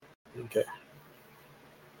Okay.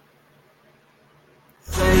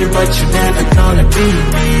 But you're never gonna beat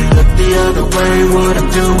me. Look the other way, what I'm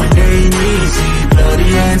doing ain't easy. Bloody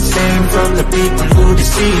hands stained from the people who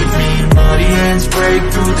deceive me. Muddy hands break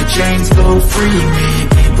through the chains, go free me.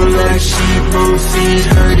 People like sheep move feet,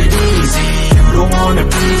 hurt it easy. You don't wanna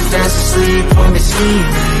be fast asleep when they see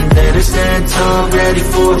me. Better stand tall, ready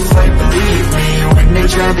for a fight, believe me. When they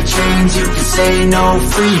try to change, you can say no,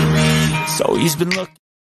 free me. So he's been looking.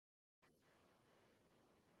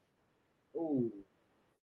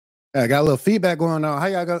 I got a little feedback going on.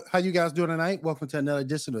 How you guys doing tonight? Welcome to another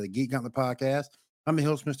edition of the Geek Gauntlet podcast. I'm your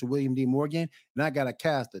host, Mr. William D. Morgan, and I got a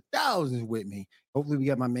cast of thousands with me. Hopefully, we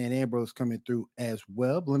got my man Ambrose coming through as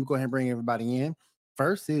well. But let me go ahead and bring everybody in.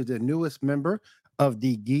 First is the newest member of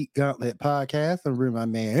the Geek Gauntlet podcast. I'm bringing my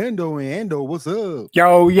man Ando. Ando, what's up?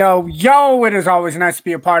 Yo! It is always nice to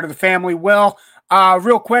be a part of the family. Will,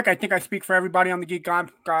 real quick, I think I speak for everybody on the Geek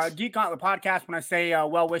Gauntlet podcast when I say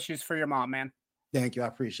well wishes for your mom, man. Thank you. I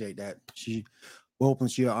appreciate that. We're hoping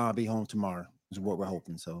she'll be home tomorrow is what we're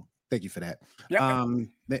hoping. So thank you for that. Yep.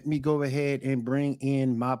 Let me go ahead and bring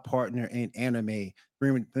in my partner in anime.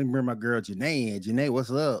 Bring my girl Janae in. Janae,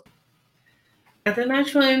 what's up? Nothing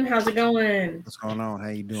much, William. How's it going? What's going on? How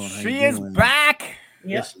you doing? She is back. Yep.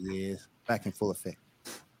 Yes, she is. Back in full effect.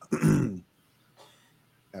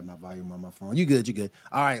 Got my volume on my phone. You good.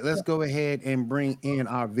 All right, let's go ahead and bring in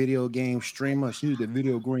our video game streamer. She's the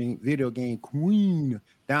video game queen.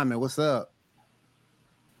 Diamond, what's up?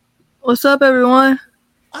 What's up, everyone?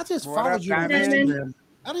 I just followed you on Instagram.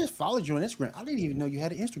 I didn't even know you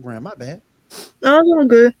had an Instagram. My bad. No, I'm doing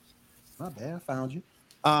good. My bad. I found you.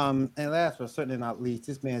 And last but certainly not least,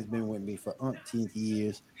 this man's been with me for umpteenth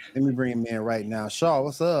years. Let me bring him in right now. Shaw,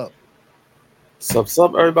 what's up? What's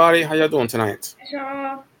up, everybody? How y'all doing tonight?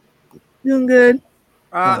 Shaw. Doing good.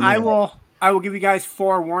 I will give you guys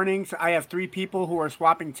 4 warnings. I have 3 people who are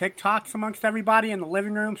swapping TikToks amongst everybody in the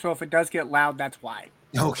living room, so if it does get loud, that's why.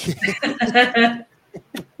 Okay.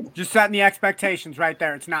 Just setting the expectations right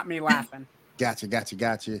there. It's not me laughing. Gotcha.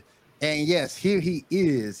 And yes, here he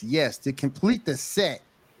is. Yes, to complete the set,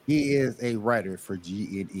 he is a writer for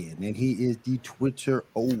GNN, and he is the Twitter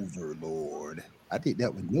overlord. I did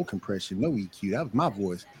that with no compression, no EQ. That was my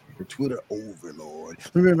voice for Twitter overlord.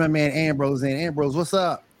 Remember my man Ambrose in. Ambrose, what's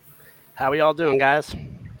up? How we all doing, guys?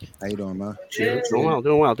 How you doing, man? Cheers.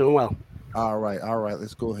 Doing well. All right.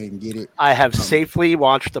 Let's go ahead and get it. I have safely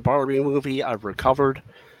watched the Barbie movie. I've recovered.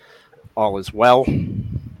 All is well.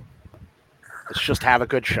 Let's just have a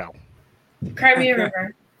good show. Cry me a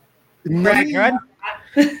river. Good.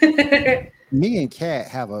 Me and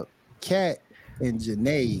Kat and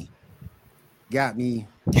Janae got me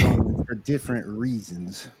for different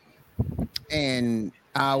reasons. And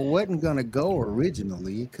I wasn't going to go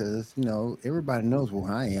originally because, everybody knows who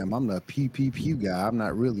I am. I'm the pew guy. I'm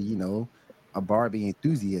not really, a Barbie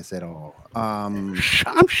enthusiast at all. I'm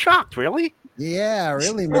shocked, really? Yeah,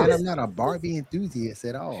 really, man. I'm not a Barbie enthusiast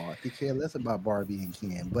at all. I could care less about Barbie and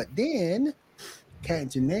Ken. But then Kat and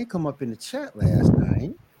Janae come up in the chat last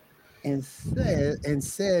night and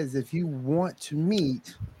says if you want to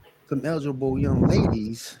meet some eligible young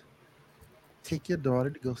ladies, take your daughter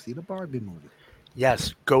to go see the Barbie movie.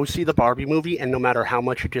 Yes, go see the Barbie movie, and no matter how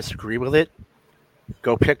much you disagree with it,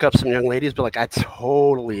 go pick up some young ladies. But I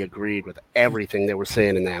totally agreed with everything they were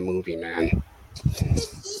saying in that movie, man.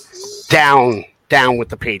 Down with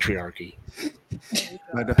the patriarchy.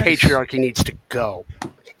 The patriarchy needs to go.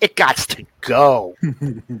 It gots to go.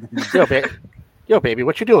 Yo, baby,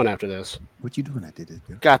 what you doing after this? What you doing after this,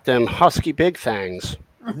 girl? Got them husky big fangs.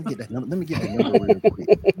 Let me get that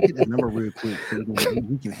number real quick. So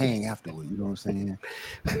we can hang afterward. You know what I'm saying?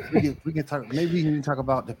 We can talk. Maybe we can talk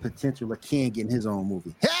about the potential of Ken getting his own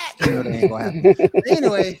movie. That ain't gonna happen.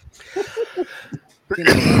 Anyway,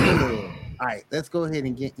 all right. Let's go ahead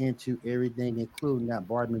and get into everything, including that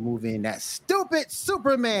Barbie movie and that stupid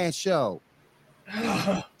Superman show.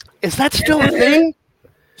 Is that still a thing?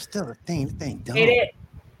 Still a thing. The thing dumb. Hate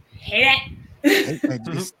it.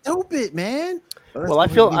 It's stupid, man. Well, I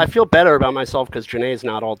feel better about myself because Janae's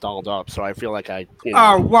not all dolled up, so I feel like I.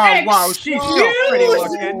 Oh wow! She's still pretty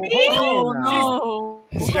looking. Oh no!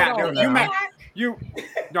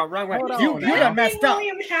 No, wrong way. Hold You on done messed up.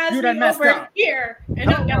 You done messed up. Here and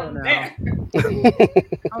not down there.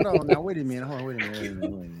 Hold on now. Wait a minute.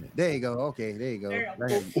 There you go. Okay, there you go. There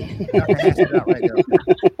Right. Y'all can hash it out right there.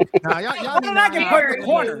 Now, y'all I can put the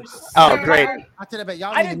corners. Oh, great. I tell you about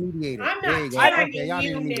y'all need a mediator. I'm There not you go. tagging Okay, y'all need a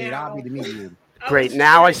you mediator. now. I'll be the mediator. Great.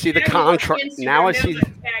 Now I see the contrast. Now I see.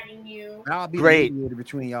 Tagging you. I'll be Great. the mediator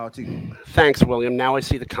between y'all two. Thanks, William. Now I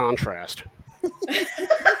see the contrast.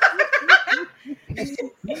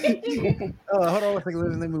 Hold on a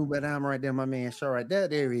second. Let me move that arm right there, my man. Show right there.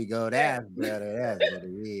 There we go. That's better. That's better.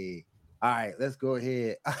 Yeah. All right, let's go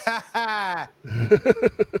ahead.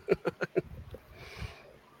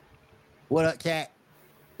 What up, Cat?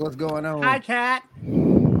 What's going on? Hi, Cat.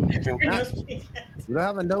 You don't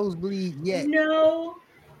have a nosebleed yet. No,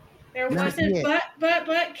 there Not wasn't. yet.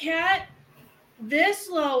 But, Kat, this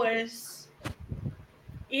Lois,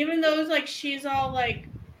 even though like she's all like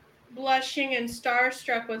blushing and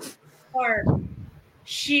starstruck with Clark,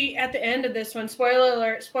 she at the end of this one, spoiler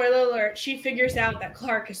alert, she figures out that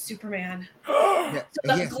Clark is Superman. Yeah, So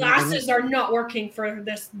the yes, glasses are not working for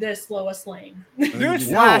this Lois Lane.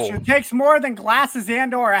 Newsflash, it takes more than glasses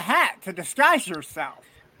and/or a hat to disguise yourself.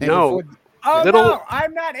 No. Oh Little- no,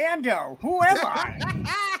 I'm not Ando. Who am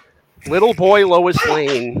I? Little boy Lois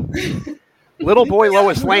Lane. Little boy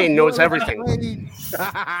Lois Lane knows everything.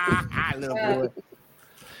 Little boy.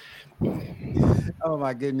 Oh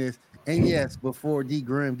my goodness. And yes, before D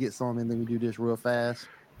Grimm gets on me, let me do this real fast.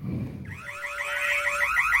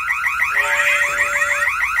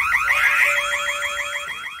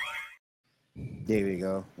 There we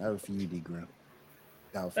go. That was for you, D Grimm.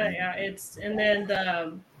 But yeah, it's and then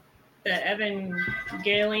the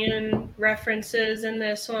Evangelion references in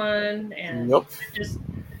this one, and just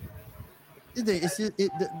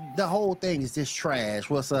the whole thing is just trash.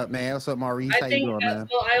 What's up, man? What's up, Maurice? How I you think doing, man?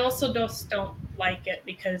 well, I also just don't like it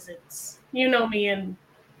because it's me and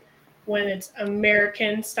when it's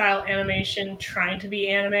American style animation trying to be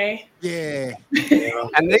anime. Yeah.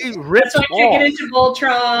 And they ripped That's why I can't get off. into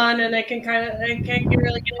Voltron, and I can't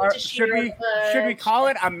really get into Should we call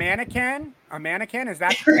it a mannequin? A mannequin? Is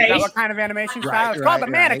that Right. what kind of animation style? Right, It's called right,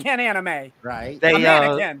 a mannequin anime. Right. A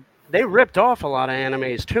mannequin. They ripped off a lot of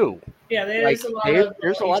animes too. Yeah, there's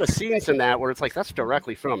There's a lot of scenes in that where it's like that's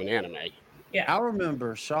directly from an anime. Yeah. I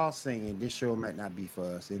remember Shaw saying this show might not be for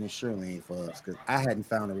us, and it surely ain't for us because I hadn't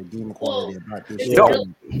found a redeeming quality about this show.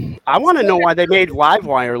 No, I want to know why they made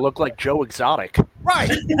Livewire look like Joe Exotic.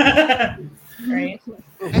 Right. Right.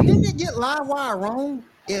 And didn't they get Livewire wrong?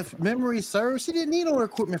 If memory serves, she didn't need no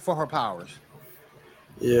equipment for her powers.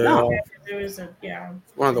 Yeah. It was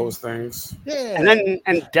One of those things. Yeah.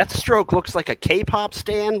 And Deathstroke looks like a K-pop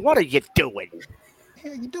stan. What are you doing?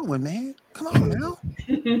 What you doing, man? Come on now.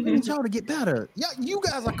 We need y'all to get better. Yeah, you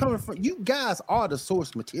guys are coming from. You guys are the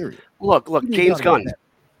source material. Look, You need James y'all to Gunn. get better.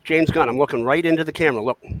 James Gunn, I'm looking right into the camera.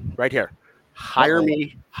 Look, right here. Hire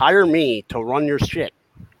me to run your shit.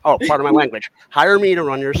 Oh, pardon my language. Hire me to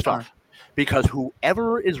run your stuff. Because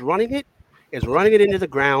whoever is running it into the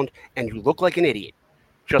ground, and you look like an idiot.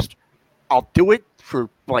 I'll do it for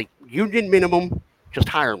like union minimum. Just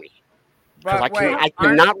hire me. Because I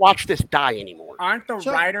cannot watch this die anymore. Aren't the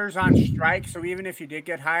writers on strike? So even if you did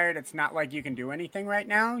get hired, it's not like you can do anything right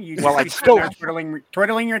now. You just I'd be still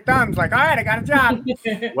twiddling your thumbs, like, all right, I got a job.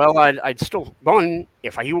 Well, I'd still run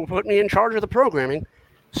if you put me in charge of the programming.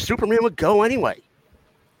 Superman would go anyway.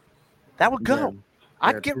 That would go.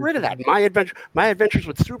 I'd get rid of that. My adventures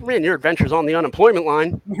with Superman. Your adventures on the unemployment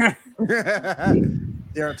line.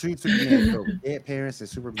 There are two Superman, so dead parents and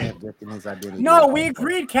Superman death in his identity. No, we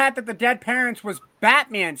agreed, Kat, that the dead parents was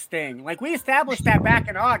Batman's thing. Like we established that back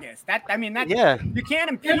in August. Yeah. You can't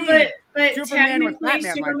impede but Superman with technically,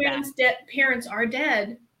 Batman Superman's parents are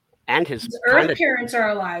dead. And his Earth parents are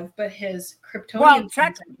alive, but his Kryptonian Well,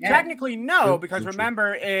 parents are dead. technically no, because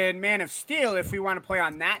remember in Man of Steel, if we want to play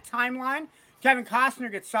on that timeline, Kevin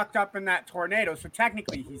Costner gets sucked up in that tornado, so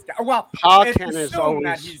technically he's dead. Well, it's assumed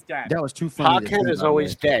that he's dead. That was too funny. Pa Kent is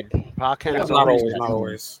always dead. Pa Kent is Not always always, dead. not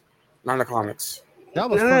always. Not in the comics. That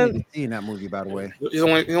was funny to see in that movie, by the way. He's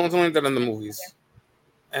only dead in the movies.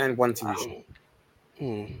 And one TV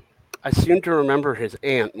show. I seem to remember his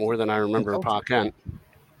aunt more than I remember Pa Kent.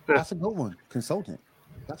 That's a good one. Consultant.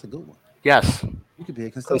 That's a good one. Yes. You could be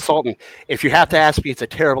a consultant. Consultant. If you have to ask me, it's a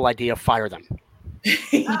terrible idea. Fire them.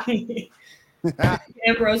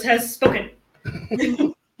 Ambrose has spoken.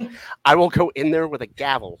 I will go in there with a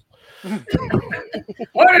gavel.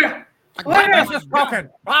 Order! This is broken.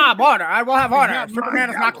 Order. I will have order.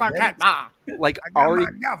 Superman is not Clark Kent. Like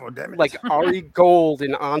Ari Gold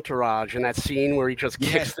in Entourage in that scene where he just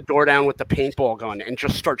kicks the door down with the paintball gun and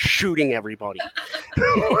just starts shooting everybody.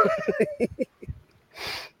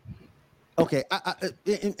 Okay,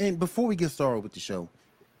 and before we get started with the show,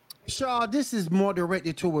 Shaw, this is more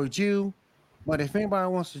directed towards you, but if anybody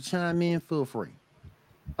wants to chime in, feel free.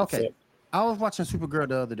 Okay, I was watching Supergirl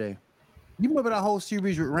the other day. You remember that whole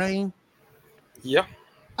series with Rain? Yeah.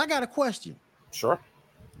 I got a question. Sure.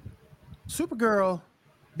 Supergirl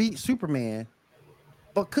beat Superman,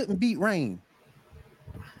 but couldn't beat Rain.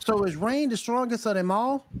 So is Rain the strongest of them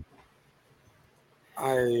all?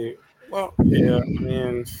 Yeah, I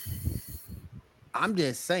mean, I'm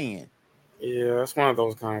just saying. Yeah, it's one of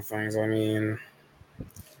those kind of things. I mean,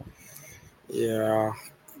 yeah,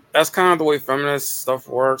 that's kind of the way feminist stuff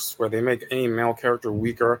works, where they make any male character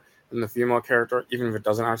weaker than the female character, even if it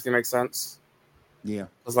doesn't actually make sense. Yeah.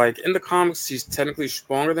 Because, like, in the comics, she's technically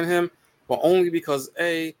stronger than him, but only because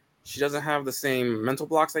A, she doesn't have the same mental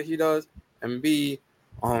blocks that he does, and B,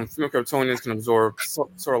 female Kryptonians can absorb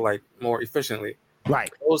sort of like more efficiently.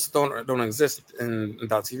 Right. Those don't exist in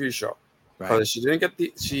that TV show. Because Right. she didn't get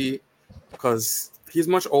because he's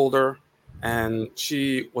much older, and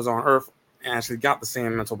she was on Earth and actually got the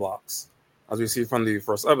same mental blocks, as we see from the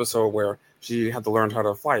first episode where she had to learn how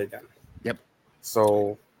to fly again. Yep.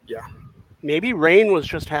 So, yeah. Maybe Rain was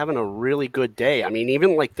just having a really good day. I mean,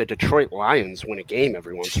 even like the Detroit Lions win a game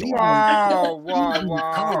every once in a while.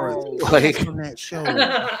 Whoa. Like on that show.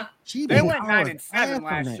 They went 9-7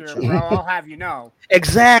 last year, bro. I'll have you know.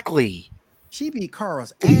 Exactly. She beat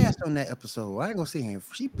Carl's ass on that episode. I ain't gonna see him.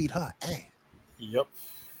 She beat her ass. Yep.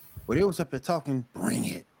 But they was up there talking, bring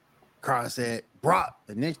it. Carl said, Brock.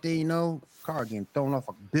 The next day, you know, Carl getting thrown off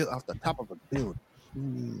the top of a building.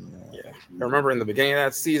 Yeah. I remember in the beginning of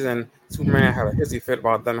that season, Superman had a hissy fit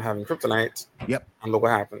about them having kryptonite. Yep. And look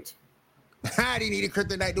what happened. I didn't need a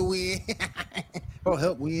kryptonite to win. Or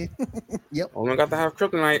help win. Yep. Only one got to have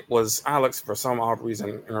kryptonite was Alex for some odd reason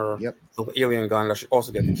in her little alien gun that she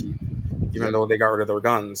also get to keep, even though they got rid of their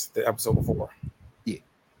guns the episode before. Yeah.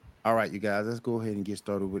 All right, you guys, let's go ahead and get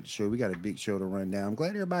started with the show. We got a big show to run down. I'm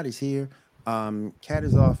glad everybody's here. Cat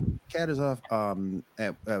is off at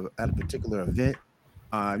a particular event.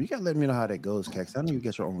 You gotta let me know how that goes, Cat. I know you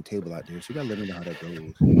got your own table out there, so you gotta let me know how that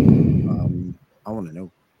goes. I want to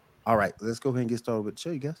know. All right, let's go ahead and get started with the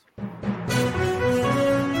show, you guys.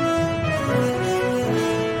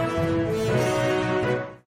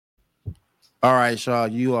 All right, Shaw,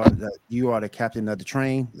 you are the captain of the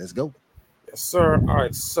train. Let's go. Yes, sir. All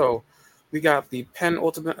right, so we got the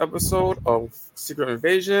penultimate episode of Secret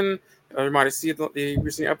Invasion. Everybody see the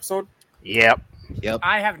recent episode? Yep.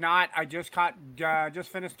 I have not. I just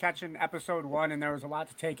finished catching episode 1, and there was a lot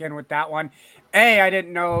to take in with that one. I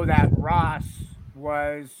didn't know that Ross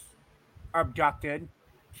was abducted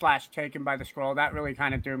 / taken by the Skrull. That really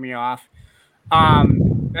kind of threw me off.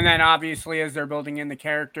 And then obviously as they're building in the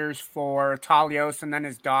characters for Talios and then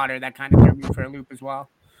his daughter, that kind of threw me for a loop as well.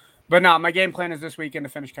 But no, my game plan is this weekend to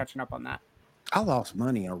finish catching up on that. I lost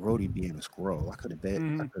money on Rhodey being a Skrull. I could have bet.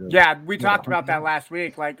 Mm-hmm. Yeah, we talked about that last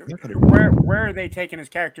week. Like, where are they taking his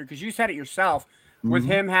character? Because you said it yourself. With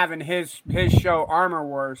him having his show Armor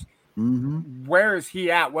Wars, where is he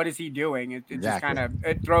at? What is he doing? It just kind of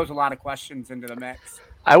throws a lot of questions into the mix.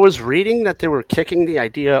 I was reading that they were kicking the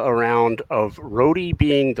idea around of Rhodey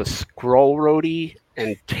being the Skrull Rhodey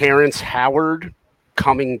and Terrence Howard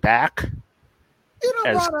coming back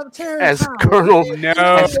as Colonel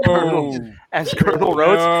Rhodes. And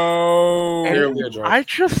I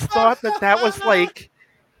just thought that was like,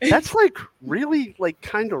 that's like really like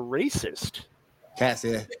kind of racist. Cat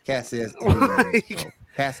says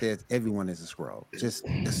everyone is a Skrull. Just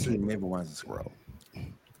assume everyone's a Skrull.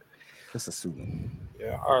 Just assume it.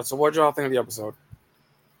 Yeah. All right. So, what y'all think of the episode?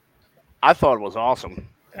 I thought it was awesome.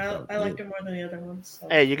 I liked it more than the other ones. So.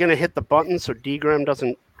 Hey, you're gonna hit the button so D-Gram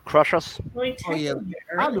doesn't crush us? Oh yeah,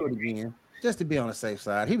 I'll do it again just to be on the safe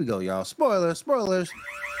side. Here we go, y'all. Spoilers.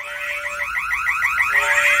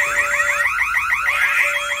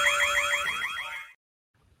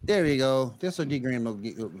 There we go. This will D-Gram will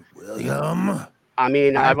get William. I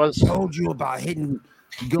mean, I told you about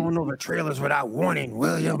going over trailers without warning,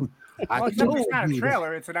 William. It's not a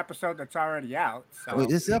trailer; it's an episode that's already out. So. Well,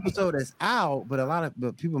 this episode is out,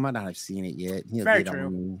 but people might not have seen it yet. Very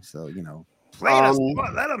true. So let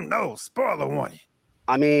them know. Spoiler warning.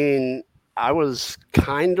 I mean, I was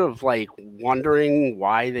kind of like wondering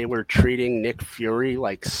why they were treating Nick Fury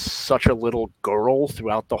like such a little girl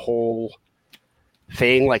throughout the whole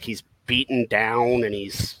thing. Like he's beaten down and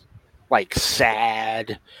he's like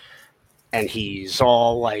sad. And he's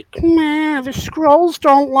all like, "Man, the Skrulls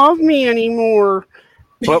don't love me anymore."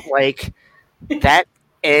 But like that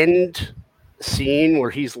end scene where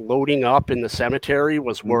he's loading up in the cemetery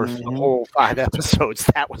was worth the whole 5 episodes.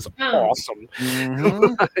 That was awesome.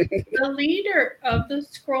 The leader of the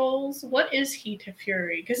Skrulls, what is he to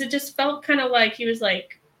Fury? Because it just felt kind of like he was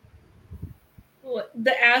like,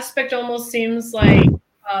 the aspect almost seems like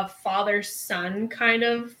a father-son kind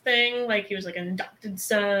of thing, like he was like an adopted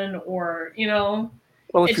son, or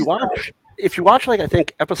Well, if you watch, like I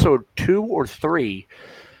think episode 2 or 3,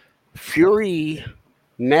 Fury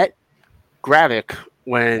met Gravik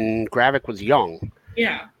when Gravik was young.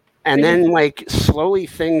 Yeah. And then, like, slowly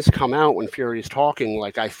things come out when Fury's talking.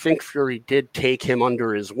 Like, I think Fury did take him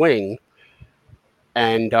under his wing.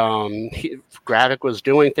 And Gravik was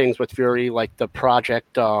doing things with Fury, like the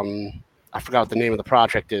project. I forgot what the name of the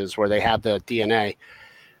project is, where they have the DNA.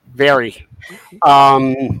 Very.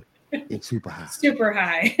 It's super high. Super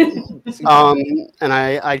high. And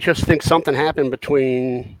I just think something happened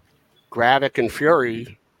between Gravik and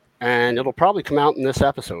Fury, and it'll probably come out in this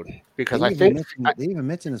episode because I think they even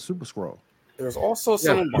mentioned the Super Scroll. There's also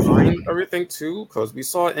someone behind everything too, because we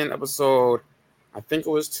saw in episode, I think it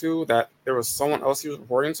was 2, that there was someone else he was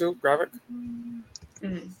reporting to, Gravik.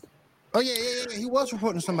 Mm. Oh yeah. He was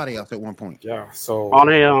reporting to somebody else at one point. Yeah. So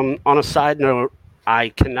on a side note, I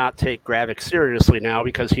cannot take Gravik seriously now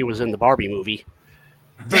because he was in the Barbie movie.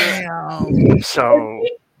 Damn. So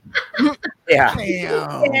yeah.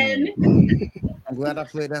 Damn. I'm glad I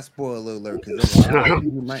played that spoiler alert because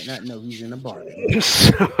you might not know he's in the Barbie.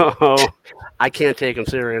 So I can't take him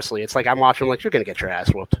seriously. It's like I'm watching, like, you're gonna get your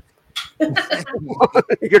ass whooped.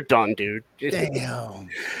 You're done, dude. Damn.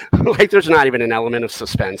 Like, there's not even an element of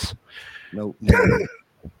suspense. Nope.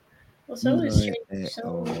 Well, so is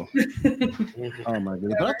Oh my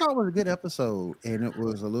goodness! But I thought it was a good episode, and it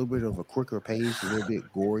was a little bit of a quicker pace, a little bit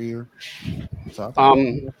gorier. So I thought it was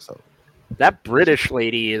a good episode. That British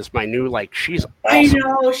lady is my new, like, she's awesome. I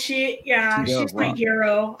know she's my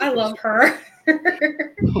hero. I love her.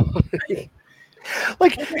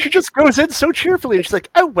 Like, she just goes in so cheerfully, and she's like,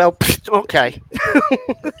 "Oh well, okay."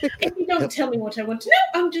 If you don't tell me what I want to know,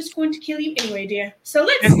 I'm just going to kill you anyway, dear. So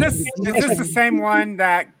let's. Is this the same one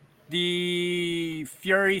that the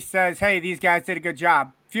Fury says, "Hey, these guys did a good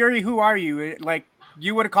job"? Fury, who are you? Like,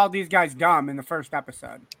 you would have called these guys dumb in the first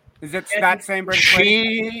episode. Is it that same British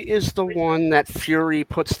lady? She is the one that Fury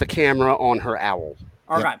puts the camera on her owl.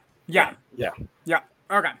 Okay. Yeah.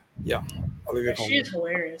 Okay. Yeah. She's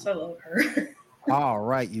hilarious. I love her. All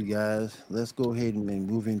right, you guys. Let's go ahead and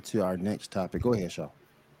move into our next topic. Go ahead, Shaw.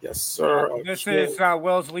 Yes, sir. This is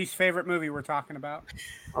Will's least favorite movie we're talking about.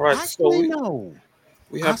 All right. Actually, no.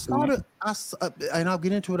 We have and I'll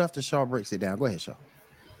get into it after Shaw breaks it down. Go ahead, Shaw.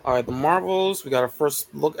 All right, the Marvels. We got to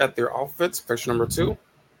first look at their outfits. Picture number 2.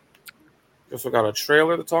 Also got a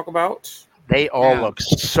trailer to talk about. They all look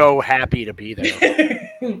so happy to be there.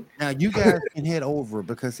 Now you guys can head over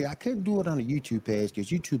because see, I couldn't do it on the YouTube page because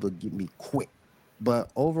YouTube will get me quick.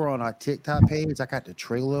 But over on our TikTok page, I got the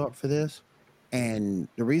trailer up for this. And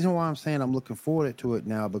the reason why I'm saying I'm looking forward to it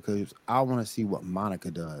now because I want to see what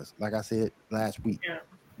Monica does. Like I said last week,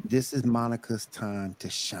 this is Monica's time to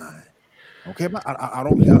shine. Okay, I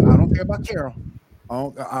don't care about Carol.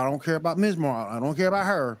 I don't care about Ms. Marvel. I don't care about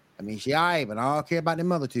her. I mean, she alright, but I don't care about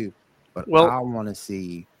them other two. But I want to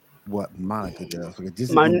see what Monica does because this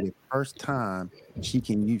is the first time she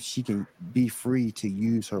can be free to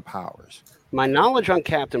use her powers. My knowledge on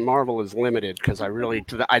Captain Marvel is limited because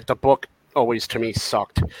the book always to me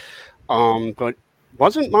sucked. But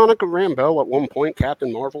wasn't Monica Rambeau at one point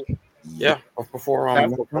Captain Marvel? Yeah, before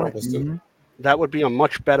that would be a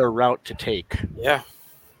much better route to take. Yeah.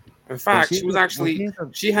 In fact,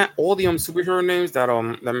 she had all the superhero names that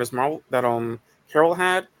Miss Marvel that Carol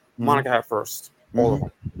had. Monica had first. All of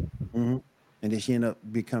them. Mm-hmm. And then she ended up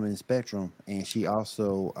becoming Spectrum, and she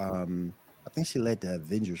also I think she led the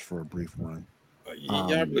Avengers for a brief run.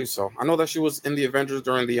 Yeah, I believe so. I know that she was in the Avengers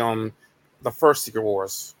during the first Secret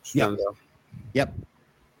Wars. Yep.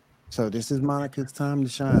 So this is Monica's time to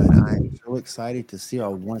shine. I'm so excited to see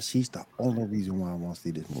her. She's the only reason why I want to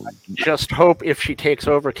see this movie. Just hope if she takes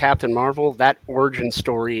over Captain Marvel, that origin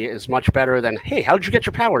story is much better than, "Hey, how'd you get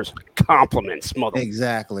your powers?" Compliments, mother.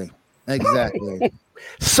 Exactly.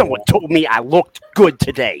 Someone told me I looked good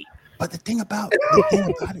today. But the thing about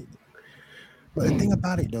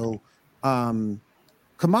it though,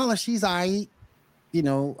 Kamala, she's alright. You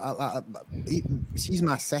know, she's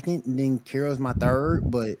my second, and then Carol's my third.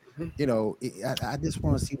 But you know, I just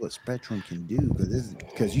want to see what Spectrum can do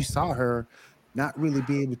because you saw her not really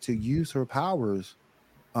be able to use her powers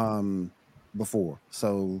before.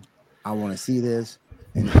 So I want to see this,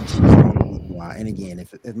 and she's the reason why. And again,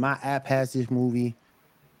 if my app has this movie,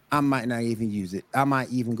 I might not even use it. I might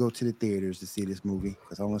even go to the theaters to see this movie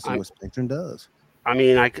because I want to see what Spectrum does. I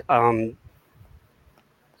mean,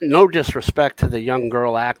 no disrespect to the young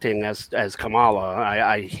girl acting as Kamala.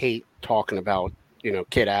 I hate talking about,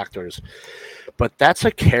 kid actors, but that's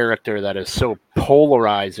a character that is so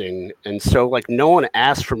polarizing. And so, like, no one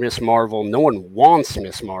asked for Miss Marvel. No one wants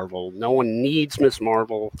Miss Marvel. No one needs Miss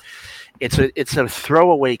Marvel. It's a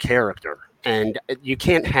throwaway character. And you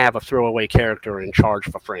can't have a throwaway character in charge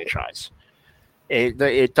of a franchise.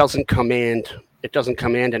 It doesn't command It doesn't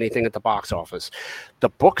command anything at the box office. The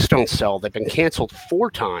books don't sell. They've been canceled 4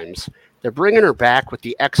 times. They're bringing her back with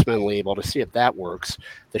the X-Men label to see if that works.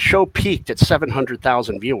 The show peaked at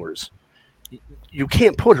 700,000 viewers. You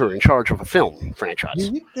can't put her in charge of a film franchise.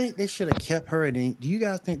 Do you think they should have kept her do you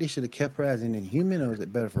guys think they should have kept her as an Inhuman, or is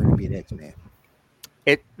it better for her to be an X-Man?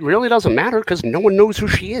 It really doesn't matter because no one knows who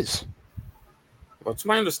she is. Well, to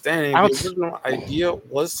my understanding, the original idea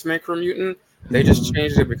was to make her a mutant. They just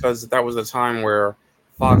changed it because that was the time where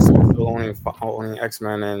Fox was still owning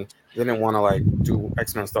X-Men, and they didn't want to like do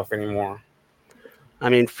X-Men stuff anymore. I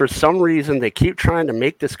mean, for some reason, they keep trying to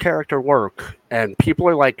make this character work, and people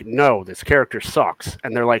are like, no, this character sucks.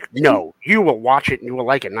 And they're like, no, you will watch it and you will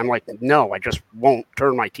like it. And I'm like, no, I just won't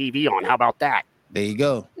turn my TV on. How about that? There you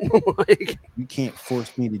go. Like, you can't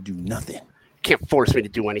force me to do nothing. Can't force me to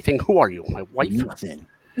do anything. Who are you? My wife? Nothing.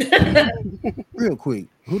 Real quick,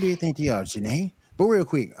 who do you think you are, Janae? But real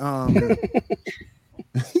quick, let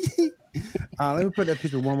me put that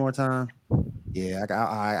picture one more time. Yeah,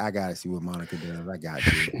 I gotta see what Monica does. I got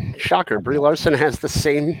you. Shocker, Brie Larson has the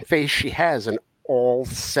same face she has in all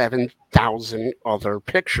 7,000 other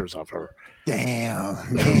pictures of her. Damn.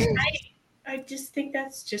 I just think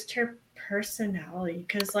that's just her personality.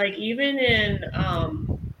 Because, like, even in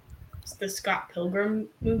the Scott Pilgrim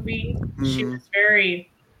movie, she was very...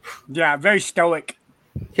 Yeah, very stoic.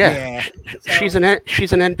 Yeah. She's an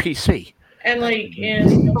NPC. And like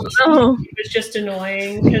in it was just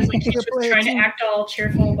annoying because like she was trying to act all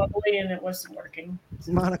cheerful and bubbly and it wasn't working.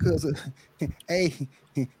 Monica's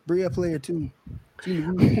Bria player too.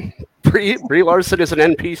 Brie Larson is an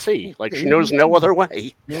NPC. Like she knows no other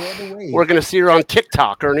way. No other way. We're gonna see her on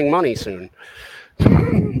TikTok earning money soon.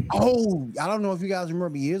 Oh, I don't know if you guys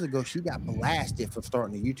remember years ago, she got blasted for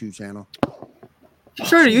starting a YouTube channel.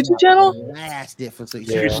 Sure, the YouTube channel. Blasted for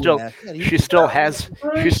She still has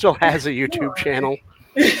a YouTube channel.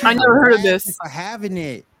 I never heard of this. For having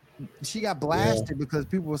it, she got blasted because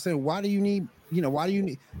people were saying, "Why do you need?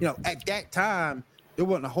 At that time, there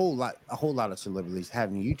wasn't a whole lot of celebrities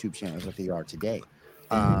having YouTube channels like they are today.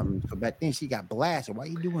 So back then, she got blasted. Why are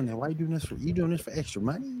you doing that? Why are you doing this for? You doing this for extra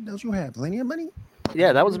money? Don't you have plenty of money?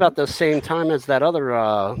 Yeah, that was about the same time as that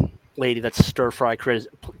other lady that's stir fry crazy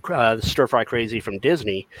from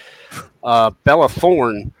Disney. Bella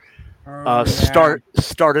Thorne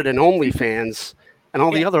started an OnlyFans, and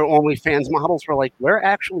all the other OnlyFans models were like, "We're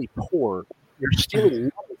actually poor. You're stealing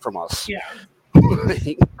money from us." Yeah.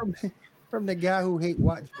 from the guy who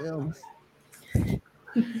watch films. If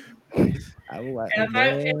I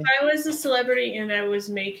was a celebrity and I was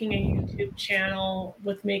making a YouTube channel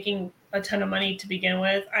with making a ton of money to begin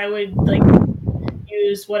with, I would like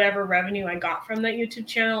use whatever revenue I got from that YouTube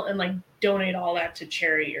channel and like donate all that to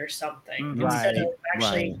charity or something instead of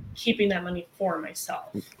actually keeping that money for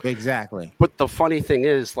myself. Exactly. But the funny thing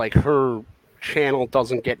is, like, her channel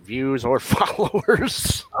doesn't get views or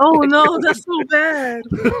followers. Oh no, that's so bad.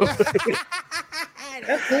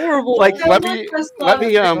 That's horrible. Like, let me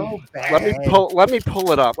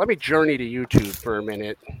pull it up. Let me journey to YouTube for a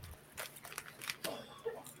minute.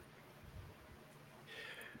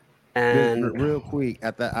 And real quick,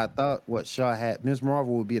 I thought what Shaw had, Ms.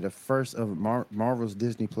 Marvel would be the first of Marvel's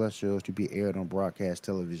Disney Plus shows to be aired on broadcast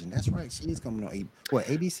television. That's right, she is coming on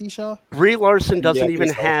ABC, Shaw. Brie Larson doesn't even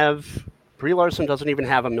have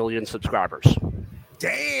a million subscribers.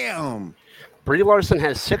 Damn. Brie Larson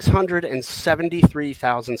has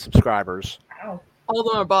 673,000 subscribers. Wow. All of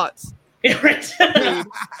them are bots. And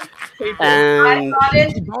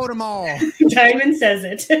she bought them all. Diamond says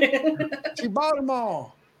it. She bought them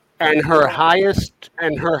all. And her highest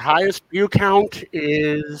view count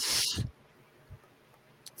is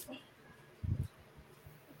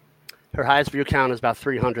about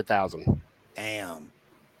 300,000. Damn.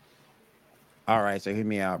 All right, so hear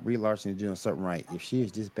me out. Brie Larson is doing something right. If she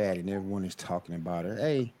is this bad and everyone is talking about her,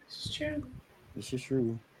 hey, it's true. This is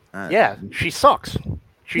true. Yeah, she sucks.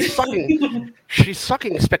 She's sucking. She's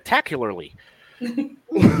sucking spectacularly.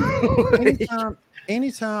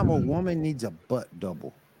 Anytime a woman needs a butt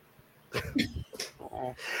double.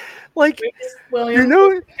 Like, William,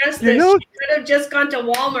 she could have just gone to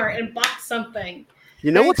Walmart and bought something.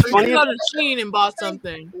 You know what's funny? Got a chain and bought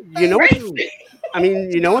something. You know what? I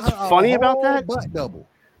mean, you know what's funny about that? Butt double.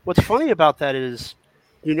 What's funny about that is,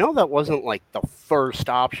 that wasn't like the first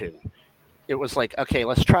option. It was like, okay,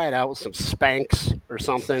 let's try it out with some Spanx or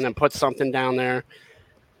something and put something down there.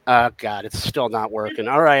 Oh God, it's still not working.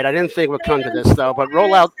 All right, I didn't think we'd come to this though, but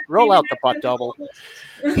roll out the butt double.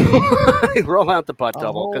 Roll out the butt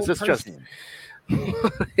double because it's just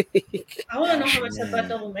I want to know how much that butt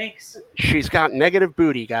double makes. She's got negative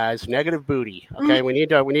booty, guys. Negative booty. Okay, we need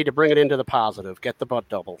to bring it into the positive. Get the butt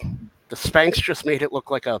double. The Spanx just made it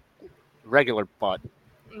look like a regular butt.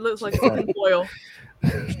 It looks like tin foil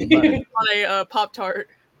on a Pop-Tart.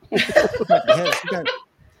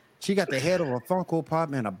 She got the head of a Funko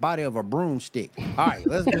Pop and a body of a broomstick. All right,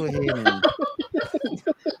 let's go ahead and.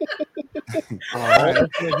 All right,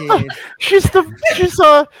 let's go ahead. She's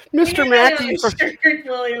Mr. Mackey.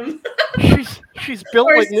 Williams. She's built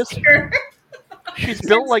like Mr. She's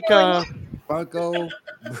built like a Funko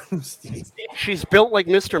broomstick. She's built like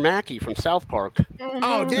Mr. Mackey from South Park.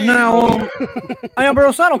 Oh, damn. Now,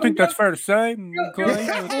 Ambrose, I don't think that's fair to say. Okay?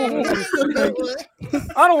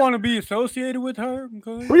 I don't want to be associated with her.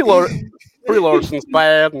 Okay? Brie Larson's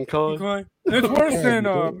bad. Okay? It's worse than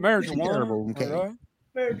marijuana. Terrible, okay. Right?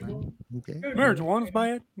 Okay. Marijuana's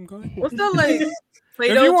bad. Okay? What's that like?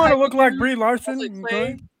 If you want to look like Brie Larson,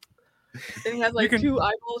 okay? And he has like two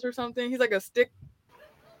eyeballs or something. He's like a stick.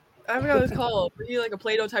 I forgot what it's called. He's like a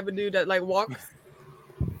Play-Doh type of dude that like walks.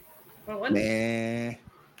 Man.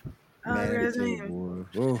 Oh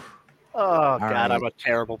God, right. I'm a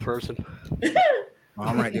terrible person.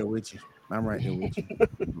 I'm right there with you.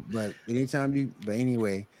 But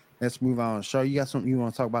anyway, let's move on. Shaw, you got something you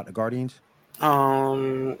want to talk about the Guardians?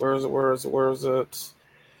 Where is it?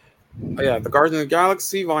 Oh, yeah, the Guardians of the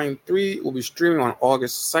Galaxy Volume 3 will be streaming on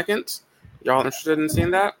August 2nd. Y'all interested in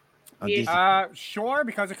seeing that? Sure,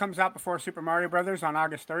 because it comes out before Super Mario Brothers on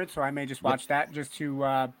August 3rd, so I may just watch that just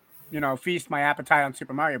to, feast my appetite on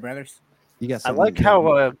Super Mario Brothers. I like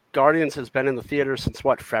how Guardians has been in the theater since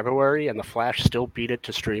February, and the Flash still beat it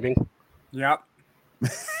to streaming. Yep.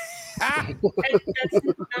 That's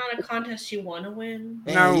not a contest you want to win.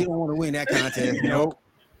 Hey, no, you don't want to win that contest.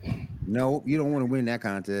 Nope, you don't want to win that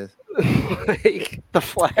contest. The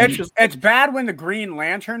Flash. It's bad when the Green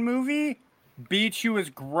Lantern movie beats you as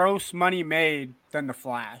gross money made than the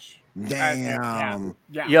Flash. Damn.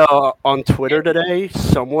 Yeah. On Twitter today,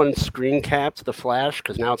 someone screen capped the Flash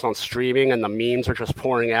because now it's on streaming and the memes are just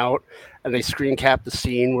pouring out. And they screen capped the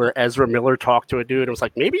scene where Ezra Miller talked to a dude and was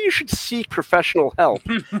like, maybe you should seek professional help.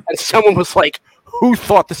 And someone was like, who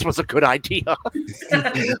thought this was a good idea?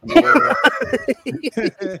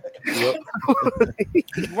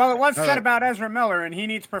 Well, it was said about Ezra Miller, and he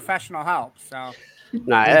needs professional help. So,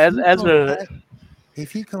 Ezra.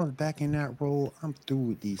 If he comes back in that role, I'm through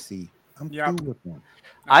with DC. I'm through with him.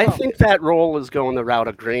 I think that role is going the route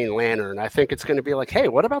of Green Lantern. I think it's going to be like, hey,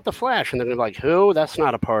 what about the Flash? And they're going to be like, who? That's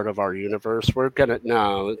not a part of our universe. We're going to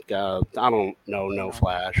I don't know, no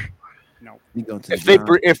Flash. No. If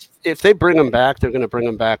they bring him back, they're going to bring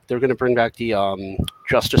him back. They're going to bring back the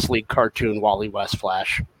Justice League cartoon Wally West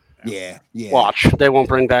Flash. Yeah. Watch. They won't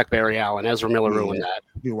bring back Barry Allen. Ezra Miller ruined that.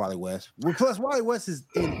 Do Wally West. Well, plus Wally West is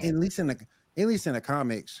at least in the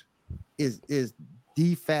comics is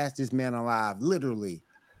the fastest man alive, literally,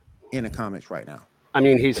 in the comics right now. I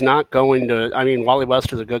mean, he's not going to. I mean, Wally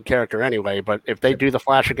West is a good character anyway. But if they do the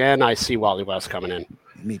Flash again, I see Wally West coming in.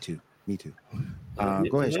 Me too.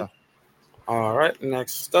 Go ahead, Shaw. All right.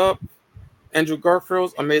 Next up, Andrew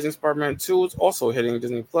Garfield's Amazing Spider-Man 2 is also hitting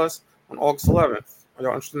Disney Plus on August 11th. Are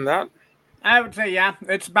y'all interested in that? I would say, yeah.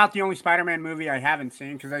 It's about the only Spider-Man movie I haven't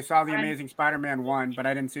seen because I saw the Amazing Spider-Man 1, but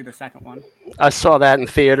I didn't see the second one. I saw that in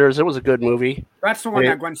theaters. It was a good movie. That's the one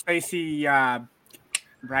that Gwen Stacy, right?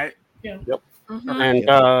 Yeah. Yep. Mm-hmm.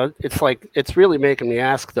 And it's really making me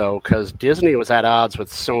ask, though, because Disney was at odds with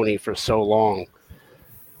Sony for so long,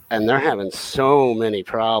 and they're having so many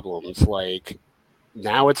problems. Like,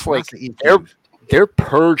 now it's like they're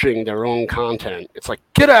purging their own content. It's like,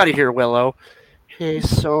 get out of here, Willow. Hey,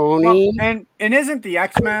 Sony. Well, and isn't the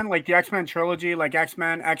X-Men, like the X-Men trilogy, like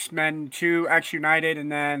X-Men 2, X United,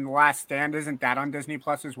 and then Last Stand, isn't that on Disney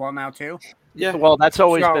Plus as well now, too? Yeah. Well, that's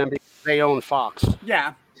always been because they own Fox.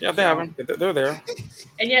 Yeah. Yeah, they haven't. They're there.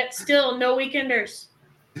 And yet still no weekenders.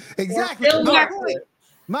 Exactly.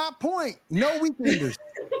 My point. No weekenders.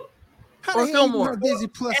 How the hell you have Disney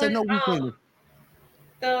Plus and no weekenders?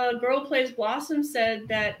 The girl who plays Blossom said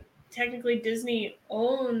that technically Disney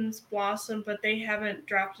owns Blossom, but they haven't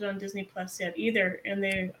dropped it on Disney Plus yet either. And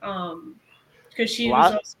they because she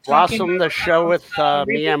was Blossom, the show with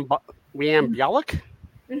Liam Bialik.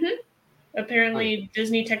 Mm-hmm. Apparently,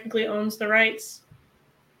 Disney technically owns the rights.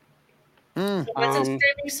 So it's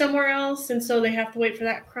streaming somewhere else, and so they have to wait for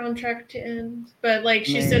that contract to end. But like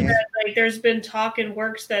she said that like there's been talk in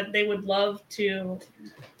works that they would love to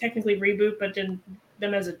technically reboot, but then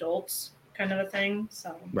them as adults, kind of a thing.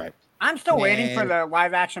 So right. I'm still waiting for the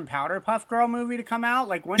live action Powderpuff Girl movie to come out.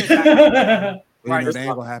 Like, when is that? Like, that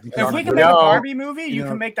ain't gonna happen. If we can make a Barbie movie, you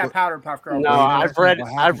can make that Powderpuff Girl. No, movie.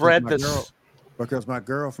 I've read this. Because my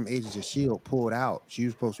girl from Agents of S.H.I.E.L.D. pulled out. She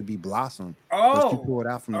was supposed to be Blossom. Oh, she pulled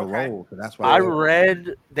out from the role. So that's why I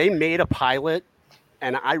read they made a pilot,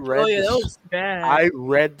 and I read. Oh yeah, that was bad. I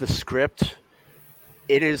read the script.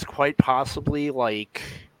 It is quite possibly like.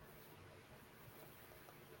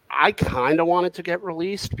 I kind of want it to get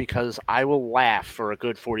released because I will laugh for a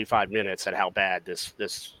good 45 minutes at how bad this.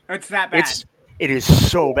 It's that bad. It is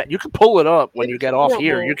so bad. You can pull it up when you get off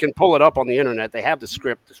here. You can pull it up on the internet. They have the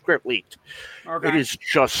script. The script leaked. Okay. It is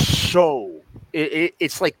just so.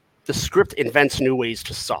 It's like the script invents new ways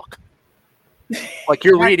to suck. Like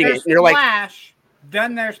you're reading it, and you're Flash,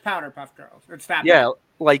 then there's Powderpuff Girls. It's that. Yeah, bad.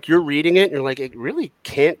 like you're reading it, and you're like, it really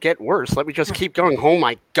can't get worse. Let me just keep going. Oh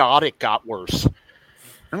my god, it got worse.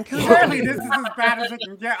 Surely this is as bad as it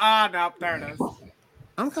can get. Oh no, there it is.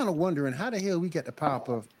 I'm kind of wondering how the hell we get the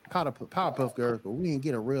Powerpuff Girls, but we didn't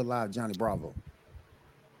get a real live Johnny Bravo.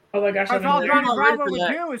 Oh my gosh! That's all Johnny Bravo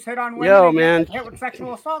would do is hit on women. Yo, man. Hit with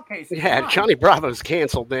sexual assault cases. Yeah, Johnny Bravo's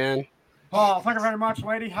canceled, man. Oh, thank you very much,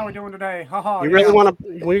 lady. How are we doing today? You really want to?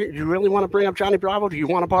 You really want to bring up Johnny Bravo? Do you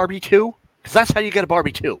want a Barbie too? Because that's how you get a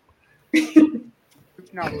Barbie too.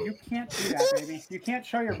 No, you can't do that, baby. You can't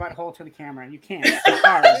show your butthole to the camera. You can't.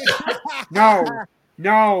 Sorry.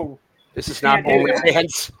 No. This is not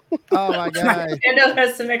OnlyFans. Oh my god. Ando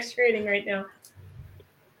has some X rating right now.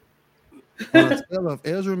 On a scale of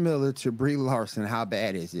Ezra Miller to Brie Larson, how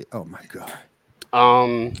bad is it? Oh my god.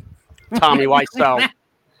 Tommy Wiseau.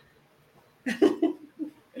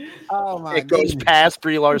 Oh my! It goes past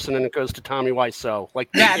Brie Larson and it goes to Tommy Wiseau. Like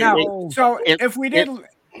So if we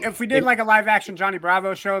did like a live action Johnny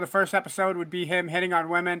Bravo show, the first episode would be him hitting on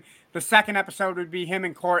women. The second episode would be him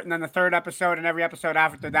in court, and then the third episode and every episode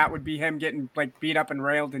after that would be him getting like beat up and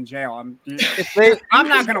railed in jail. I'm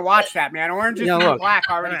not gonna watch that, man. Orange is the Black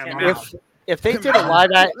already came out. If they did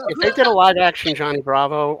a live action Johnny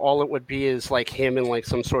Bravo, all it would be is like him in like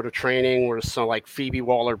some sort of training where so like Phoebe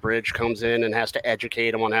Waller-Bridge comes in and has to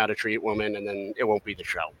educate him on how to treat women, and then it won't be the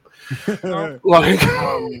show. How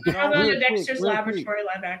about a Dexter's Laboratory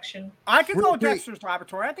live action? I could go Dexter's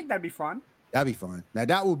Laboratory. I think that'd be fun. That'd be fun. Now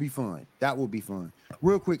that would be fun. That would be fun.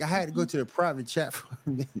 Real quick, I had to go to the private chat for a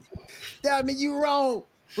minute. Damn it, you wrong.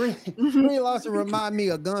 Brie Larson remind me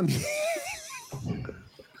of Gumby.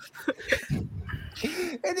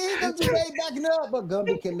 And then he comes to backing up, but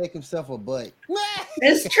Gumby can make himself a butt.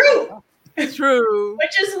 It's true. It's true.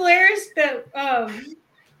 Which is hilarious that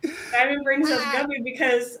Ivan brings up Gumby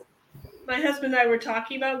because my husband and I were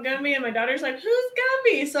talking about Gumby, and my daughter's like, "Who's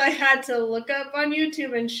Gumby?" So I had to look up on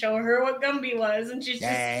YouTube and show her what Gumby was, and she's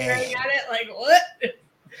just staring at it like, "What?"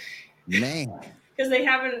 Man. Because they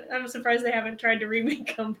haven't. I'm surprised they haven't tried to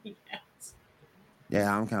remake Gumby yet.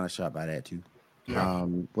 Yeah, I'm kind of shocked by that too.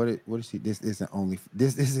 What is he? This isn't only.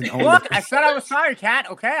 Look, I said I was sorry, Kat.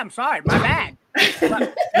 Okay, I'm sorry. My bad.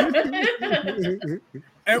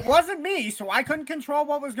 It wasn't me, so I couldn't control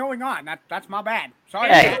what was going on. That's my bad. Sorry.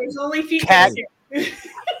 Hey, there's only Kat,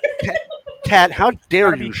 Kat, how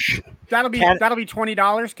dare you? That'll be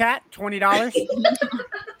 $20, Kat. $20.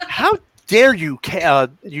 How dare you?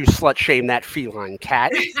 You slut shame that feline,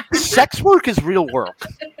 Kat. Sex work is real work.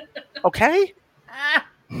 Okay.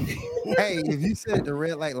 Hey, if you sit at the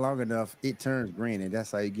red light long enough, it turns green, and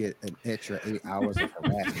that's how you get an extra 8 hours of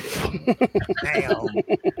harassment.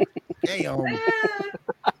 Damn.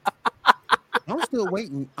 I'm still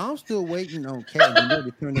waiting on Kat and Janae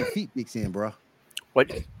to turn their feet pics in, bro. What?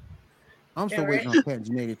 I'm still waiting on Kat and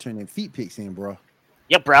Janae to turn their feet pics in, bro.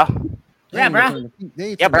 Yeah, bro. Yeah, bro.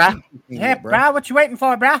 Yeah, bro. What you waiting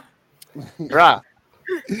for, bro? Bro.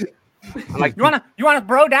 Like, you wanna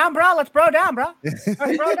bro down, bro? Let's bro down, bro. Let's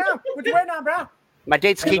bro down. What you waiting on, bro? My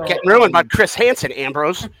dates keep getting ruined by Chris Hansen,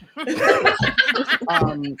 Ambrose.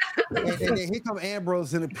 And here come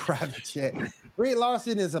Ambrose in the private chat. Brie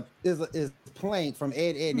Larson is playing from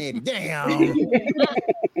Ed, and Eddie. Damn.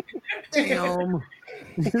 Damn.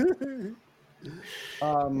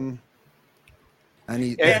 I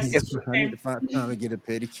need to find time to get a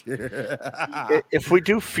pedicure. If we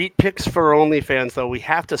do feet pics for OnlyFans, though, we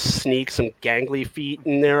have to sneak some gangly feet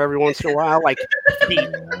in there every once in a while, like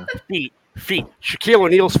feet. Shaquille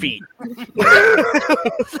O'Neal's feet.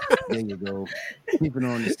 There you go. Keep it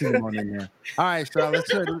on in there. All right, Shaw. Let's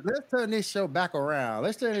turn this show back around.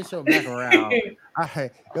 All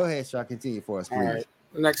right, go ahead, Shaw. Continue for us, please. All right.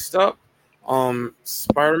 Next up,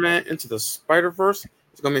 Spider-Man Into the Spider-Verse.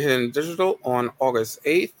 It's going to be hitting digital on August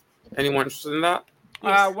 8th. Anyone interested in that?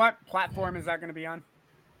 Yes. What platform is that going to be on?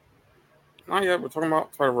 Not yet. We're talking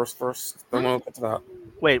about Spider-Verse first. Then we'll get to that.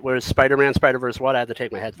 Wait, where's Spider-Man, Spider-Verse? What? I had to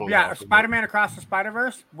take my headphones Yeah, off. Spider-Man Across the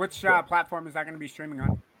Spider-Verse. Which platform is that going to be streaming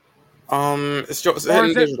on? It's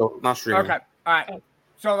in digital, not streaming. Okay, all right.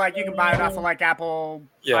 So like you can buy it off of like Apple,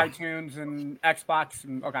 Yeah. iTunes, and Xbox,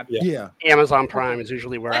 and okay. Yeah. Amazon Prime is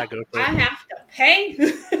usually where I go. I have to pay.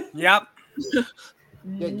 Yep.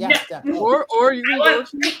 Or you can go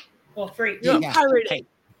to free. pirate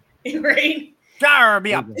it. Right?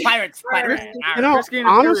 Be a pirate Spider-Man. You know,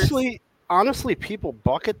 honestly, people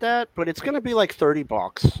bucket that, but it's going to be like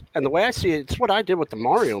 $30. And the way I see it, it's what I did with the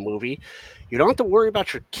Mario movie. You don't have to worry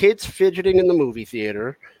about your kids fidgeting in the movie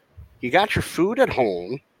theater. You got your food at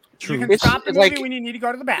home. You can stop the movie when you need to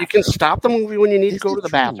go to the bathroom. You can stop the movie when you need to go to the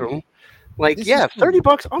bathroom. Like,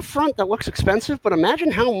 $30 up front, that looks expensive, but imagine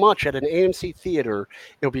how much at an AMC theater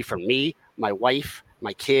it'll be for me, my wife,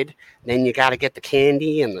 my kid. Then you got to get the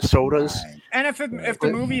candy and the sodas. Right. And if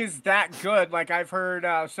the movie is that good, like I've heard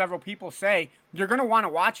several people say, you're going to want to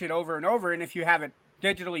watch it over and over. And if you have it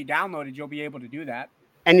digitally downloaded, you'll be able to do that.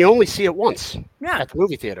 And you only see it once at the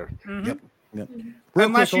movie theater. Mm-hmm. Yep.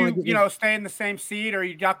 Unless you stay in the same seat or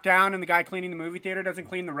you duck down and the guy cleaning the movie theater doesn't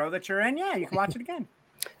clean the row that you're in, you can watch it again.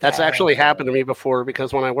 That's actually happened to me before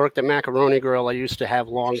because when I worked at Macaroni Grill, I used to have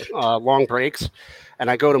long breaks,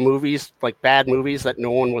 and I go to movies, like bad movies that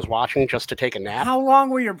no one was watching just to take a nap. How long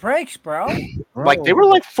were your breaks, bro? Like they were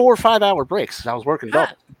like 4 or 5 hour breaks. I was working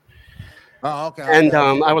double. Oh, okay. And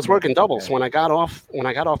I was working doubles. When I got off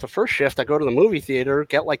the first shift, I go to the movie theater,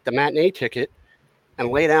 get like the matinee ticket, and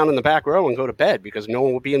lay down in the back row and go to bed because no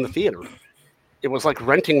one would be in the theater. It was like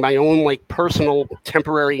renting my own like personal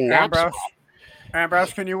temporary nap spot.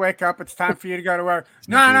 Ambrose, can you wake up? It's time for you to go to work.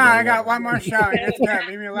 No, I got one more show. It's good.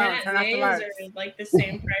 Leave me alone. Turn off the lights. Are like the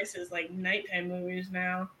same price as like nighttime movies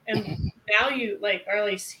now, and value, like, or at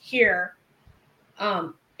least here,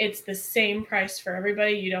 it's the same price for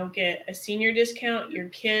everybody. You don't get a senior discount. Your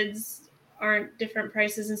kids aren't different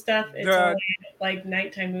prices and stuff. It's only like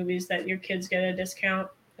nighttime movies that your kids get a discount.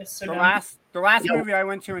 It's so the last movie I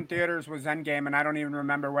went to in theaters was Endgame, and I don't even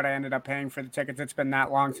remember what I ended up paying for the tickets. It's been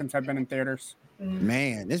that long since I've been in theaters.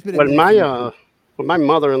 Man, it's been when my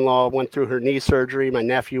mother-in-law went through her knee surgery, my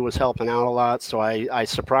nephew was helping out a lot, so I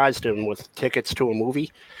surprised him with tickets to a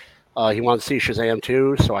movie. He wanted to see Shazam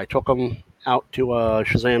 2, so I took him out to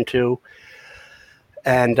Shazam 2.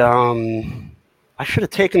 And I should have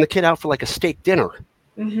taken the kid out for like a steak dinner.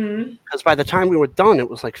 Because by the time we were done, it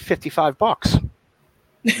was like $55.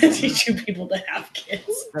 Teach you people to have kids.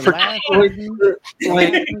 The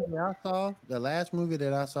last movie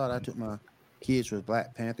that I saw that I took my kids was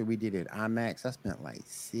Black Panther. We did it IMAX. I spent like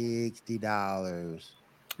 $60.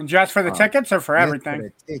 Just for the tickets or for everything?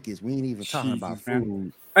 For the tickets. We ain't even talking about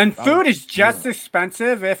food. And food is just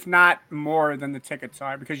expensive, if not more than the tickets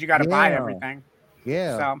are, because you got to buy everything.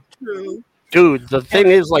 Yeah. So True. Dude, the thing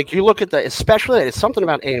is, like, you look at especially, it's something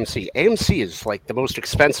about AMC. AMC is, like, the most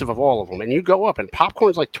expensive of all of them. And you go up, and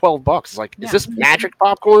popcorn's like $12. It's like, is this magic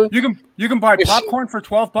popcorn? You can buy popcorn for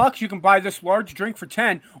 $12. You can buy this large drink for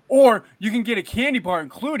 $10, or you can get a candy bar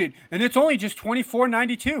included, and it's only just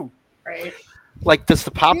 $24.92. Right. Like, does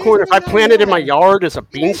the popcorn, if I plant it in my yard, is a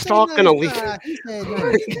beanstalk going to leave?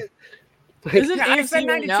 I said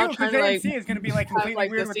 92 because AMC is going to be like completely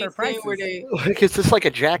weird with their prices. Like, is this like a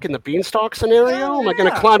Jack and the Beanstalk scenario? Am I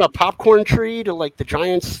going to climb a popcorn tree to like the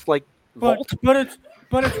Giants vault? But it's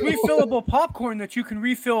refillable popcorn that you can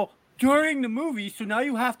refill during the movie. So now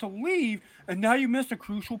you have to leave, and now you miss a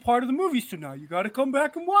crucial part of the movie. So now you got to come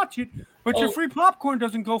back and watch it. But your free popcorn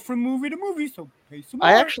doesn't go from movie to movie, so pay some more.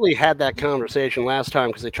 I actually had that conversation last time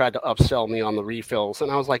because they tried to upsell me on the refills,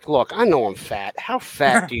 and I was like, "Look, I know I'm fat. How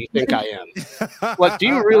fat do you think I am? Like, do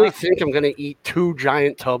you really think I'm going to eat 2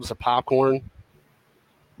 giant tubs of popcorn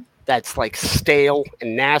that's like stale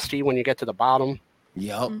and nasty when you get to the bottom?"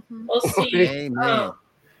 Yep. We'll see.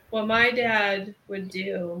 What my dad would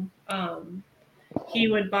do, he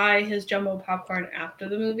would buy his jumbo popcorn after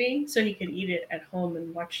the movie so he could eat it at home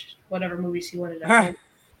and watch whatever movies he wanted at home.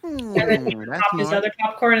 And then he would pop his other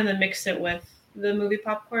popcorn and then mix it with the movie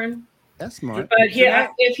popcorn. That's smart. But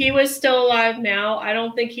if he was still alive now, I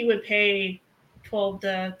don't think he would pay $12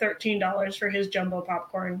 to $13 for his jumbo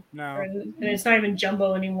popcorn. No. And it's not even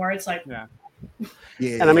jumbo anymore. It's like... Yeah.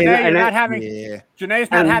 And I mean,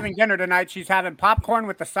 Janae's not having dinner tonight. She's having popcorn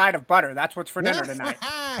with the side of butter. That's what's for dinner tonight.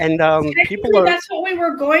 And that's what we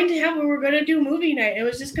were going to have. We were going to do movie night. It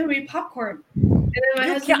was just going to be popcorn. And then my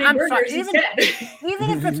husband made burgers instead.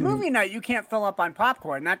 Even if it's movie night, you can't fill up on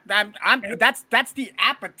popcorn. That's the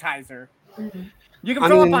appetizer. Mm-hmm. You can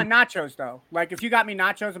fill up on nachos though. Like if you got me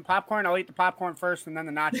nachos and popcorn, I'll eat the popcorn first, and then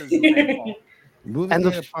the nachos. Movie And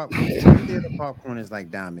the- theater movie theater popcorn is like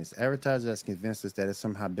diamonds. Advertisers has convinced us that it's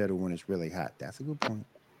somehow better when it's really hot. That's a good point.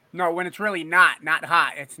 No, when it's really not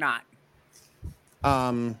hot, it's not.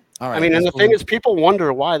 All right. I mean, and the thing is, people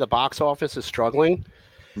wonder why the box office is struggling.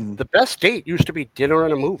 Mhm. The best date used to be dinner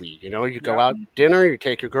and a movie. You know, you go out dinner, you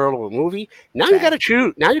take your girl to a movie. Now you got to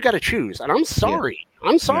choose. Now you got to choose. And I'm sorry.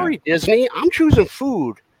 I'm sorry, Disney. I'm choosing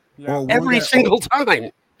food every single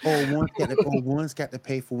time. Or one's got to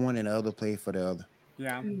pay for one and the other pay for the other.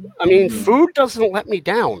 Yeah. I mean, food doesn't let me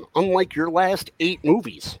down, unlike your last 8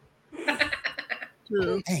 movies.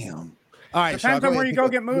 Damn. All right. Depends on where you go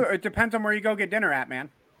get It depends on where you go get dinner at, man.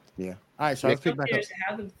 Yeah. All right. So let's pick back up.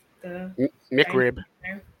 McRib.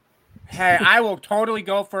 Hey, I will totally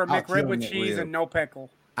go for a McRib with cheese and no pickle.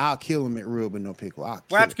 I'll kill a McRib with no pickle.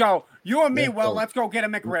 Let's go. You and me, let's go get a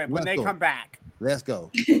McRib when they come back. Let's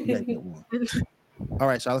go. All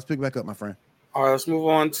right, so let's pick back up, my friend. All right, let's move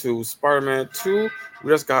on to Spider-Man 2.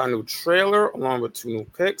 We just got a new trailer along with 2 new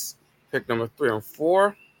picks. Pick number 3 and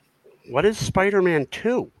 4. What is Spider-Man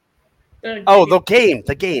 2?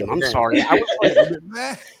 The game. I'm sorry. I was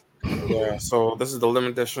like, yeah, so this is the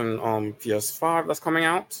limited edition PS5 that's coming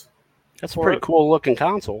out. That's a pretty cool looking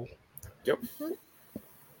console. Yep.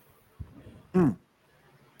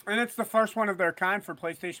 And it's the first one of their kind for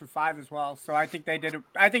PlayStation 5 as well. So I think they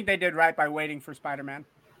did right by waiting for Spider-Man.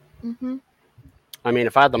 Mm-hmm. I mean,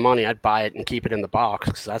 if I had the money, I'd buy it and keep it in the box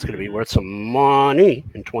because that's going to be worth some money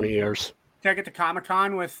in 20 years. Take it to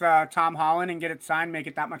Comic-Con with Tom Holland and get it signed, make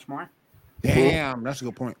it that much more. Damn, that's a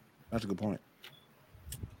good point.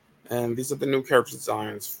 And these are the new character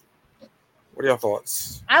designs. What are your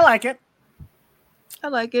thoughts? I like it.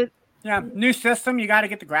 Yeah, new system. You got to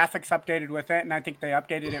get the graphics updated with it, and I think they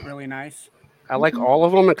updated it really nice. I like all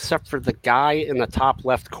of them except for the guy in the top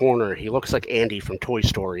left corner. He looks like Andy from Toy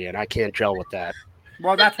Story, and I can't gel with that.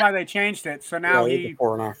 Well, that's why they changed it. So now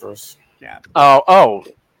before and afters. Yeah. Oh,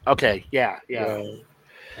 okay, yeah.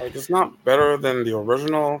 Like, it's not better than the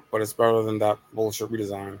original, but it's better than that bullshit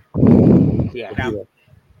redesign. Yeah.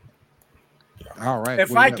 All right.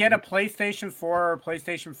 If I get a PlayStation 4 or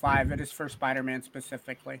PlayStation 5, it is for Spider-Man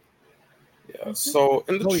specifically. Yeah. So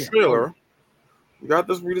in the trailer, we got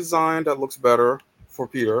this redesign that looks better for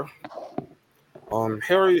Peter.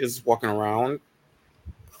 Harry is walking around.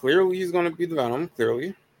 Clearly, he's going to be the Venom.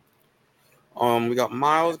 Clearly. We got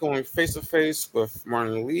Miles going face to face with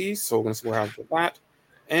Martin Lee, so we're going to see what happens with that.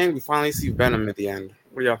 And we finally see Venom at the end.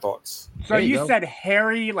 What are your thoughts? So you said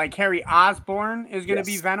Harry, like Harry Osborn, is going to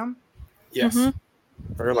be Venom? Yes.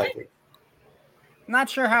 Very likely. Not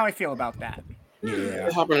sure how I feel about that. Yeah.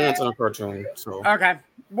 It happened once in a cartoon. So. Okay.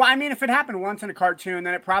 Well, I mean, if it happened once in a cartoon,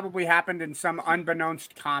 then it probably happened in some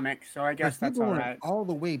unbeknownst comic. So I guess that's all right. All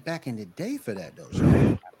the way back in the day for that,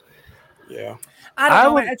 though. Yeah. I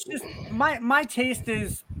don't know. It's just my taste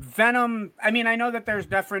is Venom. I mean, I know that there's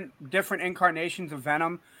different incarnations of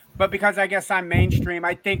Venom, but because I guess I'm mainstream,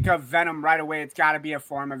 I think of Venom right away. It's got to be a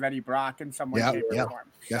form of Eddie Brock in some way, shape, or form.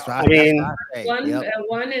 That's so. right. I mean,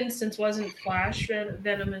 one instance wasn't Flash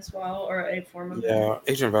Venom as well, or a form of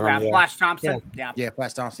Agent Venom. Yeah, Flash Thompson. Yeah,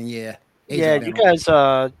 Flash Thompson. Yeah. Agent Venom. You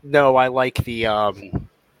guys know I like the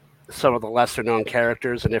some of the lesser known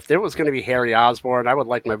characters, and if there was going to be Harry Osborn, I would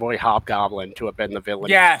like my boy Hobgoblin to have been the villain.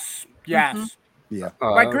 Yes. Yeah.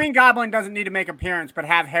 Like Green Goblin doesn't need to make an appearance, but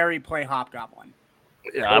have Harry play Hobgoblin.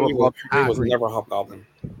 Yeah, I would love. He was never Hobgoblin.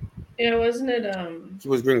 Yeah, wasn't it? He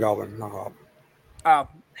was Green Goblin, not Hob. Oh,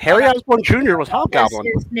 Harry Osborn Jr. was Hobgoblin.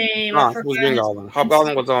 That's his name. No, he was Green Goblin.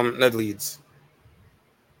 Hobgoblin was Ned Leeds.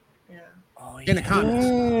 Yeah. Oh, in the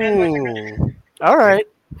comics. All right.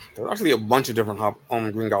 There's actually a bunch of different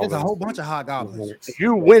Green Goblins. There's a whole bunch of Hobgoblins.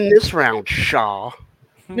 You win this round, Shaw.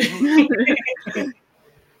 Quick,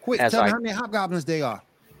 tell me how many Hobgoblins they are.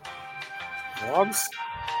 Hobbs?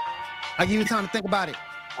 I give you time to think about it.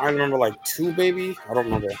 I remember like 2, maybe. I don't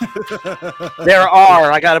remember. There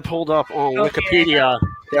are. I got it pulled up on Wikipedia.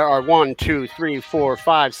 There are 1, 2, 3, 4,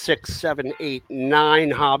 5, 6, 7, 8,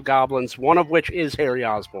 9 Hobgoblins. One of which is Harry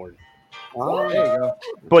Osborn. Oh, there you go.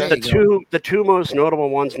 But the two most notable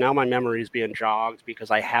ones. Now my memory is being jogged because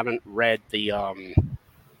I haven't read the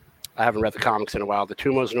comics in a while. The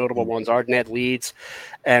 2 most notable ones are Ned Leeds,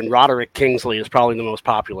 and Roderick Kingsley is probably the most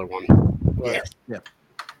popular one. Yeah.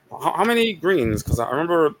 How many greens? Because I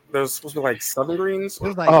remember there's supposed to be like 7 greens. It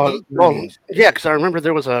was like 8 greens. Yeah, because I remember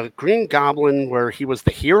there was a Green Goblin where he was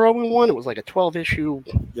the hero in one. It was like a 12-issue.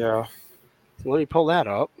 Yeah. Let me pull that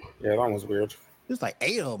up. Yeah, that was weird. There's like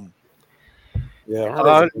 8 of them.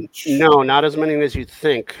 Yeah. No, not as many as you'd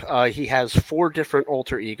think. He has 4 different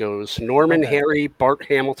alter egos: Norman, Harry, Bart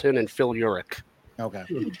Hamilton, and Phil Urich. Okay.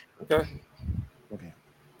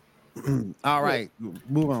 All right,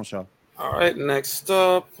 move on, Shaw. All right, next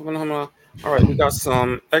up. All right, we got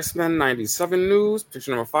some X-Men 97 news.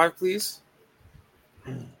 Picture number 5, please.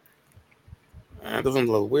 And this one's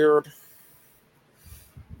a little weird.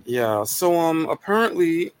 Yeah, so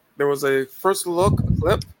apparently there was a first look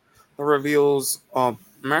clip that reveals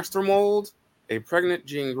Master Mold, a pregnant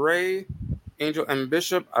Jean Grey, Angel and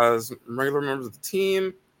Bishop as regular members of the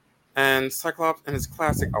team, and Cyclops in his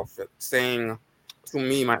classic outfit, saying "To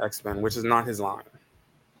me, my X-Men," which is not his line.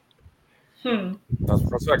 That's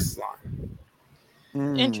Professor X's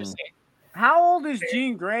line. Interesting. How old is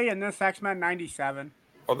Jean Grey in this X-Men 97?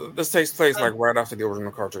 Oh, this takes place like right after the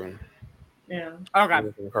original cartoon. Yeah. Okay.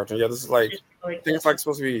 Cartoon. Yeah, this is like I think it's like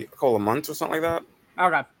supposed to be a couple of months or something like that.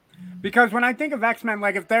 Okay. Because when I think of X-Men,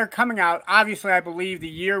 like if they're coming out, obviously I believe the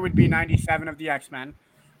year would be 97 of the X-Men.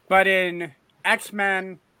 But in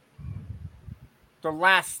X-Men The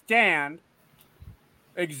Last Stand,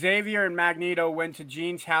 Xavier and Magneto went to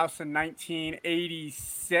Jean's house in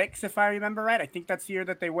 1986, if I remember right. I think that's the year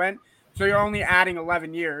that they went. So you're only adding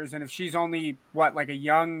 11 years. And if she's only, like a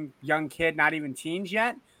young kid, not even teens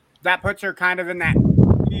yet, that puts her kind of in that,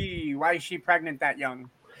 why is she pregnant that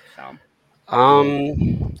young? So,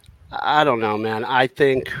 I don't know, man. I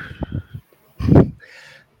think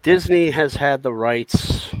Disney has had the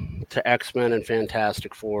rights to X-Men and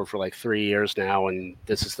Fantastic Four for like 3 years now, and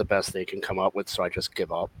this is the best they can come up with, so I just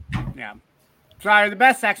give up. Yeah. Sorry, the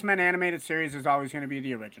best X-Men animated series is always going to be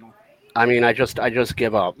the original. I mean, I just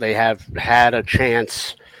give up. They have had a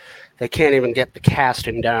chance. They can't even get the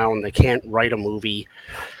casting down. They can't write a movie.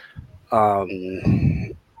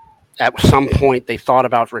 At some point, they thought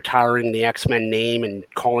about retiring the X-Men name and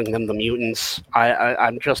calling them the Mutants.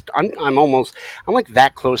 I'm like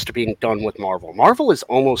that close to being done with Marvel. Marvel is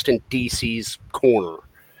almost in DC's corner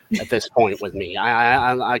at this point with me.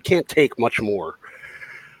 I can't take much more.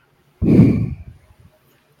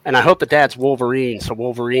 And I hope the dad's Wolverine, so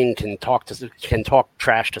Wolverine can talk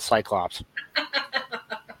trash to Cyclops.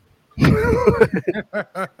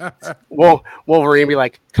 Well, Wolverine be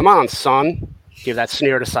like, "Come on, son." Give that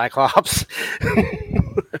sneer to Cyclops.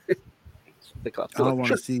 Cyclops. I don't want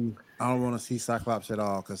to see Cyclops at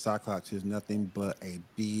all because Cyclops is nothing but a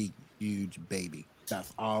big, huge baby.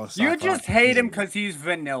 That's all. Cyclops you just hate him because he's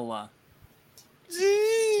vanilla.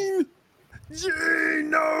 Gene,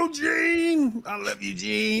 no, Gene. I love you,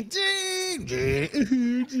 Gene. Gene.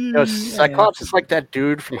 You know, Cyclops is like that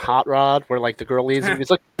dude from Hot Rod, where like the girl leaves him. He's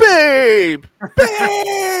like, "Babe,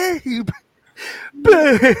 babe."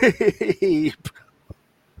 Babe.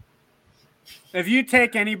 If you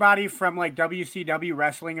take anybody from like WCW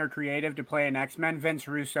wrestling or creative to play an X-Men, Vince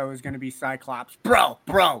Russo is going to be Cyclops. Bro.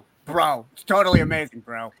 It's totally amazing,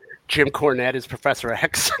 bro. Jim Cornette is Professor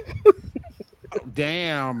X.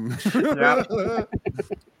 Damn. Yep.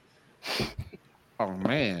 Oh,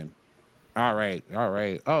 man. All right.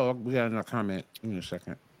 Oh, we got another comment. Give me a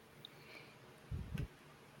second.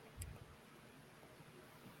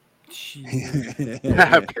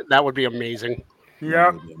 That would be amazing. Yep.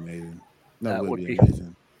 That would be amazing. That would be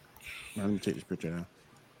amazing. Now, let me take this picture down.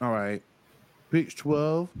 All right. Page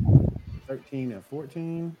 12, 13, and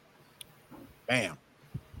 14. Bam.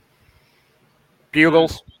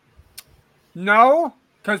 Bugles. No,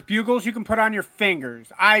 because bugles you can put on your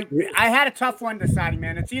fingers. I had a tough one deciding,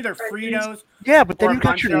 man. It's either Fritos. Yeah, but then you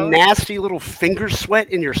got Munchos. your nasty little finger sweat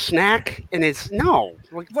in your snack, and it's no.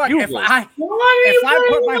 Look, if I put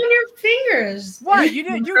on your fingers? What you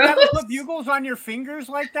did? You never put bugles on your fingers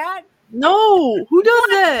like that? No, who does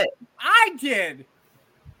that? I did.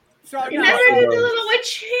 So You never did the little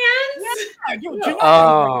witch hands? Yeah,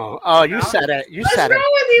 you said it. What's wrong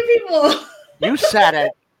with you people?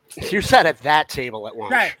 You sat at that table at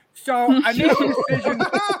lunch. Okay, so I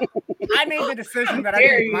made the decision that I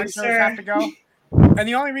think Munchos have to go. And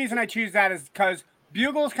the only reason I choose that is because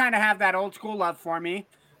bugles kind of have that old school love for me.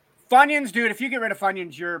 Funyuns, dude, if you get rid of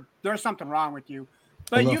Funyuns, there's something wrong with you.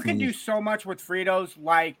 But you can do so much with Fritos,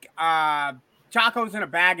 like tacos in a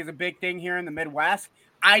bag is a big thing here in the Midwest.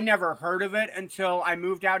 I never heard of it until I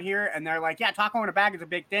moved out here, and they're like, yeah, taco in a bag is a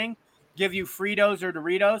big thing. Give you Fritos or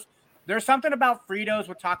Doritos. There's something about Fritos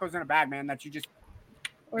with tacos in a bag, man, that you just,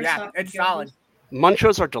 it's solid.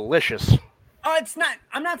 Munchos are delicious. Oh, it's not.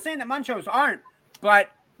 I'm not saying that Munchos aren't,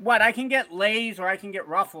 but I can get Lay's or I can get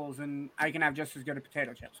Ruffles, and I can have just as good as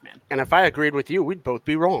potato chips, man. And if I agreed with you, we'd both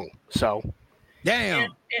be wrong. So,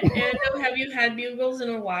 damn. And have you had bugles in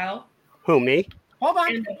a while? Who, me? Hold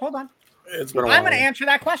on. It's been a I'm while. going to answer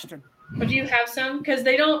that question. But do you have some? Because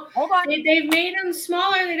they don't. Hold on. They've made them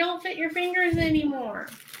smaller. They don't fit your fingers anymore.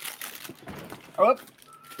 Oh,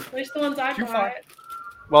 At least the ones I Too bought. far.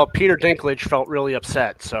 Well, Peter Dinklage felt really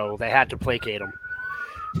upset, so they had to placate him.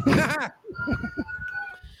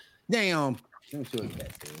 Damn. Let me show you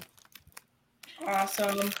that.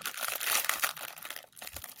 Awesome.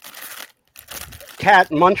 Cat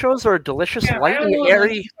Munchos are delicious, Yeah, I light don't and know what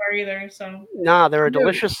airy. munchies are either. So Nah, they're a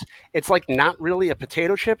delicious. It's like not really a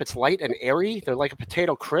potato chip. It's light and airy. They're like a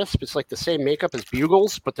potato crisp. It's like the same makeup as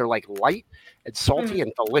Bugles, but they're like light and salty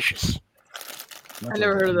and delicious. I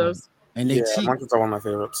never heard of those. And they cheap. Munchies are one of my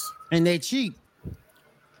favorites. And they cheap.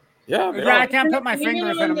 Yeah, Yeah, I can't put my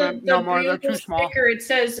fingers in them no more. They're too small. Sticker, it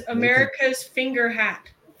says America's finger hat.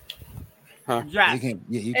 Huh. Yeah. You can't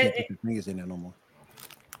put your fingers in there no more.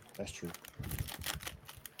 That's true.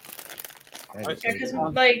 Because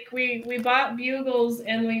like we bought Bugles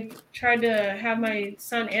and we tried to have my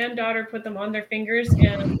son and daughter put them on their fingers,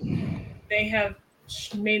 and they have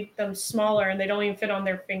made them smaller and they don't even fit on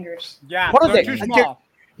their fingers. Yeah, what are they? Too small.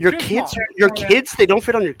 Your kids? Your kids? They don't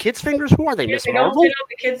fit on your kids' fingers? Who are they, Miss Marvel? They don't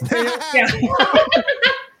fit on the kids' yeah.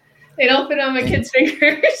 They don't fit on my kids'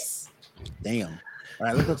 fingers. Damn. All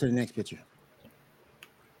right, let's go to the next picture.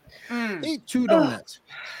 Eat 2 donuts.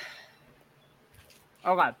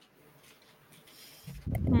 Oh God.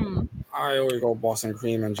 I always go Boston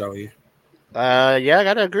cream and jelly. Yeah, I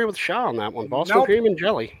gotta agree with Shaw on that one. Boston cream and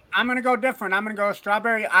jelly. I'm gonna go different. I'm gonna go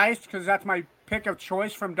strawberry iced because that's my pick of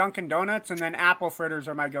choice from Dunkin' Donuts, and then apple fritters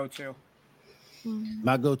are my go-to.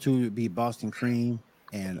 My go-to would be Boston cream,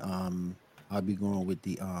 and I'll be going with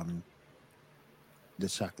the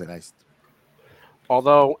chocolate iced.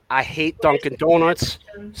 Although I hate Dunkin' Donuts.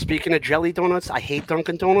 Speaking of jelly donuts, I hate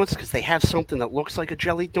Dunkin' Donuts because they have something that looks like a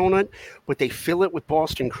jelly donut, but they fill it with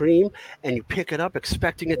Boston cream, and you pick it up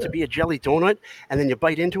expecting it to be a jelly donut, and then you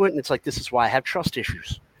bite into it, and it's like, this is why I have trust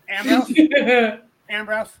issues.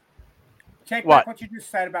 Ambrose, take back what you just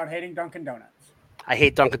said about hating Dunkin' Donuts. I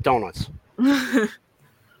hate Dunkin' Donuts.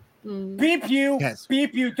 Beep you,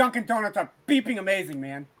 beep you. Dunkin' Donuts are beeping amazing,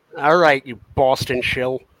 man. All right, you Boston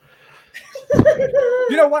shill.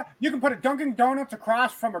 You know what? You can put a Dunkin' Donuts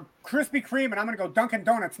across from a Krispy Kreme, and I'm going to go Dunkin'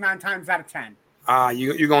 Donuts 9 times out of 10.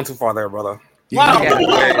 You're going too far there, brother. Wow.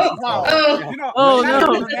 Oh,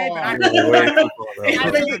 no.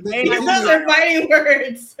 Those are fighting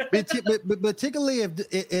words. Particularly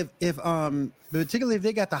if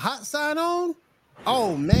they got the hot sign on.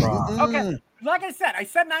 Oh man. Okay. Like I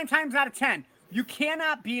said 9 times out of 10. You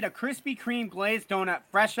cannot beat a Krispy Kreme glazed donut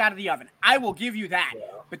fresh out of the oven. I will give you that. Yeah.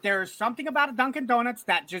 But there is something about a Dunkin' Donuts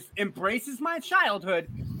that just embraces my childhood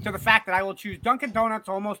to the fact that I will choose Dunkin' Donuts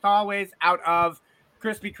almost always out of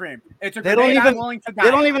Krispy Kreme. It's a grenade I'm willing to die.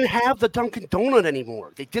 They don't even have the Dunkin' Donut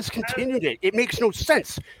anymore. They discontinued it. It makes no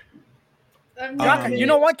sense. You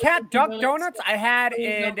know what, Kat? Duck Donuts I had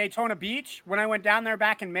in Daytona Beach when I went down there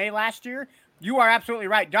back in May last year. You are absolutely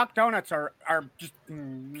right. Duck Donuts are just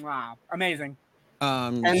amazing.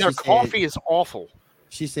 And their coffee is awful.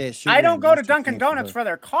 She said, I don't go to Dunkin' Donuts for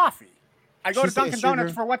their coffee. I go to Dunkin'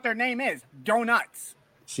 Donuts for what their name is, donuts.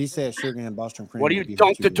 She said sugar and Boston cream. What do you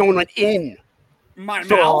dunk the donut in? My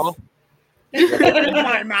mouth.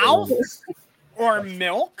 My mouth? Or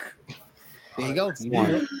milk? There you go. Who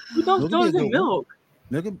dunks donuts in milk?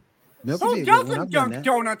 Milk. Who doesn't dunk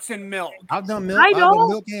donuts in milk? I've done milk. I don't.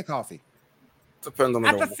 Milk and coffee. Depends on the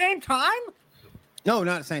At the same time? No,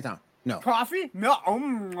 not at the same time. No. Coffee? Milk? I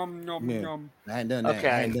hadn't done that. Okay.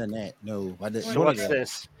 I hadn't done that. No. I didn't. So what's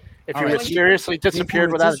this? If you mysteriously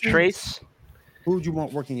disappeared without a trace? Who would you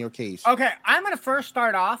want working your case? Okay, I'm going to first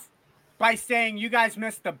start off by saying you guys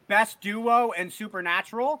missed the best duo in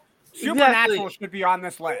Supernatural. Supernatural should be on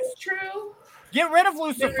this list. That's true. Get rid of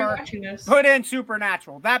Lucifer. Put in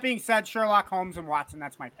Supernatural. That being said, Sherlock Holmes and Watson,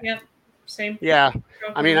 that's my pick. Yep. Same. Yeah.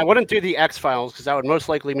 I mean, I wouldn't do the X-Files because that would most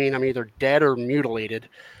likely mean I'm either dead or mutilated.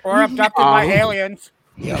 Or abducted by aliens.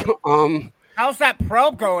 Yeah. How's that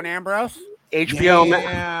probe going, Ambrose? HBO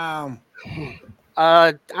Max.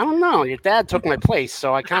 I don't know. Your dad took my place,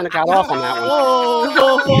 so I kind of got off on that one.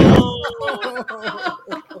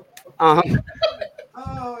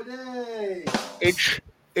 Oh, dang.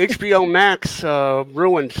 HBO Max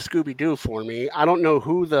ruined Scooby-Doo for me. I don't know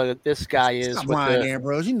who this guy is. Stop lying,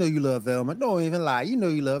 Ambrose. You know you love Velma. Don't even lie. You know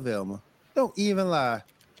you love Velma. Don't even lie.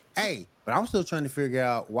 Hey, but I'm still trying to figure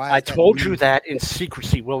out why. I told you that in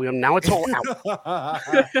secrecy, William. Now it's all out.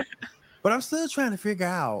 But I'm still trying to figure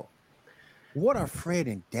out what are Fred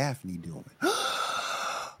and Daphne doing.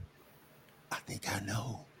 I think I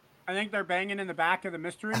know. I think they're banging in the back of the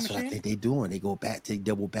mystery machine. That's what I think they're doing. They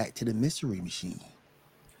double back to the mystery machine.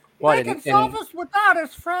 They can solve us without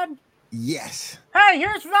us, Fred. Yes. Hey,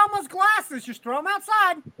 here's Velma's glasses. Just throw them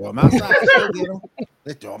outside. Throw them outside. She'll get them.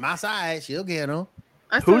 Let's throw them outside. She'll get them.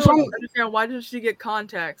 I still don't understand why did she get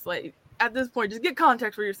contacts? Like at this point, just get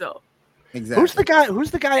contacts for yourself. Exactly.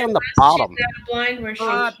 Who's the guy on the bottom? Blind where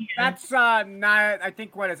that's I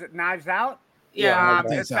think what is it? Knives Out. Yeah,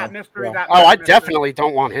 it's that mystery. Yeah. That Oh, I mystery. definitely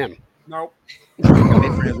don't want him. Nope.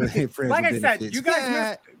 Friends Like I with said, benefits. you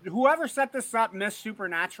guys whoever set this up missed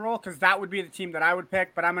Supernatural because that would be the team that I would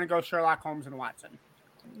pick. But I'm going to go Sherlock Holmes and Watson.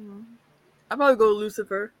 I'd probably go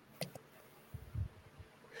Lucifer.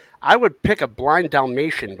 I would pick a blind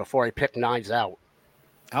Dalmatian before I pick Knives Out.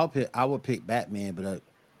 I would pick Batman, but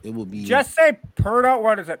it will be Just say Perdo.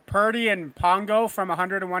 What is it? Purdy and Pongo from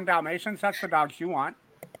 101 Dalmatians. That's the dogs you want.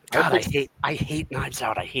 God, I hate Knives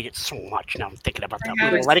Out. I hate it so much. Now I'm thinking about that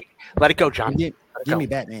movie. Let it go, John. Give me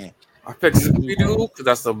Batman. I picked Scooby-Doo because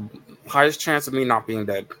that's the highest chance of me not being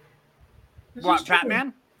dead. What,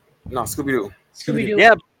 Batman? No, Scooby-Doo. Scooby-Doo.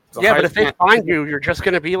 Yeah, It's the but highest if they chance- find you, you're just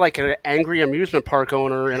going to be like an angry amusement park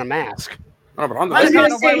owner in a mask. No, but I'm I was the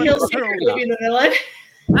gonna say he'll secretly be the villain.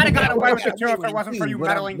 I'd have gotten away with it too if it wasn't for you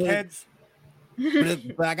meddling kids.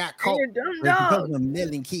 But I got caught You're a dumb because dog. of the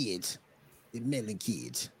meddling kids. The meddling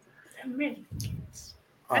kids.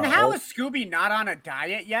 And how is Scooby not on a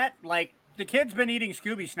diet yet? Like, the kid's been eating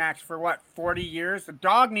Scooby snacks for, 40 years? The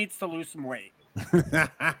dog needs to lose some weight.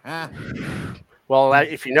 Well,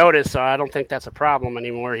 if you notice, I don't think that's a problem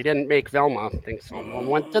anymore. He didn't make Velma. I think someone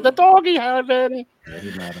went to the doggy heaven.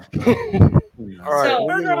 Doesn't matter. All right. So-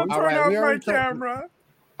 They're going to All turn right, off we my already talked- camera.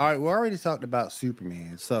 All right, we already talked about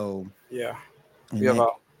Superman. So Yeah. We have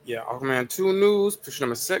Aquaman 2 news, push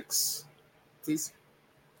number 6, please.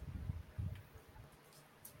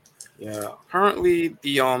 Yeah. Currently,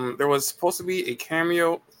 there was supposed to be a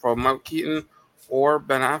cameo from Michael Keaton or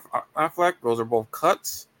Ben Affleck. Those are both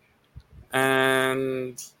cuts.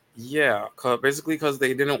 And yeah, basically because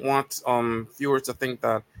they didn't want viewers to think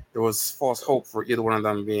that there was false hope for either one of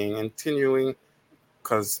them being continuing,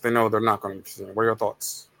 because they know they're not going to be continuing. What are your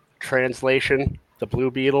thoughts? Translation: the Blue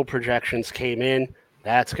Beetle projections came in.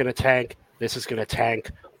 That's going to tank. This is going to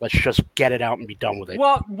tank. Let's just get it out and be done with it.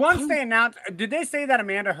 Well, once they announced, did they say that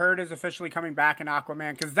Amanda Heard is officially coming back in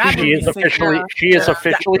Aquaman? Because that She is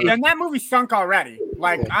officially. and that movie sunk already.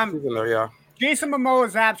 Like, She's in there, yeah. Jason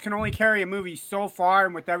Momoa's abs can only carry a movie so far,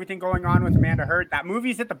 and with everything going on with Amanda Heard, that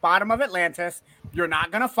movie's at the bottom of Atlantis. You're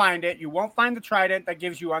not going to find it. You won't find the trident that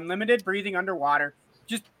gives you unlimited breathing underwater.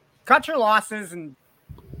 Just cut your losses and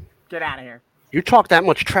get out of here. You talk that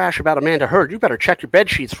much trash about Amanda Heard, you better check your bed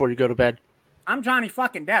sheets before you go to bed. I'm Johnny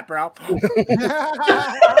fucking Depp, bro.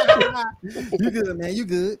 You good, man. You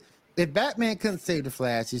good. If Batman couldn't save the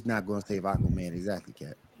Flash, he's not going to save Aquaman. Exactly,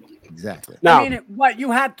 Cat. Exactly. No, I mean,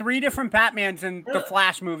 you had 3 different Batmans in the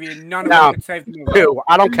Flash movie, and none of them could save the movie. 2.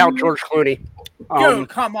 I don't count George Clooney. Dude,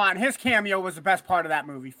 come on. His cameo was the best part of that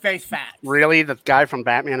movie. Face facts. Really? The guy from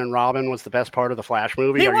Batman and Robin was the best part of the Flash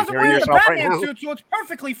movie? He Are you wasn't hearing wearing the yourself right Batman now? suit, so it's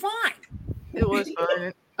perfectly fine. It was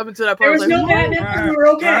fun. Up until that part, There was I was no like, Batman. We were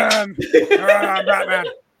okay. Batman.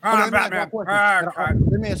 Let Batman.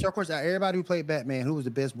 me ask you a question. Everybody who played Batman, who was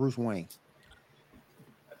the best Bruce Wayne?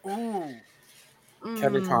 Ooh.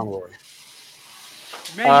 Kevin Conroy.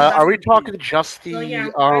 Are we talking just the? Oh, yeah.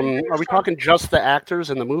 Are we talking just the actors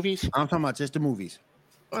in the movies? I'm talking about just the movies.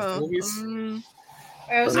 Movies?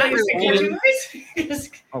 I was like,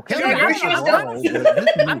 Okay. Dude,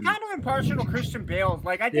 I'm kind of impartial to Christian Bale.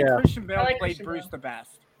 Like, I think Christian Bale played Christian Bruce Bale. the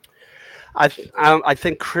best. I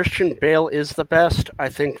think Christian Bale is the best. I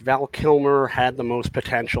think Val Kilmer had the most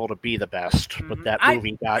potential to be the best, but that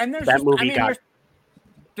movie got.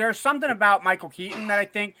 There's something about Michael Keaton that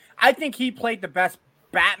I think he played the best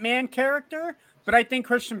Batman character, but I think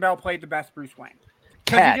Christian Bale played the best Bruce Wayne.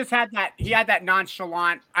 Because he just had that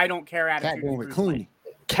nonchalant, I don't care attitude. Cat with Clooney.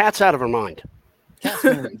 Cat's out of her mind.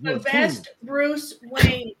 the best Bruce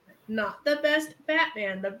Wayne, not the best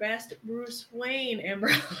Batman, the best Bruce Wayne,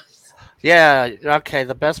 Ambrose. Yeah, okay,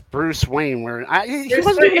 the best Bruce Wayne. He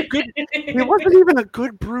wasn't even a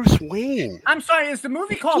good Bruce Wayne. I'm sorry, is the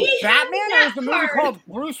movie called Batman or is the movie called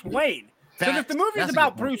Bruce Wayne? Because if the movie's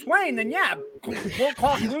about Bruce Wayne, then yeah, we'll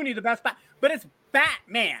call Clooney the best but it's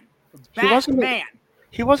Batman.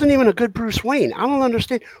 He wasn't even a good Bruce Wayne. I don't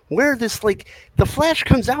understand where this, the Flash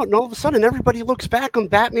comes out and all of a sudden everybody looks back on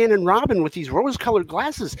Batman and Robin with these rose-colored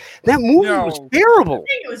glasses. That movie was terrible.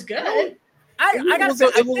 I think it was good. I gotta say,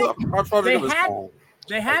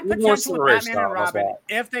 they had potential with Batman and Robin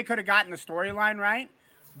if they could have gotten the storyline right,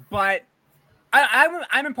 but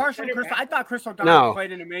I'm impartial to Chris. I thought Chris O'Donnell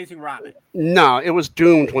played an amazing Robin. No, it was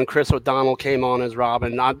doomed when Chris O'Donnell came on as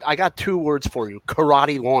Robin. I got 2 words for you: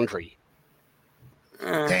 karate laundry.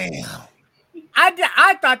 Damn.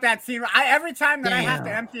 I thought that scene. Every time that I have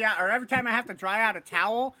to empty out, or every time I have to dry out a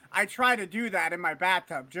towel, I try to do that in my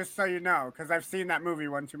bathtub. Just so you know, because I've seen that movie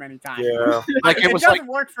one too many times. Yeah, like it doesn't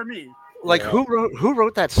work for me. Like who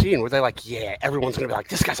wrote that scene where they're like, yeah, everyone's gonna be like,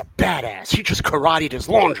 this guy's a badass. He just karate'd his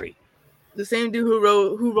laundry. The same dude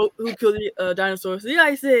who killed the dinosaurs, the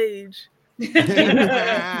Ice Age.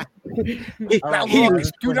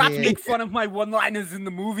 Do not make fun of my one-liners in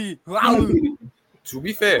the movie. To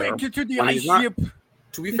be fair, get to the ice ship.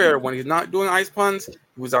 To be fair, when he's not doing ice puns,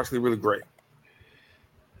 he was actually really great.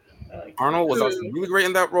 Arnold was actually really great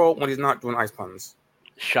in that role when he's not doing ice puns.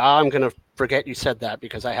 Shaw, I'm gonna forget you said that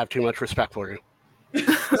because I have too much respect for you.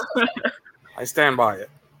 I stand by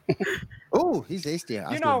it. Oh, he's hasty.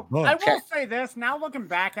 I will say this. Now looking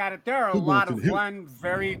back at it, there are a lot of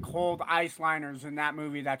very cold ice liners in that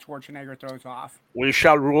movie that Schwarzenegger throws off. We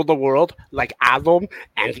shall rule the world like Adam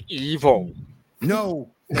and Evil. No.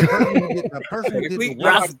 The person who did the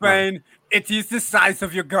yes, Bane. It is the size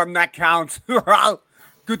of your gun that counts.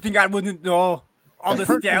 Good thing I wouldn't know. All the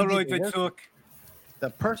steroids I took. The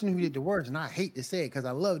person who did the worst, and I hate to say it because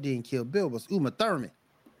I love didn't kill Bill, was Uma Thurman.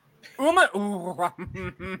 No. When I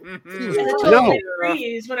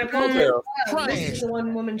pulled it up, this is a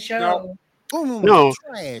one-woman show. No.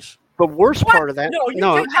 Trash. The worst part of that.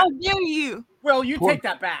 No. How dare you? Will, you take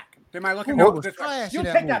that back. Am I looking at this? You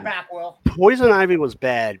take that back, Will. Poison Ivy was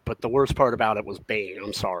bad, but the worst part about it was Bane.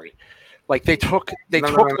 I'm sorry. Like they took.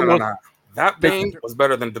 No. That Bane was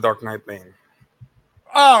better than the Dark Knight Bane.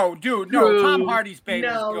 Oh, dude, no. Tom Hardy's Bane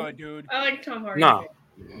was good, dude. I like Tom Hardy. No,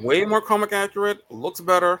 way more comic accurate. Looks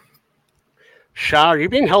better. Shaw, are you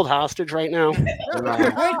being held hostage right now?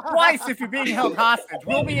 Blink twice if you're being held hostage.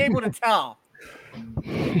 We'll be able to tell.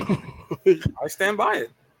 I stand by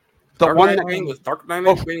it. Dark Knight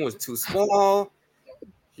Bane was too small.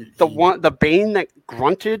 The Bane that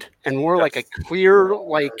grunted and wore like a clear,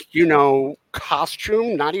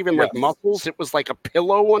 costume, not even like muscles. It was like a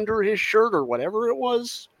pillow under his shirt or whatever it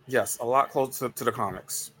was. Yes, a lot closer to the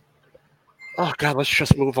comics. Oh God, let's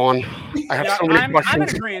just move on. I have so many questions. I'm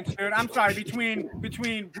in agreement, dude. I'm sorry.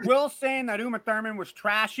 Between Will saying that Uma Thurman was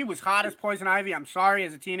trash, she was hot as Poison Ivy. I'm sorry,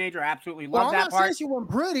 as a teenager, I absolutely loved that part. I'm not saying she wasn't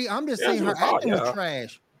pretty. I'm just saying her acting was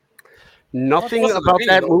trash. Nothing about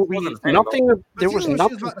that movie. Nothing. There was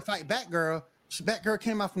nothing. She was about to fight Batgirl. Batgirl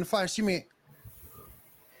came out from the fight. She meant,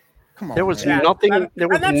 "Come on." There was nothing. There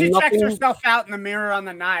was and then she nothing. checks herself out in the mirror on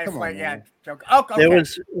the knife. Come on, like, man. joke. Okay. There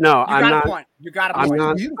was no. You got a point. You got a point.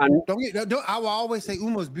 I will always say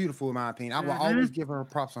Uma's beautiful in my opinion. I will always give her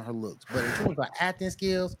props on her looks, but in terms of acting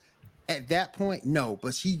skills, at that point, no.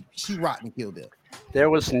 But she rocked and killed Bill. There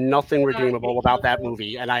was nothing redeemable about that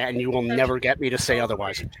movie, and you will never get me to say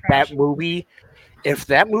otherwise. That movie, if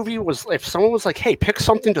someone was like, "Hey, pick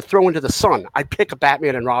something to throw into the sun," I'd pick a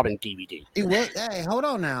Batman and Robin DVD. Hey, hold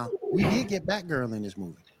on now. We did get Batgirl in this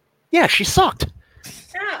movie. Yeah, she sucked.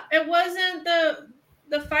 Yeah, it wasn't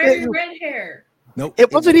the fiery red hair. Nope.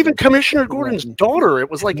 It wasn't even Commissioner Gordon's daughter. It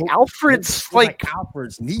was like Alfred's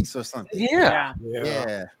Alfred's niece or something. Yeah.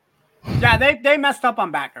 Yeah, they messed up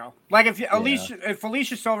on Batgirl. Like if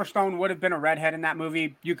Alicia Silverstone would have been a redhead in that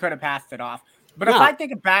movie, you could have passed it off. But if I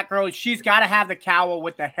think of Batgirl, she's got to have the cowl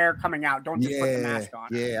with the hair coming out. Don't just put the mask on.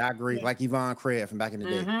 Yeah, I agree. Like Yvonne Craig from back in the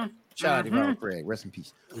day. Shout out to Yvonne Craig. Rest in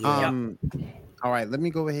peace. All right, let me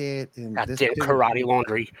go ahead and goddamn karate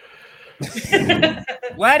laundry.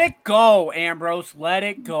 Let it go, Ambrose. Let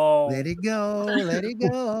it go. Let it go. Let it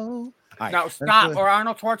go. Right, no, stop, or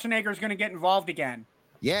Arnold Schwarzenegger is going to get involved again.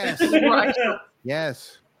 Yes.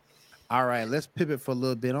 Yes. All right, let's pivot for a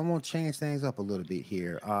little bit. I'm going to change things up a little bit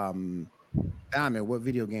here. Diamond, what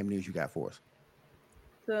video game news you got for us?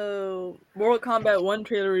 So, Mortal Kombat 1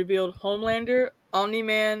 trailer revealed Homelander,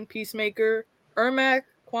 Omni-Man, Peacemaker, Ermac,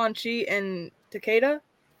 Quan Chi, and Takeda.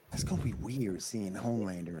 That's gonna be weird seeing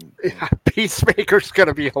Homelander. Peacemaker's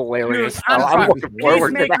gonna be hilarious. Dude, I'm looking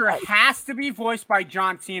forward to that. Has to be voiced by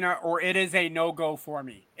John Cena, or it is a no-go for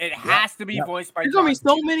me. It has to be voiced by. There's gonna be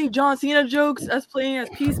so many John Cena jokes as playing as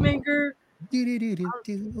Peacemaker.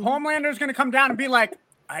 Homelander's gonna come down and be like,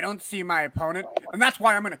 "I don't see my opponent, and that's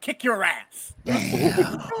why I'm gonna kick your ass." Gonna hit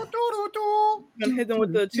them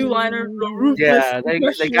with the two-liner. Yeah, they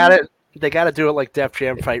got to do it like Def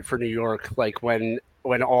Jam Fight for New York, like when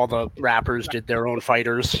all the rappers did their own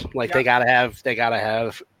fighters. Like they gotta have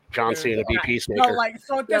John Cena be Peacemaker. No,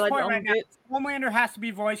 so at this point right now, Homelander has to be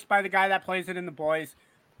voiced by the guy that plays it in The Boys.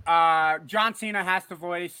 John Cena has to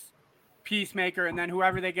voice Peacemaker, and then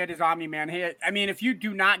whoever they get is Omni-Man. I mean, if you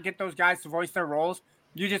do not get those guys to voice their roles,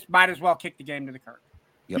 you just might as well kick the game to the curb.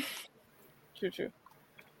 Yep. True.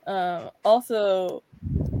 Also,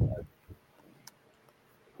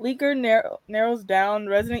 leaker narrows down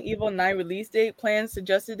Resident Evil 9 release date. Plans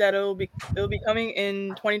suggested that it'll be coming in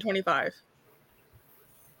 2025.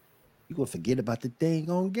 You gonna forget about the dang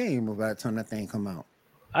on game by the time that thing come out.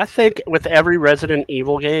 I think with every Resident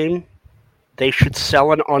Evil game, they should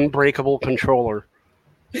sell an unbreakable controller.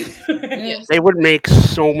 Yes. They would make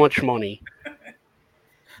so much money.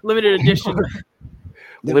 Limited edition.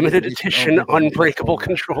 Limited edition unbreakable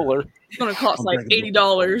controller. It's gonna cost like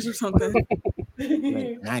 $80 or something.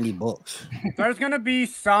 Like $90. There's gonna be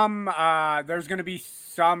some. There's gonna be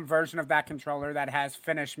some version of that controller that has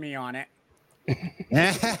 "Finish Me" on it.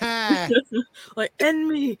 Like, end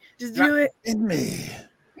me. Just do it. In me.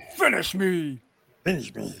 Finish me.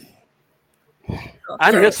 Finish me.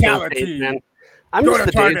 I miss those days, man. I Go miss to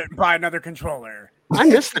the Target days. and buy another controller. I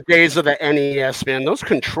miss the days of the NES, man. Those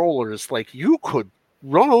controllers, like you could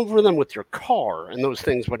run over them with your car, and those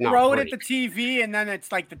things would not Throw it break. at the TV, and then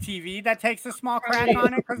it's like the TV that takes a small crack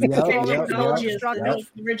on it because the Yep, controller yep, was Technology is indestructible.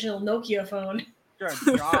 the original Nokia phone.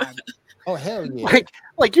 Good God. Oh hell yeah.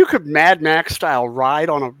 Like you could Mad Max style ride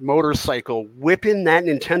on a motorcycle, whipping that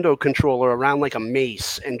Nintendo controller around like a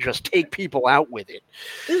mace, and just take people out with it.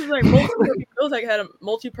 This is like it was like had a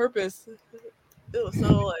multi-purpose. It was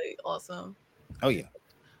so like awesome. Oh yeah.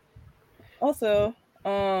 Also,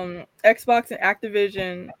 Xbox and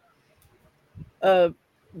Activision,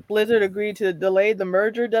 Blizzard agreed to delay the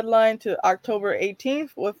merger deadline to October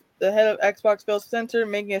 18th, with the head of Xbox, Phil Spencer,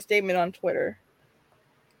 making a statement on Twitter.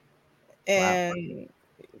 And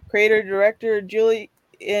creator director Julie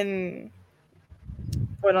in.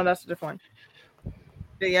 Oh no, that's a different one.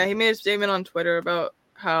 But yeah, he made a statement on Twitter about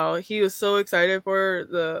how he was so excited for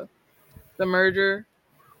the merger.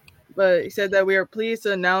 But he said that we are pleased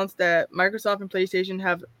to announce that Microsoft and PlayStation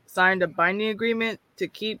have signed a binding agreement to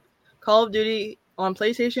keep Call of Duty on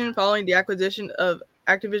PlayStation following the acquisition of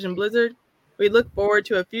Activision Blizzard. We look forward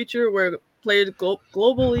to a future where players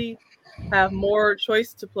globally have more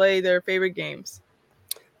choice to play their favorite games.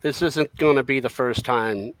 This isn't going to be the first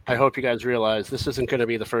time. I hope you guys realize this isn't going to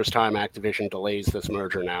be the first time Activision delays this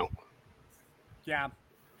merger now. Yeah.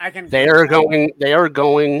 I can. They are going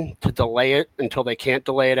to delay it until they can't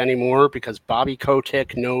delay it anymore because Bobby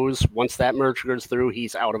Kotick knows once that merger goes through,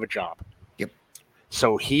 he's out of a job. Yep.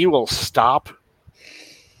 So he will stop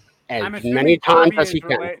as I'm assuming many times Bobby as he is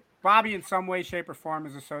can. Bobby, in some way, shape, or form,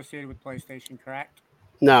 is associated with PlayStation, correct?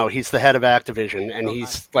 No, he's the head of Activision, and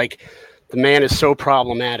he's like, the man is so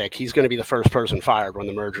problematic. He's going to be the first person fired when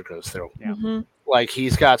the merger goes through. Yeah. Mm-hmm. Like,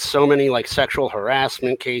 he's got so many like sexual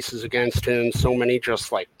harassment cases against him, so many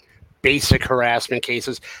just like basic harassment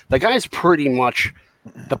cases. The guy's pretty much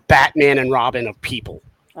the Batman and Robin of people.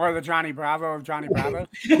 Or the Johnny Bravo of Johnny Bravo.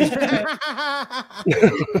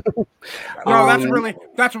 No,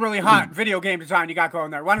 that's really hot video game design you got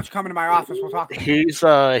going there. Why don't you come into my office? We'll talk. He's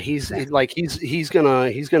gonna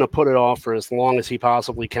put it off for as long as he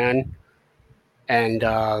possibly can, and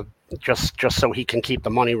just so he can keep the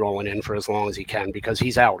money rolling in for as long as he can because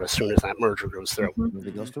he's out as soon as that merger goes through. If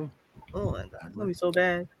it goes through. Oh my god, it's gonna be so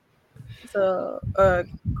bad. So,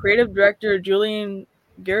 creative director Julian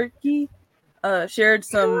Gerke shared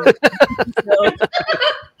some.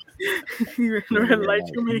 You red light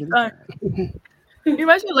too many times. He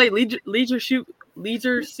reminds me of like Leisure Suit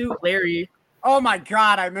Larry. Oh my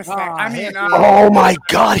God, I missed that. I mean, Oh my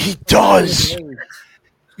God, he does.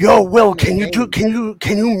 Yo, Will, can you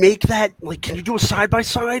make that, like, can you do a side by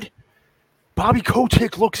side? Bobby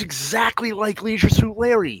Kotick looks exactly like Leisure Suit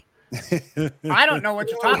Larry. I don't know what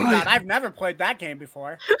you're talking about. I've never played that game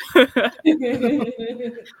before.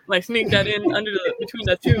 Like sneak that in between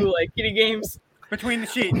the two like kitty games. Between the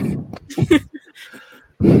sheets.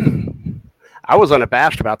 I was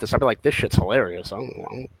unabashed about this. I'd be like, this shit's hilarious. I'll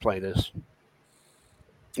play this.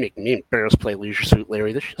 Make me and Barris play Leisure Suit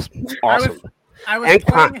Larry. This shit's awesome. I was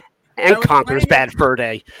playing Conker's Bad Fur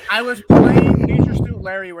Day. I was playing Leisure Suit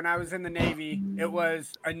Larry when I was in the Navy. It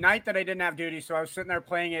was a night that I didn't have duty, so I was sitting there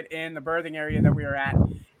playing it in the berthing area that we were at.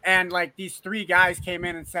 And like these three guys came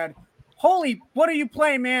in and said, "Holy, what are you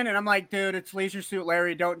playing, man?" And I'm like, "Dude, it's Leisure Suit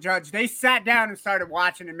Larry. Don't judge." They sat down and started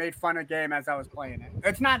watching and made fun of the game as I was playing it.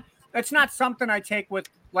 It's not something I take with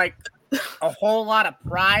like a whole lot of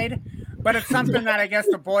pride, but it's something that I guess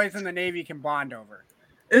the boys in the Navy can bond over.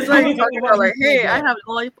 It's like talking about like, "Hey, I have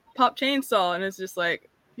a lollipop chainsaw," and it's just like,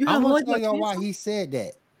 "You have I'm a gonna tell lollipop y'all why chainsaw?" he said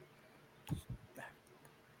that.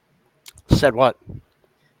 Said what?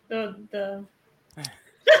 The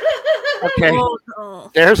Okay. Oh,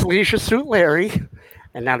 no. There's Leisure Suit Larry.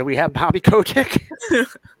 And now do we have Bobby Kotick?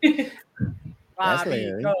 That's Bobby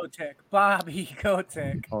Larry.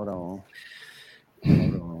 Kotick. Hold on.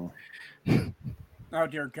 Oh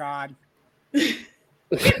dear God.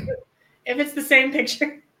 If it's the same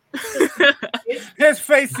picture. His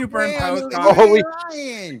face superimposed Man, on he it. ain't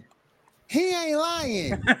lying. He ain't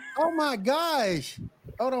lying. Oh my gosh.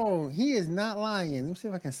 Hold on. He is not lying. Let me see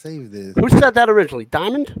if I can save this. Who said that originally?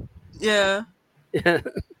 Diamond? Yeah. Yeah.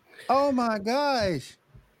 Oh my gosh.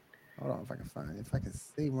 Hold on if I can find it. If I can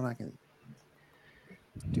save one, I can.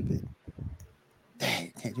 Stupid.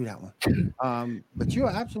 Dang, can't do that one. But you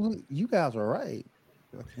are absolutely. You guys are right.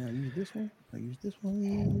 Can I use this one? I use this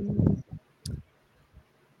one.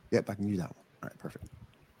 Yep, I can use that one. All right, perfect.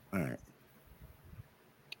 All right.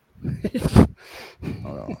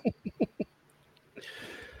 Hold on.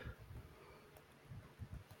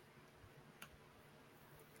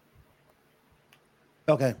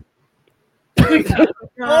 Okay.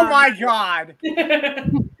 Oh my god.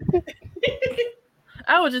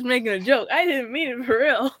 I was just making a joke. I didn't mean it for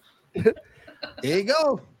real. Here you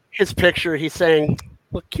go. His picture, he's saying,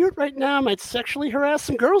 "Look cute right now. I might sexually harass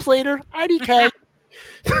some girls later." IDK.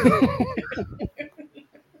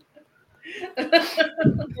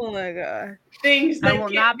 Oh my god. Things I that will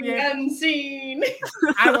can't not be be able- unseen.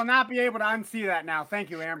 I will not be able to unsee that now. Thank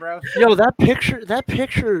you, Ambrose. Yo, that picture,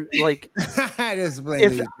 like, if I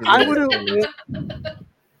wouldn't,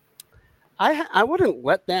 I wouldn't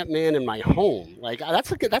let that man in my home. Like,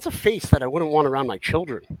 that's a face that I wouldn't want around my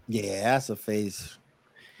children. Yeah, that's a face.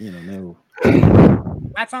 You know,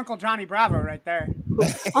 That's Uncle Johnny Bravo right there.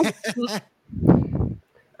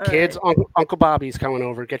 Kids, Uncle Bobby's coming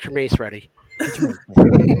over. Get your mace ready.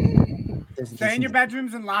 Stay in your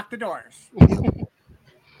bedrooms and lock the doors. Okay,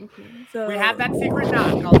 so We have that secret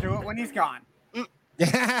knock. I'll do it when he's gone.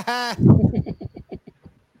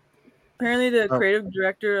 apparently the creative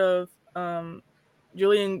director of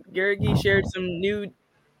Julian Garrigy shared some new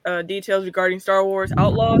details regarding Star Wars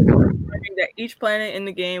Outlaws, that each planet in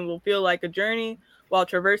the game will feel like a journey while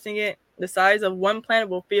traversing it. The size of one planet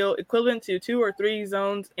will feel equivalent to 2 or 3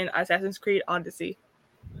 zones in Assassin's Creed Odyssey.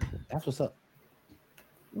 That's what's up.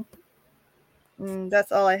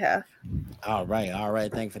 That's all I have. All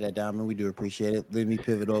right. Thank you for that, Diamond. We do appreciate it. Let me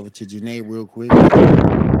pivot over to Janae real quick.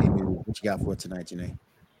 What you got for tonight, Janae?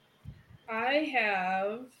 I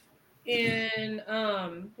have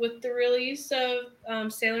with the release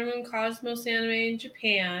of Sailor Moon Cosmos anime in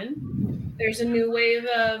Japan, there's a new wave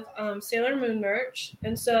of Sailor Moon merch,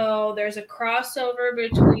 and so there's a crossover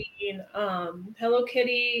between Hello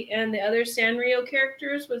Kitty and the other Sanrio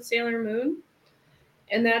characters with Sailor Moon,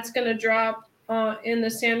 and that's going to drop in the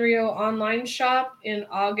Sanrio online shop in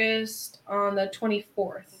August on the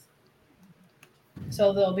 24th.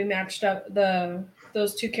 So they'll be matched up.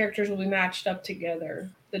 Those two characters will be matched up together,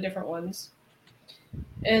 the different ones.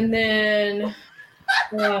 And then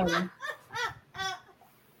I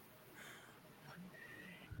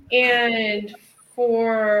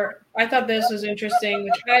thought this was interesting,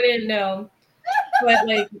 which I didn't know, but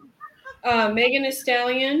like Megan Thee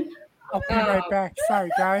Stallion. I'll be right back. Sorry,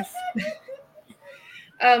 guys.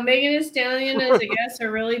 Megan Thee Stallion is, I guess, a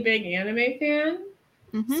really big anime fan.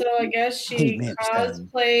 Mm-hmm. So I guess she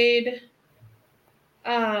cosplayed.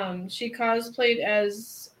 She cosplayed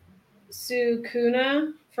as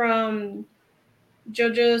Sukuna from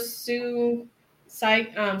JoJo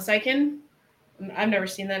Seiken. I've never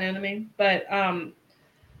seen that anime, but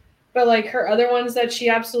like her other ones that she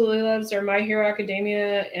absolutely loves are My Hero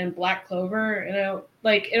Academia and Black Clover. And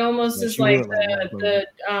it almost is like the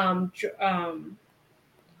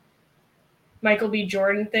Michael B.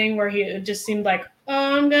 Jordan thing where it just seemed like,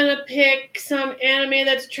 oh, I'm gonna pick some anime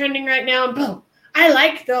that's trending right now, and boom, I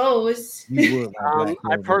like those.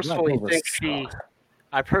 I personally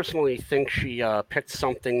think she picked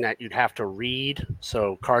something that you'd have to read,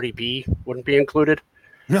 so Cardi B wouldn't be included.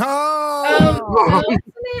 No,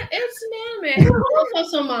 it's an anime. It's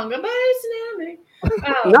also manga, but it's an anime.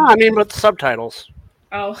 No, I mean, but subtitles.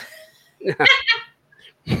 Oh.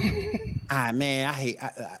 Man, I hate.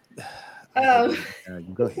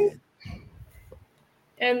 Go ahead.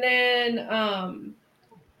 And then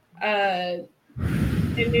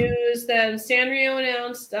the news that Sanrio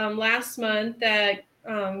announced last month that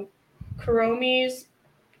Kuromi's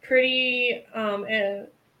Pretty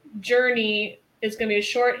Journey is going to be a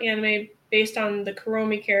short anime based on the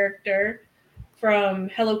Kuromi character from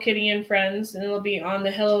Hello Kitty and Friends, and it'll be on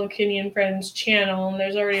the Hello Kitty and Friends channel, and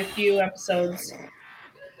there's already a few episodes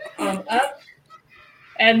up.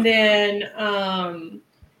 And then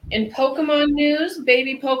in Pokemon news,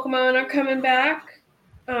 baby Pokemon are coming back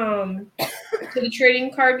to the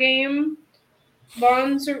trading card game.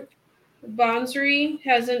 Bonsri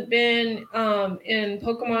hasn't been in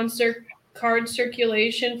Pokemon card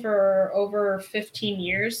circulation for over 15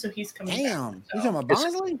 years, so he's coming back. You talking about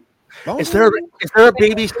Bonsri? Is there a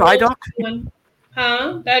baby Psyduck?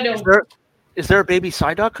 Huh? I don't. Is there a baby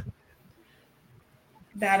Psyduck?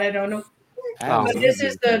 That I don't know. Oh. But this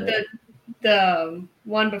is the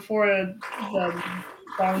one before the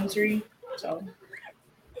boundary. So,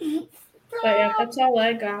 but yeah, that's all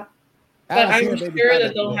I got. But I'm sure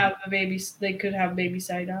that they'll have a baby. They could have baby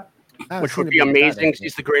Psyduck, which would be amazing.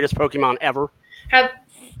 He's the greatest Pokemon ever.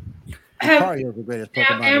 Lucario's the greatest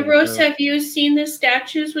Pokemon Ambrose, ever. have you seen the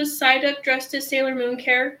statues with Psyduck dressed as Sailor Moon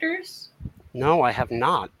characters? No, I have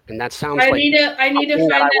not, and that sounds I like need to find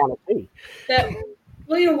that I out want to see. that.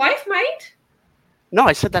 Well, your wife might. No,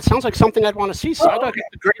 I said that sounds like something I'd want to see. Psyduck is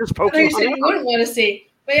the greatest I thought you Pokemon said you ever. wouldn't want to see.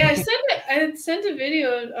 But yeah, I sent a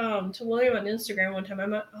video to William on Instagram one time.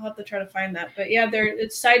 I'll have to try to find that. But yeah,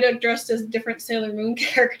 it's Psyduck dressed as different Sailor Moon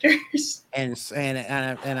characters. And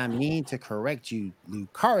I mean to correct you,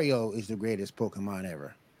 Lucario is the greatest Pokemon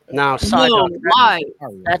ever. No, Psyduck. Why?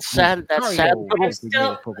 That's sad. That's sad. I'm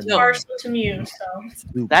still partial to Mew,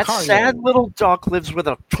 so That sad little duck lives with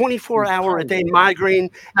a 24-hour-a-day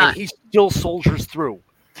migraine, and he still soldiers through.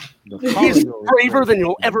 He's braver than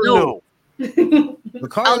you'll ever know.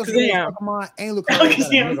 Lucario's the greatest Pokemon, and Lucario's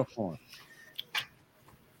got a mega form.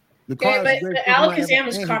 Okay, but Alakazam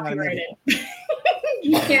is copyrighted.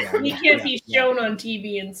 He can't be shown on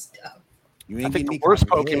TV and stuff. I think the worst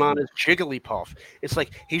Pokemon is Jigglypuff. It's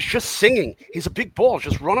like he's just singing. He's a big ball.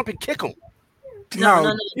 Just run up and kick him.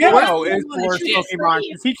 No. Ditto is the worst Pokemon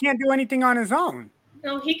because he can't do anything on his own.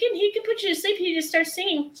 No, he can put you to sleep. He just starts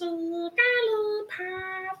singing.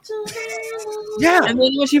 Yeah, and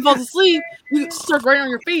then when she falls asleep, you start writing on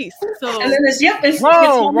your face. So and then it's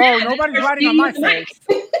whoa, nobody's writing on my face.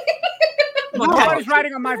 Nobody's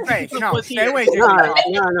writing on my face. No, stay away.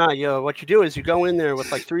 No. Yo, what you do is you go in there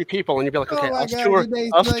with like 3 people, and you be like, okay, us two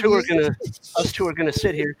are gonna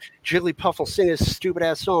sit here. Jigglypuff will sing his stupid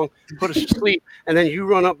ass song, put us to sleep, and then you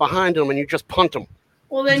run up behind him and you just punt him.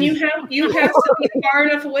 Well, then you have to be far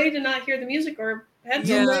enough away to not hear the music or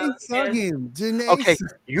headphones. Okay,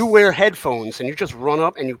 you wear headphones and you just run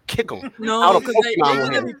up and you kick them. No, because they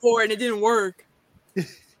did that before and it didn't work. They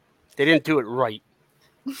didn't do it right.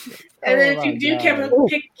 And then if you do kick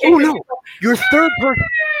oh no, your third person.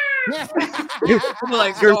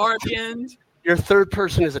 Like star at the end. Your third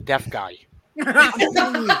person is a deaf guy.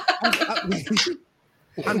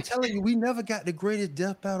 I'm telling you, we never got the greatest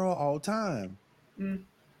death battle of all time.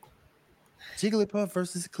 Jigglypuff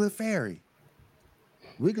versus Clefairy.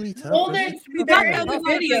 Wigglytuff. Well, there's the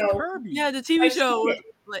video. Yeah, the TV show.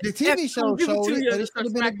 The TV show showed it, but it should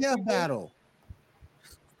have been a death battle.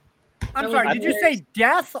 I'm sorry, did you say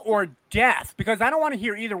death or death? Because I don't want to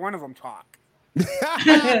hear either one of them talk.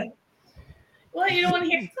 Well, you don't want to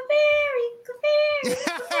hear Clefairy.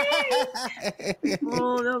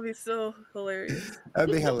 Oh, that would be so hilarious.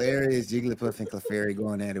 That'd be hilarious. Jigglypuff and Clefairy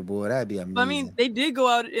going at it, boy. That'd be amazing. I mean, they did go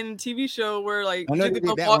out in a TV show where like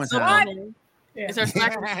Jigglypuff walks up on him.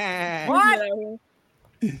 Yeah. What?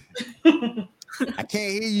 I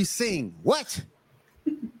can't hear you sing. What?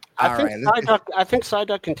 I think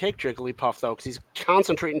Psyduck can take Jigglypuff though, because he's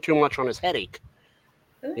concentrating too much on his headache.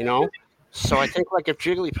 You know. So I think like if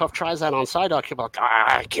Jigglypuff tries that on Psyduck, he'll be like,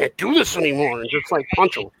 I can't do this anymore, and just like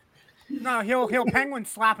punch him. No, he'll penguin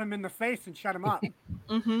slap him in the face and shut him up.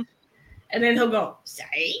 And then he'll go,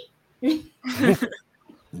 sorry.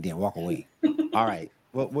 Then walk away. All right.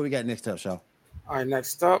 What we got next up, Shaw? All right,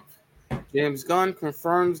 next up, James Gunn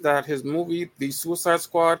confirms that his movie, The Suicide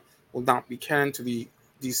Squad, will not be canon to the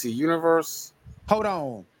DC universe. Hold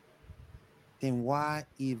on. Then why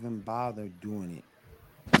even bother doing it?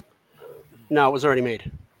 No, it was already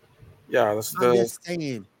made. Yeah, I'm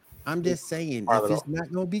just saying. If it's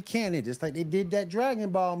not gonna be canon, just like they did that Dragon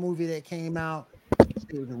Ball movie that came out.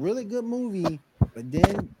 It was a really good movie, but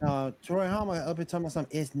then Troy Homer up and talking about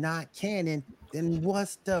something. It's not canon. Then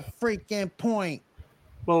what's the freaking point?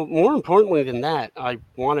 Well, more importantly than that, I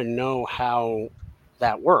want to know how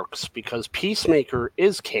that works because Peacemaker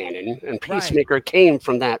is canon, and Peacemaker came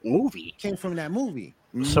from that movie.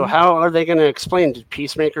 So how are they going to explain? Did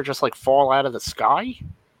Peacemaker just like fall out of the sky?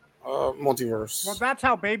 Multiverse. Well, that's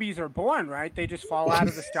how babies are born, right? They just fall out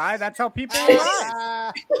of the sky. That's how people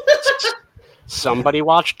arrive. Somebody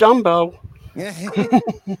watch Dumbo.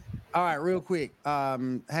 All right, real quick.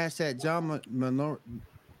 Hashtag John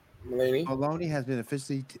Maloney has been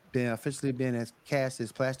officially as cast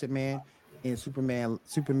as Plastic Man in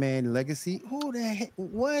Superman Legacy. Who the heck?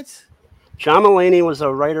 What? John Mulaney was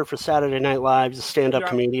a writer for Saturday Night Live, a stand-up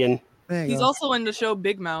comedian. He's also in the show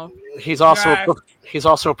Big Mouth. He's also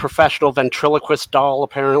a professional ventriloquist doll,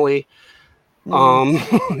 apparently.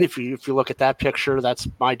 If you look at that picture, that's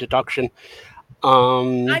my deduction.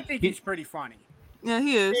 I think he's pretty funny. Yeah,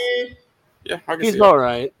 he is. Yeah, I can He's see it. all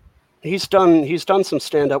right. He's done some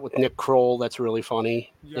stand up with Nick Kroll that's really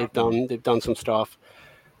funny. Yep. They've done some stuff.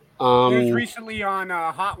 He was recently on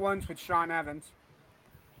Hot Ones with Sean Evans.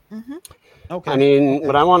 Okay. I mean,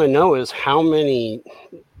 what I want to know is how many.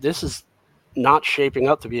 This is not shaping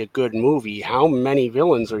up to be a good movie. How many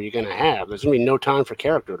villains are you going to have? There's going to be no time for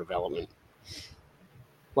character development.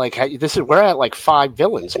 Like we're at like 5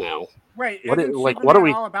 villains now. Wait, What isn't is- like, Superman what are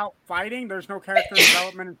we- all about fighting? There's no character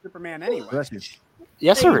development in Superman anyway. Bless you.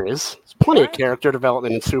 Yes, there is. There's plenty of What? character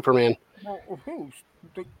development in Superman. Well, who's?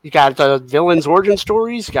 You got the villains' origin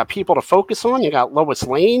stories. You got people to focus on. You got Lois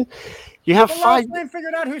Lane. You have Well, 5. Lois Lane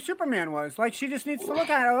figured out who Superman was. Like, she just needs to look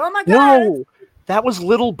at it. Oh my god! No, that was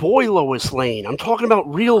little boy Lois Lane. I'm talking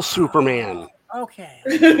about real Superman.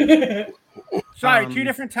 Okay. Sorry, 2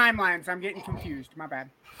 different timelines. I'm getting confused. My bad.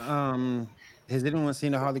 Has anyone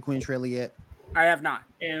seen the Harley Quinn trailer yet? I have not.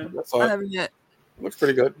 Yeah. That's I all. haven't yet. Looks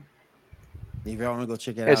pretty good. If y'all want to go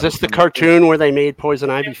check it out. Is this the cartoon where they made Poison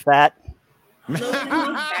Ivy fat?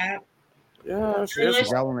 Yeah, she is. If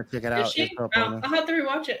y'all want to check it Is out, she? it's up on I'll have to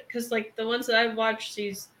rewatch it because like the ones that I've watched,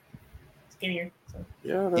 she's skinnier. So.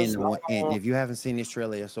 Yeah, that's and if you haven't seen this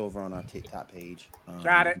trailer, it's over on our TikTok page.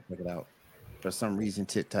 Got you it. can Check it out. For some reason,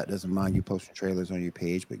 TikTok doesn't mind you posting trailers on your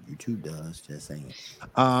page, but YouTube does. Just saying.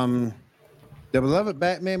 The beloved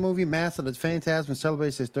Batman movie, Mask of the Phantasm,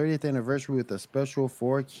 celebrates its 30th anniversary with a special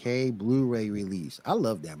 4K Blu-ray release. I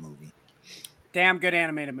love that movie. Damn good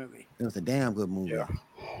animated movie. It was a damn good movie. Yeah.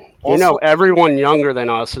 You know, everyone younger than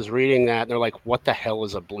us is reading that. They're like, "What the hell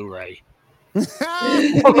is a Blu-ray?" While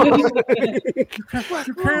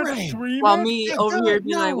me over here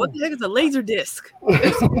being like, what the heck is a laser disc?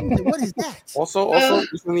 What is that? Also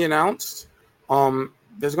recently announced,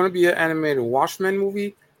 there's going to be an animated Watchmen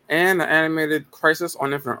movie and an animated Crisis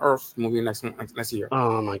on Infinite Earth movie next year.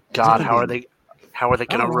 Oh my God! How are they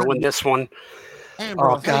going to ruin this one?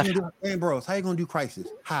 Ambrose, God. Ambrose, how you gonna do Crisis?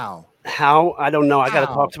 How? How? I don't know. I got to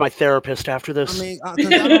How? talk to my therapist after this. I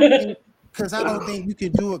mean, because I don't think you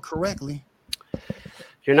can do it correctly.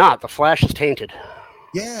 You're not. The Flash is tainted.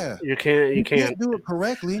 Yeah, You can't. do it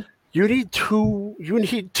correctly. You need two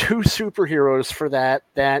superheroes for that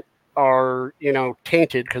are,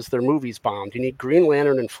 tainted because their movies bombed. You need Green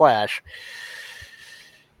Lantern and Flash.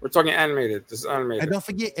 We're talking animated. This is animated. And don't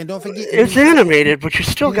forget. It's animated, but you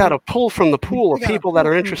still got to pull from the pool of people that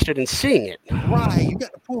are interested in seeing it. Right, you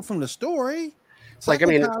got to pull from the story. Like, I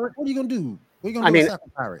mean, Pirate, what are you gonna do? What are you gonna do with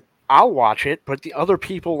Psycho Pirate? I'll watch it, but the other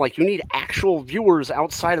people, you need actual viewers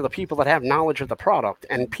outside of the people that have knowledge of the product,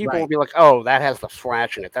 and people will be like, "Oh, that has the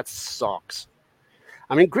Flash in it. That sucks."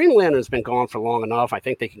 I mean, Green Lantern's been gone for long enough. I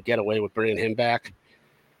think they can get away with bringing him back.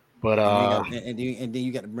 But and then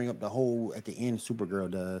you got to bring up the whole at the end.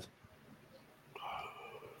 Supergirl does.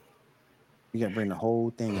 You got to bring the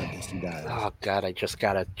whole thing up that she does. Oh God, I just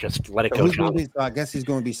gotta let it So go. I guess he's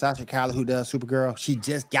going to be Sasha Calle who does Supergirl. She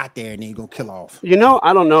just got there and then he's going to kill off.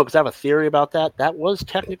 I don't know because I have a theory about that. That was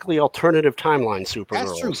technically alternative timeline Supergirl.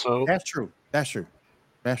 That's true. So That's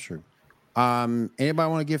true. Anybody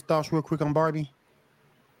want to give thoughts real quick on Barbie?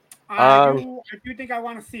 I do think I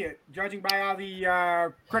want to see it. Judging by all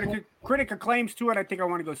the critic acclaims to it, I think I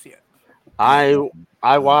want to go see it. I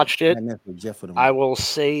watched it. Jeff with him. I will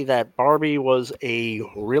say that Barbie was a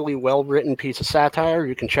really well-written piece of satire.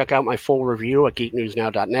 You can check out my full review at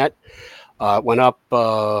geeknewsnow.net. It went up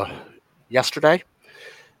yesterday.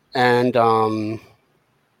 And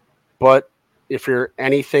but if you're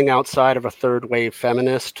anything outside of a third-wave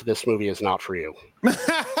feminist, this movie is not for you.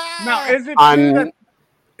 Now, is it true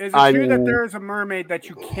that there is a mermaid that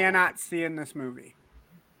you cannot see in this movie?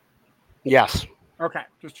 Yes. Okay,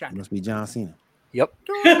 just check. Must be John Cena. Yep.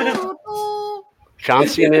 John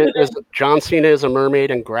Cena is a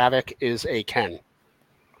mermaid and Gravik is a Ken.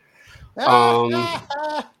 It's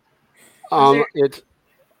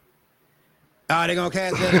they're gonna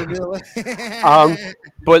cast that.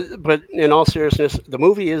 But in all seriousness, the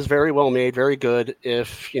movie is very well made, very good.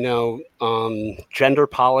 If gender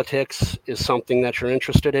politics is something that you're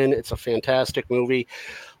interested in, it's a fantastic movie.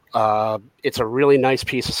 It's a really nice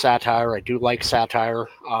piece of satire. I do like satire.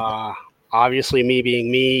 Obviously, me being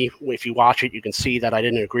me, if you watch it, you can see that I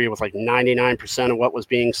didn't agree with 99% of what was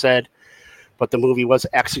being said. But the movie was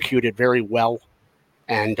executed very well,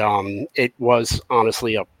 and it was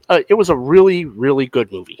honestly it was a really, really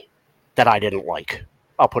good movie that I didn't like.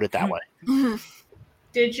 I'll put it that way.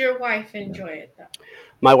 Did your wife enjoy it though?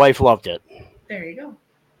 My wife loved it. There you go.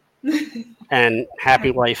 And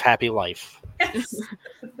happy wife, happy life. Yes.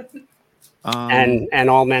 And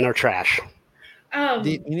all men are trash.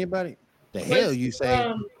 Did anybody? The hell you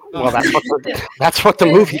say? Well, that's what the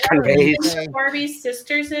movie conveys. Was Barbie's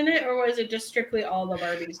sisters in it, or was it just strictly all the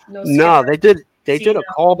Barbies? No, Skipper, they did a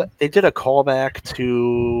Cena. They did a callback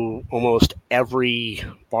to almost every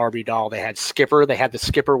Barbie doll. They had Skipper. They had the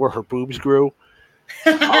Skipper where her boobs grew.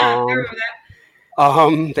 I remember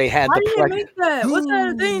that. They had Why the did they make that? What's that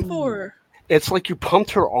a thing Ooh. for? It's like you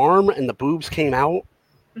pumped her arm and the boobs came out.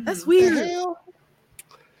 That's Mhm. weird. The hell?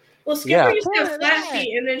 Well, Skipper Yeah. used to have What flat is that?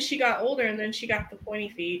 feet, and then she got older, and then she got the pointy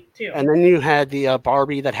feet too. And then you had the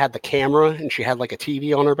Barbie that had the camera and she had like a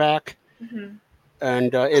TV on her back. Mhm.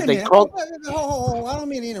 And Wait a they minute. called. I don't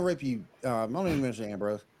mean to interrupt you. I don't even understand,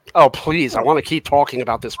 bro. Oh, please! I want to keep talking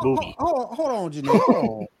about this movie. Hold on,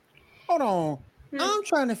 Janae. Hold on. Hmm. I'm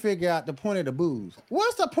trying to figure out the point of the booze.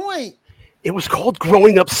 What's the point? It was called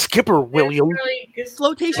Growing Up Skipper, William. It's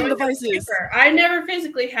Flotation growing up devices. Skipper. I never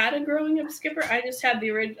physically had a growing up Skipper. I just had the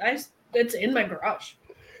original. It's in my garage.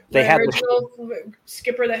 They The had original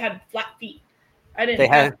Skipper that had flat feet. I didn't They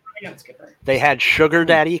have had- a growing up Skipper. They had Sugar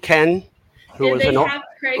Daddy Ken, who Did was they an. have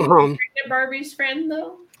pregnant Barbie's friend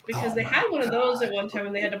though? Because they had one of those at one time,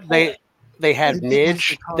 and they had to pull it. They had They did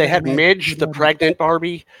Midge. call They it had Midge. Midge, the pregnant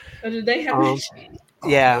Barbie. Oh, did they have?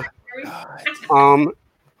 Yeah. God.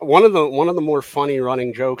 One of the more funny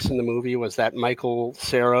running jokes in the movie was that Michael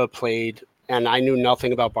Cera played, and I knew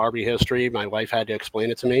nothing about Barbie history. My wife had to explain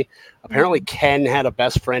it to me. Apparently, Ken had a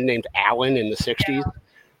best friend named Alan in the '60s,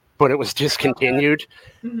 but it was discontinued.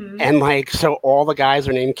 Mhm. And like, so all the guys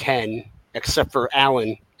are named Ken except for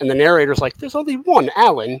Alan. And the narrator's like, "There's only one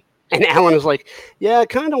Alan." And Alan is like, "Yeah, I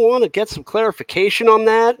kind of want to get some clarification on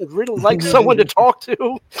that. I'd really like someone to talk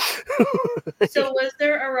to." So was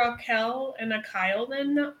there a Raquel and a Kyle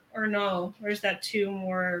then, or no? Or is that two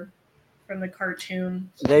more from the cartoon?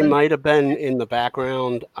 They might have been in the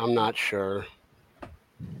background. I'm not sure.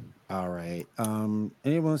 All right.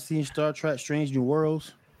 Anyone seen Star Trek Strange New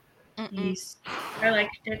Worlds? Yes, I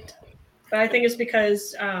liked it, but I think it's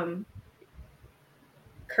because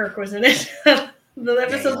Kirk was in it. The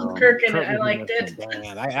episodes with Kirk in it, I liked it.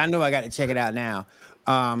 Damn, I know I got to check it out now.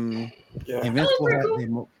 Yeah.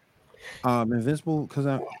 Invincible, Oh,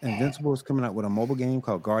 Invincible is coming out with a mobile game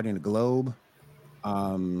called Guardian of the Globe.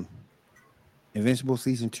 Invincible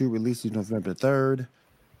season 2 releases November 3rd.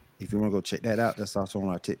 If you want to go check that out, that's also on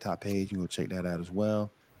our TikTok page. You can go check that out as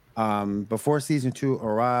well. Before season 2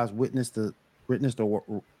 arrives, witness the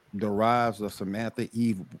rise of Samantha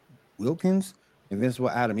Eve Wilkins, Invincible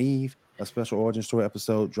Adam Eve. A special origin story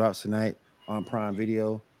episode drops tonight on Prime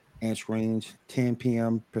Video and screens 10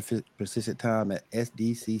 p.m. Pacific time at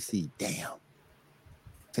SDCC. Damn.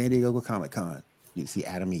 San Diego Comic Con. You see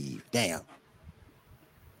Adam Eve. Damn.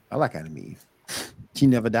 I like Adam Eve. She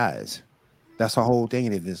never dies. That's her whole thing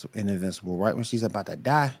in Invincible. Right when she's about to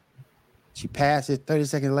die, she passes. 30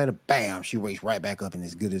 seconds later, bam, she wakes right back up and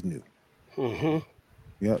is good as new. Mm-hmm.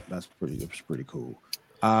 Yep, that's pretty cool.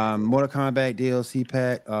 Mortal Kombat DLC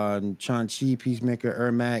pack on Chun-Chi, Peacemaker,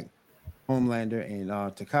 Ermac, Homelander, and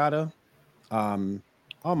Takada.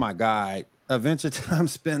 Oh my God, Adventure Time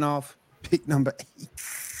spinoff, pick number 8.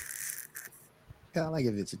 I like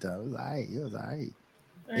Adventure Time. It was all right.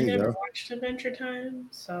 I never watched Adventure Time,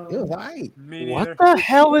 so It was all right. Me What neither. the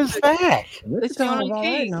hell is that? Adventure Time was all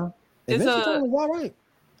right now. It's Adventure Time was all right.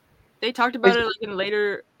 They talked about it like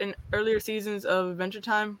in earlier seasons of Adventure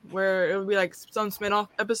Time, where it would be like some spin-off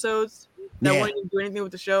episodes that wouldn't even do anything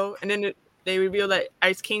with the show, and then they revealed that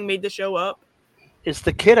Ice King made the show up. Is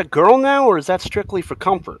the kid a girl now, or is that strictly for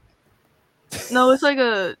comfort? No, it's like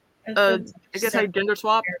I it's guess like gender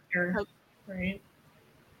swap. character, right?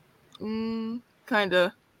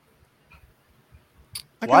 Kinda.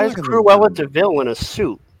 Why is Cruella DeVille in a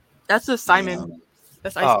suit? That's a Simon.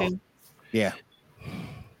 That's Ice King. Yeah.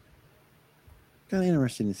 Kind of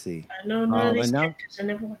interesting to see. I know none of these characters. I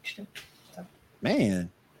never watched them. So.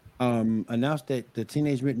 Man, announced that the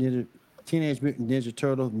Teenage Mutant Ninja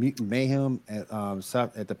Turtle Mutant Mayhem at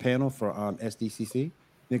the panel for SDCC.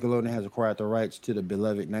 Nickelodeon has acquired the rights to the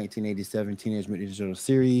beloved 1987 Teenage Mutant Ninja Turtle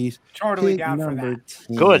series. Totally down for that.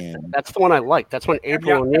 10. Good. That's the one I like. That's when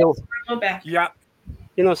April O'Neil. Go back. Yep.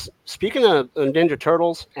 You know, speaking of Ninja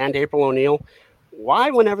Turtles and April O'Neil,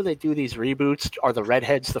 why whenever they do these reboots are the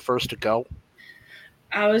redheads the first to go?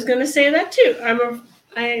 I was gonna say that too. I'm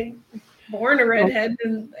born a redhead,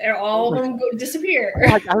 and all of them disappear.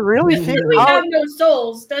 Like, I really think we have no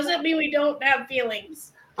souls doesn't mean we don't have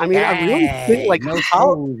feelings. I mean, I really think like I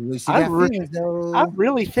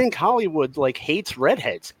really think Hollywood like hates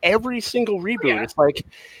redheads. Every single reboot, it's like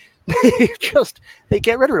they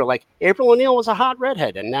get rid of her. Like April O'Neil was a hot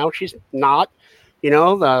redhead, and now she's not. You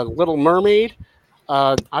know, the Little Mermaid.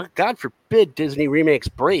 God forbid Disney remakes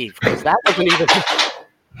Brave, because that wasn't even.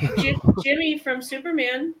 Jimmy from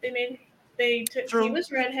Superman. He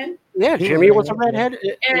was redhead, Yeah, He was Jimmy was a redhead,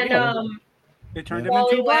 redhead. and Yeah. They turned Yeah. him into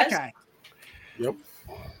Wally a black West. guy. Yep.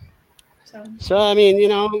 So I mean,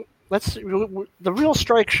 the real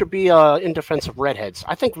strike should be in defense of redheads.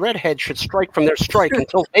 I think redheads should strike from their strike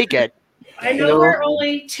until they get. I know we're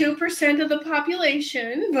only 2% of the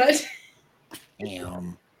population, but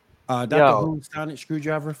Damn. Doctor Yo. Who Sonic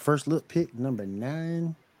Screwdriver, first look pick number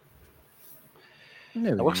 9.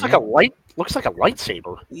 It looks like a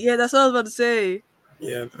lightsaber. Yeah, that's what I was about to say.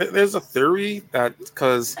 Yeah, there's a theory that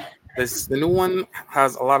because the new one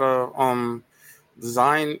has a lot of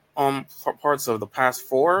design parts of the past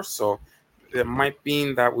 4, so it might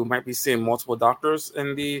mean that we might be seeing multiple doctors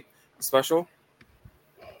in the special.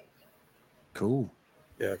 Cool.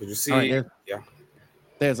 Yeah, could you see? All right, yeah,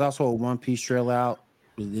 there's also a One Piece trailer out.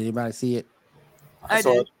 Did anybody see it? I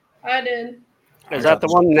saw did. it. I did. Is that the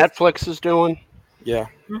one Netflix is doing? Yeah,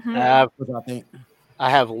 What do I think? I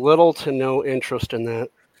have little to no interest in that.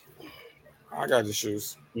 I got the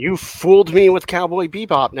shoes. You fooled me with Cowboy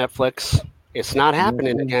Bebop, Netflix. It's not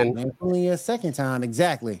happening again. Only a second time.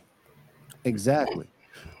 Exactly.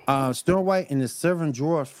 Snow White and the 7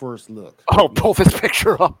 Dwarfs first look. Oh, pull this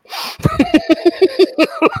picture up.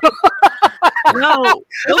 No,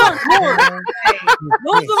 those aren't dwarves.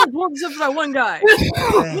 Those are dwarves except for that one guy. What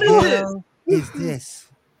the hell is this?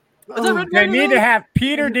 Is that Red They Riding need Hood? to have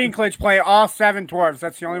Peter Dinklage play all 7 dwarves.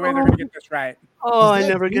 That's the only way they're going to get this right. Oh, Is I that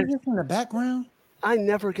never get. Jesus in the background? I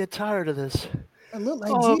never get tired of this. It look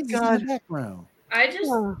like Oh, Jesus in God. the background. I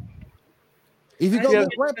just If you go Yeah. look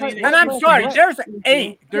right past, And I'm sorry, there's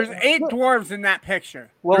 8. There's Look. 8 dwarves in that picture.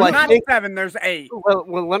 Well, There's I not think- 7, there's 8. Well,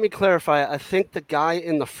 let me clarify. I think the guy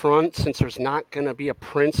in the front, since there's not going to be a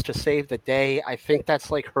prince to save the day, I think that's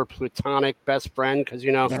like her platonic best friend because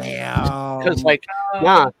because like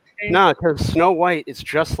because Snow White, it's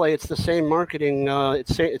just like it's the same marketing.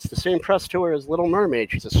 It's the same press tour as Little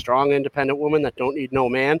Mermaid. She's a strong, independent woman that don't need no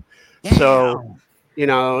man. So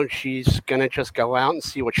she's gonna just go out and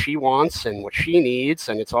see what she wants and what she needs,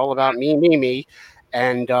 and it's all about me.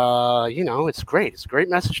 And it's great. It's a great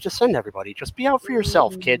message to send everybody. Just be out for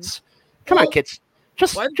yourself, kids. Come on, kids.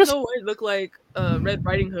 Why does Snow White look like Red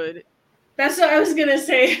Riding Hood? that's what I was gonna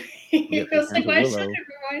say. Yeah, I was like, why Willow. should it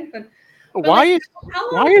remind me? Why is How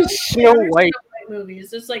why long is ago Snow were White?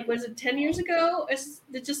 movies? It's like, was it 10 years ago?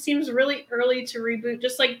 It just seems really early to reboot.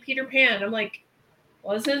 Just like Peter Pan. I'm like,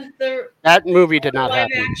 wasn't the That movie did not live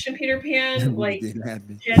happen. action Peter Pan like didn't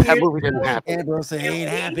happen. 10 That years movie ago? didn't happen. Ambrose ain't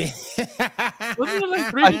happy. Wasn't it like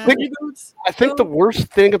three I think- reboots? I think the worst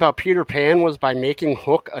thing about Peter Pan was by making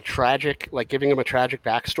Hook a tragic, like giving him a tragic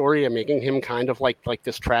backstory and making him kind of like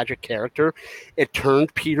this tragic character. It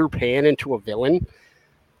turned Peter Pan into a villain.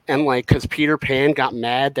 And like, because Peter Pan got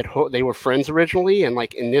mad that Hook, they were friends originally, and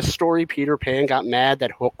like in this story, Peter Pan got mad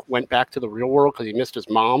that Hook went back to the real world because he missed his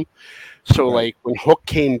mom. So Right. like when Hook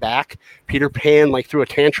came back, Peter Pan like threw a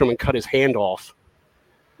tantrum and cut his hand off.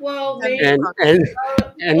 Well, maybe, And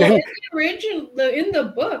and then- in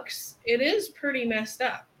the books, it is pretty messed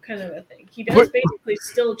up, kind of a thing. He does basically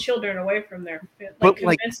steal children away from their,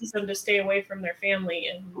 convinces them to stay away from their family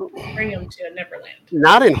and bring them to Neverland.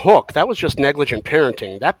 not in Hook. That was just negligent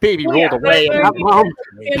parenting. That baby Well, rolled yeah, away, but- and that mom,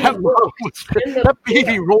 In that the mom book, was, in the that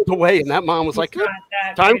baby rolled away, and that mom was like, he's not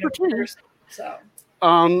that time kind for of tea. person, so.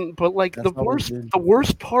 But like That's always the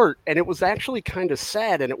worst part, and it was actually kind of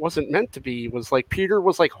sad, and it wasn't meant to be, was like Peter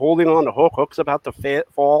was like holding on to Hook. Hook's about to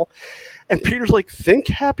fall, and Peter's like, "Think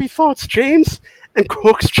happy thoughts, James," and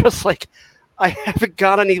Hook's just like, "I haven't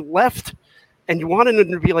got any left," and you wanted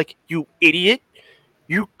him to be like, "You idiot!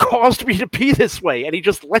 You caused me to be this way," and he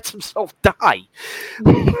just lets himself die.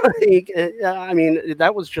 I mean,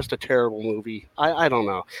 that was just a terrible movie. I don't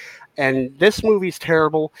know, and this movie's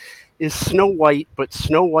terrible. Is Snow White, but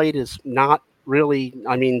Snow White is not really,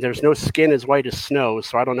 I mean, there's no skin as white as snow,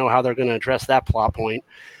 so I don't know how they're going to address that plot point.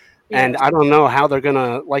 And I don't know how they're going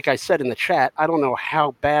to, like I said in the chat, I don't know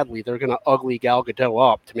how badly they're going to ugly Gal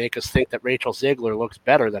Gadot up to make us think that Rachel Ziegler looks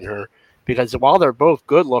better than her. Because while they're both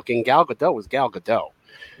good looking, Gal Gadot is Gal Gadot.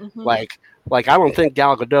 Mhm. Like I don't think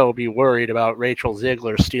Gal Gadot would be worried about Rachel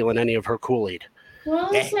Ziegler stealing any of her Kool-Aid. Well,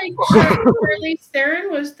 it's like Charlize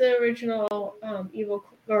Theron was the original evil,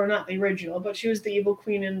 or not the original, but she was the evil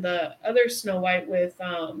queen in the other Snow White with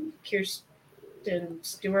Kirsten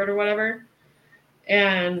Stewart or whatever.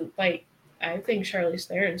 And like, I think Charlize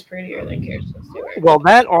Theron's prettier than Kirsten Stewart. Well,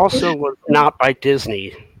 that also was not by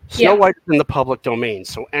Disney. Snow Yeah. White is in the public domain,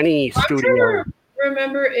 so any I'm studio. trying to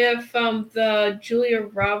remember if the Julia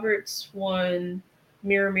Roberts one,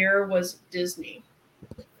 Mirror Mirror, was Disney.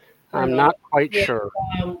 I'm not quite Yeah. sure.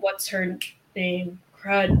 What's her name?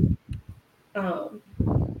 crud.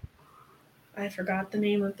 I forgot the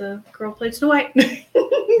name of the girl who played Snow White.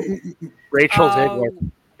 Rachel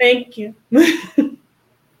Zegler. Thank you.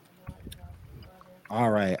 All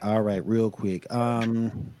right, real quick.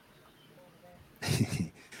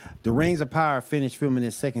 The Rings of Power finished filming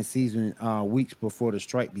its second season weeks before the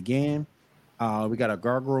strike began. We got our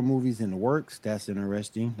gargoyle movies in the works. That's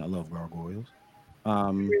interesting. I love gargoyles.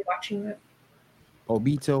 We're watching that.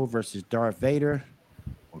 Obito versus Darth Vader.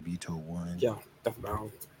 Obito won. Yeah,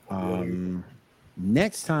 definitely.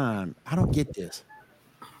 Next time, I don't get this.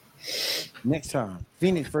 Next time,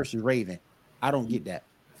 Phoenix versus Raven. I don't get that.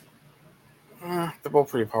 They're both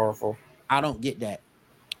pretty powerful. I don't get that.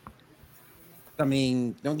 I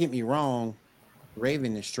mean, don't get me wrong.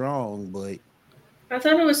 Raven is strong, but I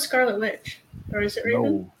thought it was Scarlet Witch. Or is it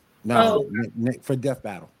Raven? No, for Death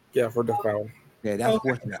Battle. Yeah, for Death Battle. Yeah, that's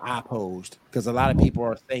what I posed because a lot of people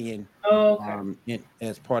are saying,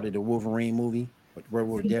 as part of the Wolverine movie,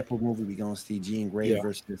 Werewolf Deadpool movie, we're gonna see Jean Grey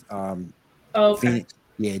versus Phoenix.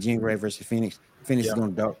 Yeah, Jean Grey versus Phoenix. Phoenix is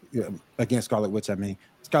gonna against Scarlet Witch. I mean,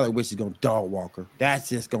 Scarlet Witch is gonna dog walk her. That's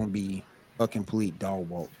just gonna be a complete dog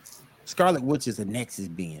walk. Scarlet Witch is a Nexus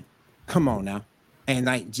being. Come on now, and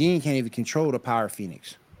like Jean can't even control the power of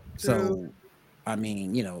Phoenix. So. I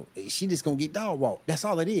mean, you know, she just gonna get dog walk. That's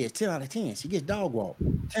all it is. 10 out of 10. She gets dog walk.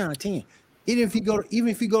 10 out of 10. Even if you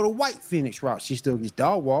go to White Phoenix route, she still gets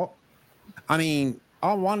dog walk. I mean,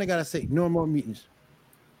 all Wanda gotta say, no more mutants.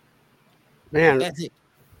 Man, that's it.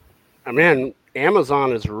 I mean,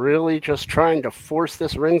 Amazon is really just trying to force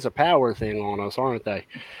this Rings of Power thing on us, aren't they?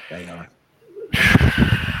 They are.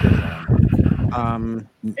 I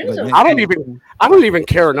don't even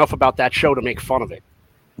care enough about that show to make fun of it.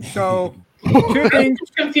 So. Two things.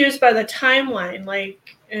 I'm confused by the timeline,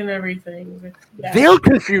 like, and everything. They're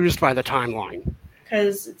confused by the timeline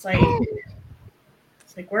because it's like,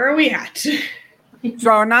 where are we at?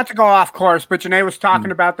 So, not to go off course, but Janae was talking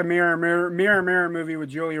about the Mirror movie with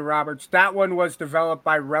Julia Roberts. That one was developed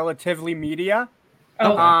by Relatively Media,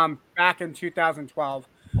 back in 2012.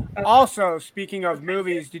 Also, speaking of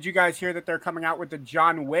movies, did you guys hear that they're coming out with the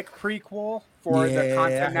John Wick prequel for the Continental?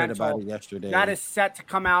 I heard about it yesterday. That is set to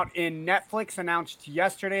come out in Netflix, announced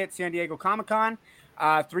yesterday at San Diego Comic-Con.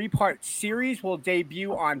 3-part series will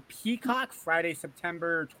debut on Peacock Friday,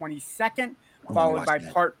 September 22nd, followed by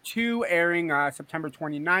part 2 airing September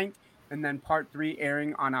 29th, and then part 3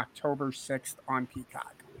 airing on October 6th on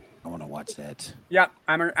Peacock. I want to watch that. Yep,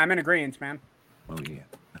 I'm in agreement, man. Oh yeah.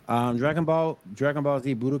 Dragon Ball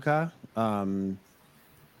Z Budokai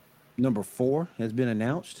number 4 has been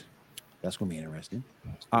announced. That's gonna be interesting.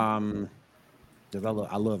 Because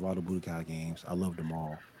I love all the Budokai games. I love them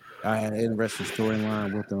all. I had an interesting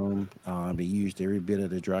storyline with them. They used every bit of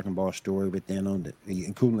the Dragon Ball story within them,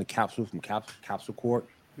 including the capsule from Capsule Corp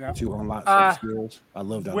to unlock some skills. I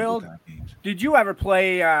love the Budokai games. Did you ever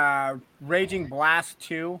play Raging Blast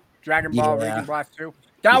 2? Dragon Ball Raging Blast 2?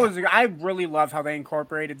 I really love how they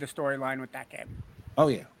incorporated the storyline with that game. Oh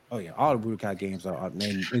yeah. All the Budokai games are up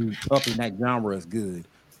in that genre is good.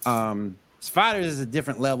 Fighters is a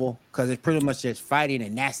different level because it's pretty much just fighting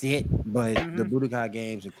and that's it. But the Budokai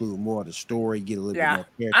games include more of the story, get a little bit more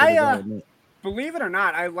character development. Believe it or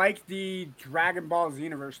not, I like the Dragon Ball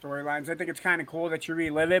Xenoverse storylines. I think it's kind of cool that you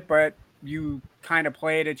relive it, but you kind of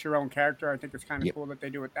play it at your own character. I think it's kind of cool that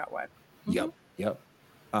they do it that way. Yep.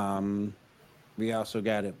 We also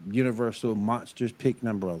got a Universal Monsters pick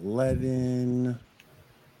number 11.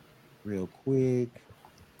 Real quick.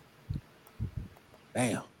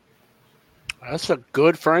 Bam. That's a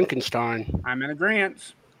good Frankenstein. I'm in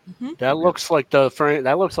agreement. That looks like the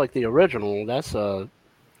original. That's a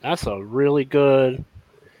really good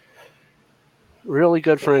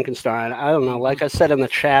Frankenstein. I don't know. Like I said in the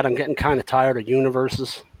chat, I'm getting kind of tired of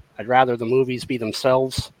universes. I'd rather the movies be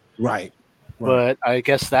themselves. Right. But I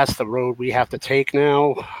guess that's the road we have to take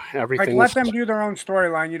now. Everything. Let them do their own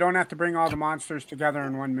storyline. You don't have to bring all the monsters together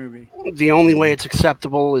in one movie. The only way it's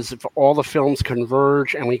acceptable is if all the films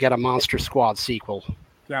converge and we get a Monster Squad sequel.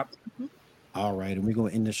 Yep. All right, and we're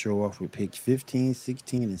going to end the show off with picks 15,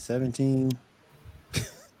 16, and 17. I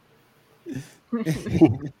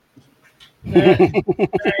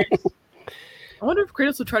wonder if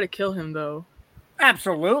Kratos would try to kill him, though.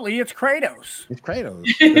 Absolutely, it's Kratos.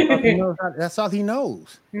 That's all he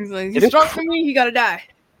knows. He's like, he's strong for me, he gotta die.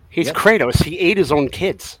 He's Kratos. He ate his own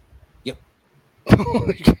kids. Yep. All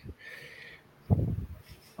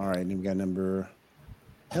right, then we got number.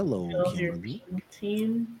 Hello, Kimberly.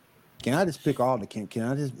 Can I just pick all the Kim? Can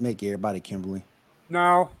I just make everybody Kimberly?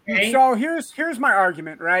 No. Okay. So here's my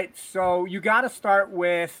argument, right? So you got to start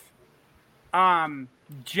with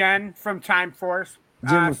Jen from Time Force.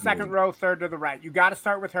 Jim was second good. row, third to the right. You got to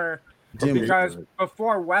start with her Jim was because good.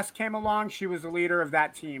 before Wes came along, she was the leader of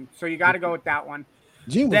that team. So you got to go with that one.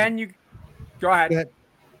 Jim was Then you go ahead. good.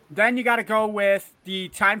 Then you got to go with the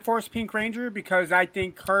Time Force Pink Ranger because I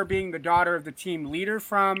think her being the daughter of the team leader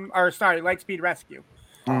Lightspeed Rescue.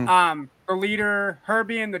 The leader, her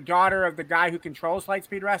being the daughter of the guy who controls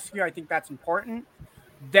Lightspeed Rescue, I think that's important.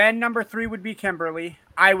 Then number 3 would be Kimberly.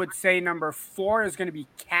 I would say number 4 is going to be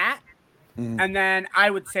Kat. And then I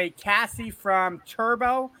would say Cassie from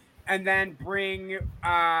Turbo, and then bring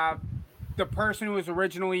the person who was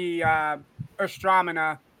originally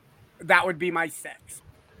Astromina. That would be my 6.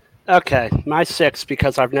 Okay, my 6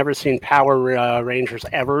 because I've never seen Power Rangers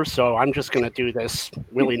ever, so I'm just going to do this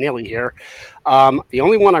willy-nilly here. The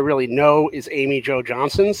only one I really know is Amy Jo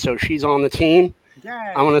Johnson, so she's on the team. Yay.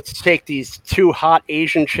 I'm going to take these 2 hot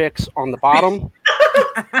Asian chicks on the bottom.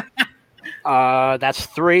 That's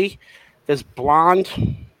 3. This blonde,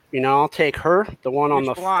 I'll take her. The one on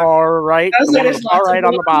the far right. The one on the far right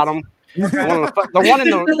on the bottom. The one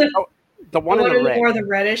in the red. Or the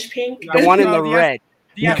reddish pink. The one in the red.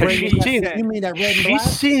 Yeah, Because she seems, You mean that red and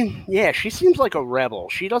black? she seems like a rebel.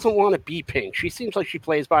 She doesn't want to be pink. She seems like she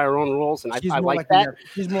plays by her own rules, and I like that.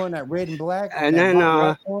 She's more in that red and black. And then,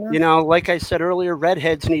 like I said earlier,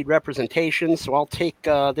 redheads need representation, so I'll take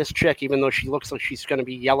this chick, even though she looks like she's going to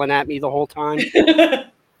be yelling at me the whole time.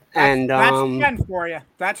 That's Jen for you.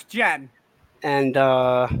 That's Jen. And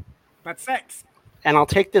that's 6. And I'll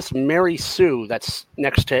take this Mary Sue that's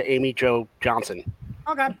next to Amy Jo Johnson.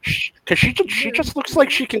 Okay. Because she just looks like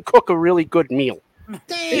she can cook a really good meal.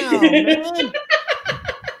 Damn, man.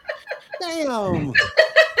 Damn.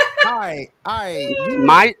 All right.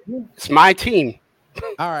 It's my team.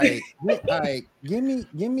 All right. Give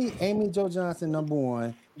me Amy Jo Johnson number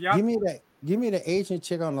 1. Yep. Give me the Asian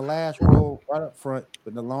chick on the last row right up front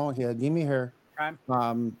with the long hair. Give me her. Okay.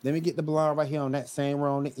 Let me get the blonde right here on that same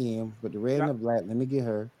row on the end with the red and the black. Let me get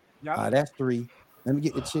her. Yep. That's 3. Let me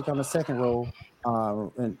get the chick on the second row.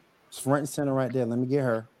 And front and center right there. Let me get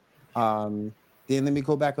her. Then let me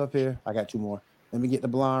go back up here. I got 2 more. Let me get the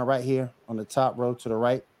blonde right here on the top row to the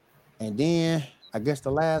right. And then I guess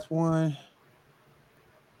the last one.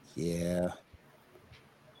 Yeah.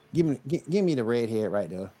 Give me the red head right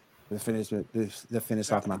there. To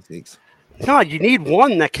finish off my 6. No, you need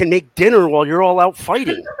one that can make dinner while you're all out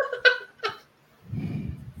fighting.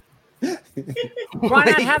 Why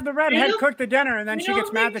not have the redhead cook the dinner and then she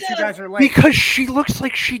gets mad that you guys are late? Because she looks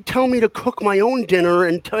like she'd tell me to cook my own dinner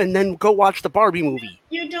and then go watch the Barbie movie.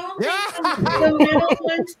 You don't think the middle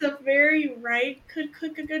one to the very right could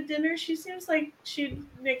cook a good dinner? She seems like she'd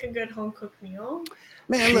make a good home cooked meal.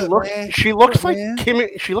 Man, she looks like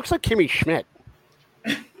Kimmy Schmidt.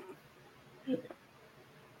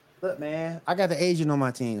 Look, man, I got the Asian on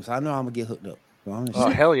my team, so I know I'm gonna get hooked up. So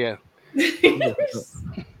hell yeah! I'm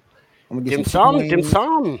gonna get dim sum.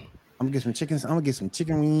 I'm gonna get some chickens. I'm gonna get some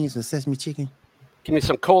chicken wings and sesame chicken. Give me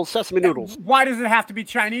some cold sesame noodles. Why does it have to be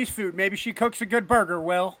Chinese food? Maybe she cooks a good burger,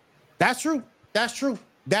 Will. That's true.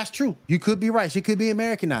 You could be right. She could be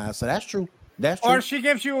Americanized, so that's true. Or she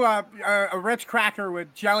gives you a Ritz cracker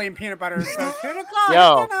with jelly and peanut butter and says, "Here it goes,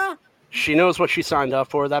 Yo. dinner." She knows what she signed up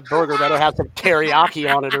for. That burger better have some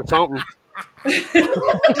teriyaki on it or something.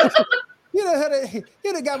 You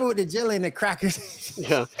the guy with the jelly and the crackers.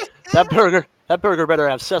 Yeah, that burger better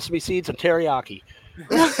have sesame seeds and teriyaki.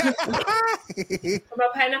 What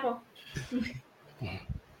about pineapple?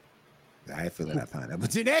 I ain't feeling that pineapple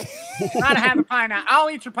today. Gotta have a pineapple. I'll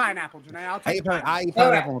eat your pineapple, Janae. I eat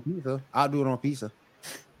pineapple on pizza. I'll do it on pizza.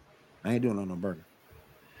 I ain't doing it on no burger.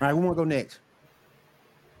 All right, we want to go next.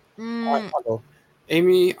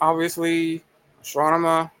 Amy, obviously,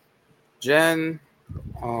 Astronomer, Jen,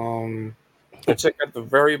 the chick at the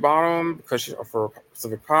very bottom because she's for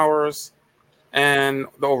specific powers, and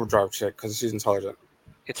the Overdrive chick because she's intelligent.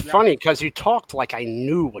 It's funny because you talked like I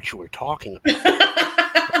knew what you were talking about.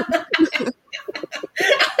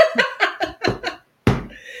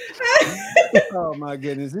 Oh my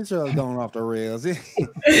goodness, this show's going off the rails.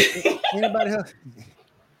 Anybody else?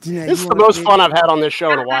 This is the most fun I've had on this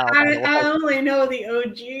show in a while. I only know the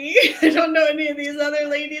OG. I don't know any of these other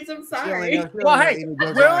ladies. I'm sorry. Well, hey,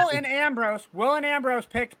 Will and Ambrose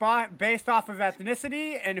picked based off of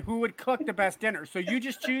ethnicity and who would cook the best dinner. So you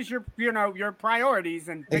just choose your priorities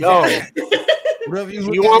and. No,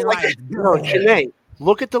 you want Janae.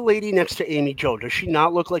 Look at the lady next to Amy Jo. Does she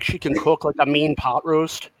not look like she can cook like a mean pot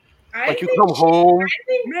roast? Like you come home.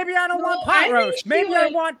 Maybe I don't want pot roast. Maybe I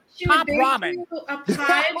want top ramen. A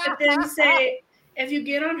pie, but then say if you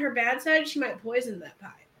get on her bad side, she might poison that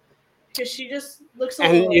pie because she just looks.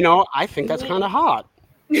 And I think that's kind of hot.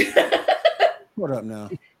 Hold up now.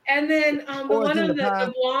 And then the Boys one in on the the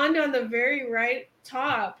pie. blonde on the very right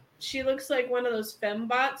top, she looks like one of those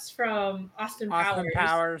fembots from Austin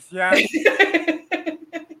Powers, yeah.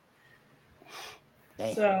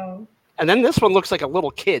 So. And then this one looks like a little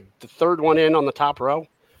kid. The third one in on the top row.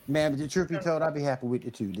 Man, but the truth be told, I'd be happy with the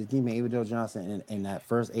two. The team of Ava Jo Johnson and that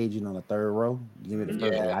first agent on the third row. Give me the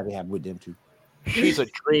first agent. I'd be happy with them too. She's a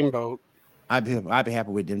dreamboat. I'd be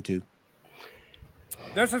happy with them too.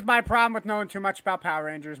 This is my problem with knowing too much about Power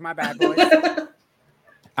Rangers. My bad, boys.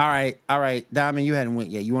 All right. Diamond, you hadn't went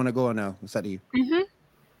yet. You want to go or no? What's up to you?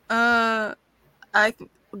 I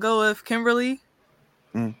go with Kimberly,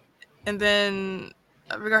 Mm. and then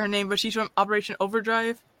I forgot her name, but she's from Operation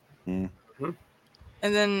Overdrive. Mm.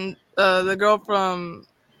 And then the girl from,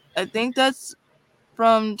 I think that's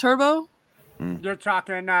from Turbo. You're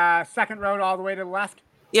talking second row all the way to the left?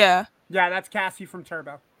 Yeah. Yeah, that's Cassie from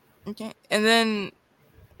Turbo. Okay. And then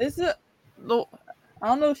is it? I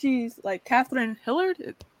don't know if she's like Catherine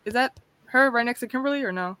Hillard. Is that her right next to Kimberly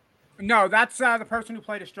or no? No, that's the person who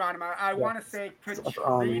played Astronema. I want to say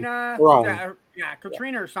Katrina. Karan. Yeah,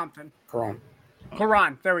 Katrina or something. Karan.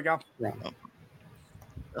 There we go. Yeah.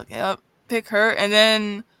 Okay, I'll pick her, and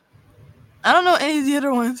then I don't know any of the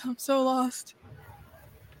other ones. I'm so lost.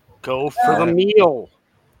 Go for the meal.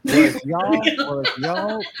 But if y'all Who's got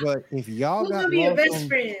gonna be your lost best on,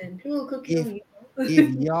 friend? Who will cook you? if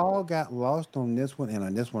y'all got lost on this one, and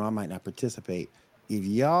on this one I might not participate. If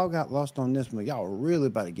y'all got lost on this one, y'all really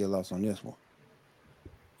about to get lost on this one.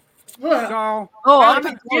 So, I'll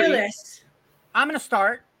I'm going to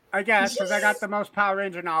start, I guess, because I got the most Power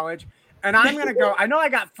Ranger knowledge. And I'm going to go. I know I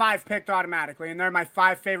got 5 picked automatically, and they're my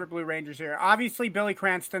 5 favorite Blue Rangers here. Obviously, Billy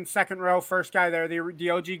Cranston, second row, first guy there, the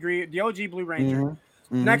OG Blue Ranger.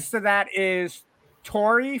 Mm-hmm. Next to that is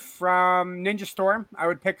Tori from Ninja Storm. I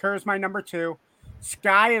would pick her as my number 2.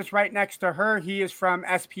 Sky is right next to her. He is from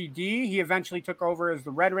SPD. He eventually took over as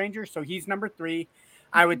the Red Ranger, so he's number 3.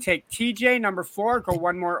 I would take TJ, number 4, go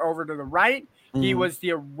one more over to the right. He was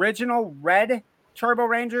the original Red Turbo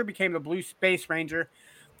Ranger, became the Blue Space Ranger.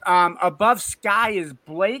 Above Sky is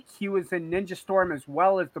Blake. He was in Ninja Storm as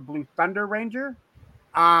well as the Blue Thunder Ranger.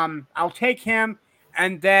 I'll take him.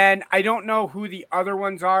 And then I don't know who the other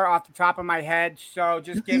ones are off the top of my head, so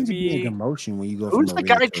just give me emotion when you go. Who's the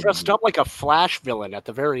guy dressed up like a Flash villain at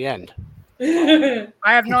the very end? I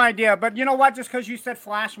have no idea, but you know what? Just because you said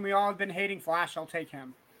Flash and we all have been hating Flash, I'll take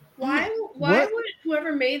him. Why would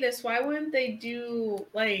whoever made this? Why wouldn't they do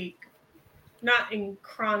like not in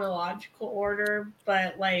chronological order,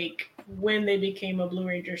 but like when they became a Blue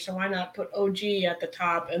Ranger? So why not put OG at the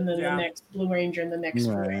top and then the next Blue Ranger and the next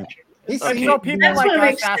Blue Ranger? Okay. So people That's like what us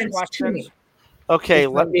makes ask sense to questions. me. Okay,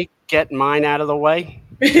 let me get mine out of the way.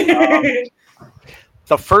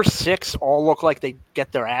 The first 6 all look like they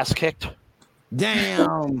get their ass kicked.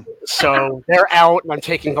 Damn. So they're out, and I'm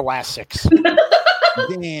taking the last 6.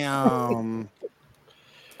 Damn.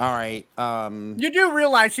 All right. You do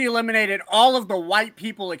realize he eliminated all of the white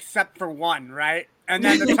people except for one, right? And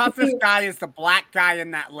then the toughest guy is the black guy in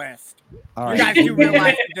that list. All you guys do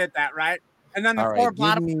realize he did that, right? And then the All 4 right,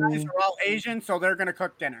 bottom guys are all Asian, so they're going to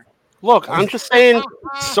cook dinner. Look, I'm just saying,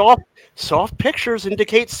 soft pictures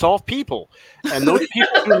indicate soft people, and those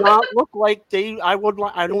people do not look like they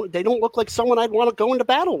don't look like someone I'd want to go into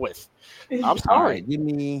battle with. I'm sorry. All right, give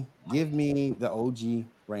me the OG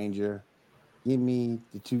Ranger. Give me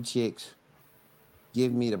the 2 chicks.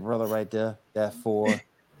 Give me the brother right there. That 4.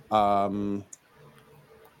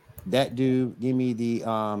 That dude. Give me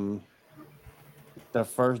the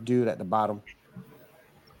first dude at the bottom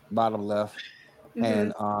left. Mm-hmm.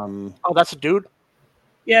 And oh, that's a dude.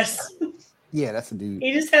 Yes. Yeah, that's a dude.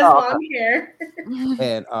 He just has long hair.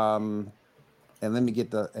 And let me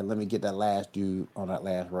get that last dude on that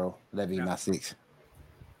last row. That'd be my 6.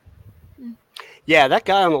 Yeah, that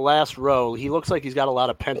guy on the last row, he looks like he's got a lot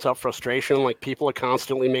of pent-up frustration. Like, people are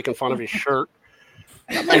constantly making fun of his shirt.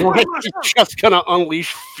 And like, he's just going to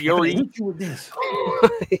unleash fury. I'm going to hit you with this. I'm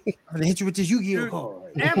going to hit you with this Yu-Gi-Oh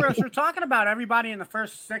card. Ambrose, you're talking about everybody in the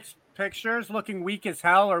first 6 pictures looking weak as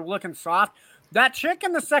hell or looking soft. That chick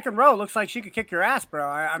in the second row looks like she could kick your ass, bro.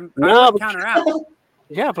 I'm going to count her out.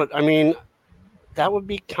 Yeah, but, I mean, that would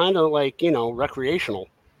be kind of like, recreational.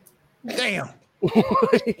 Damn.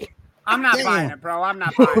 I'm not buying it, bro. I'm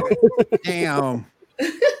not buying it. Damn.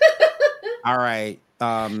 All right.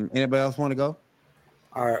 Anybody else want to go?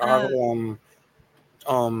 All right. I'll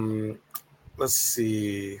go, let's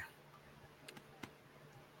see.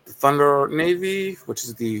 The Thunder Navy, which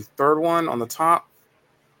is the third one on the top.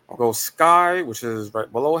 I'll go Sky, which is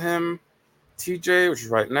right below him. TJ, which is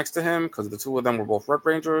right next to him, because the 2 of them were both Red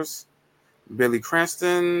Rangers. Billy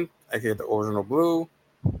Cranston aka the original blue,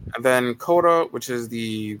 and then Coda, which is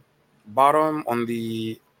the bottom on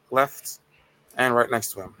the left and right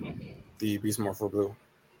next to him, the Beast Morpher blue.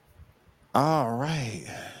 All right.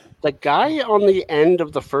 The guy on the end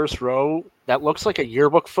of the first row, that looks like a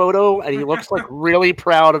yearbook photo, and he looks like really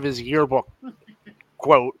proud of his yearbook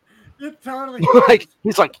quote. It totally Like is.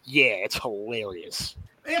 he's like, yeah, it's hilarious.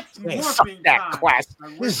 It's Suck morphing that time. class.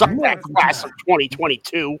 I wish Suck I that was class there. of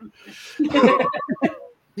 2022.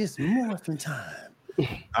 It's morphin' time.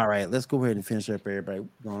 All right, let's go ahead and finish up, everybody.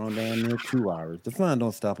 Going on down there 2 hours. The fun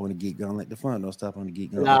don't stop on the Geek Gauntlet. The fun don't stop on the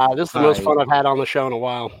Geek Gauntlet. Nah, this is the All most right. fun I've had on the show in a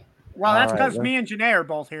while. Well, that's All because right, me and Janae are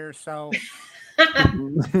both here, so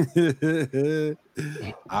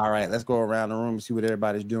All right, let's go around the room and see what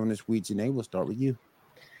everybody's doing this week. Janae, we'll start with you.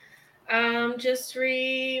 Just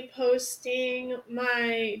reposting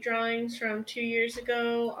my drawings from 2 years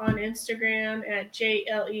ago on Instagram at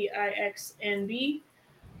JLEIXNB.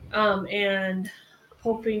 And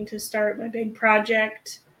hoping to start my big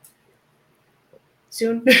project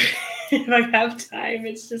soon if I have time.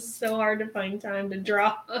 It's just so hard to find time to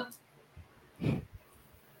draw.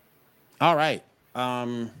 All right.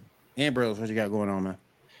 Ambrose, what you got going on, man?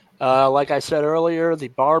 Like I said earlier, the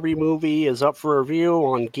Barbie movie is up for review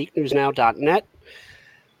on geeknewsnow.net.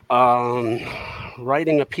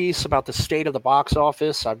 Writing a piece about the state of the box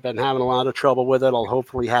office. I've been having a lot of trouble with it. I'll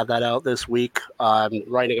hopefully have that out this week. I'm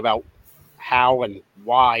writing about how and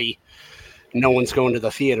why no one's going to the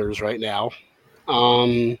theaters right now.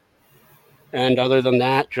 And other than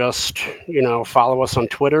that, just, follow us on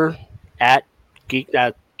Twitter at Geek.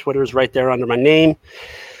 Twitter's right there under my name.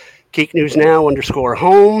 Geek News Now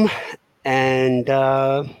 _home. And,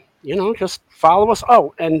 just follow us.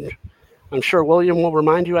 Oh, and I'm sure William will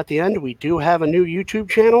remind you at the end, we do have a new YouTube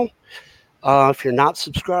channel. If you're not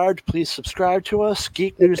subscribed, please subscribe to us.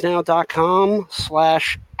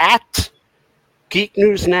 geeknewsnow.com/@ Geek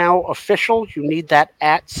News Now official. You need that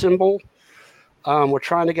 @ symbol. We're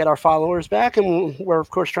trying to get our followers back, and we're, of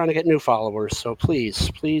course, trying to get new followers. So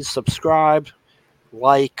please subscribe,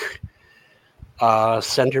 like,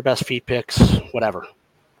 send your best feed pics, whatever.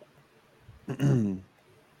 All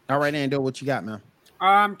right, Ando, what you got, man?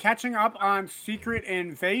 Catching up on Secret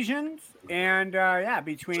Invasions, and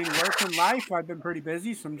between work and life, I've been pretty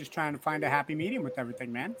busy, so I'm just trying to find a happy medium with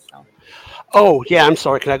everything, man. So. Oh yeah, I'm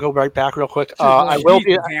sorry. Can I go right back real quick? I will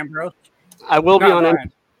be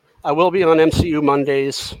on MCU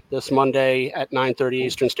Mondays this Monday at 9:30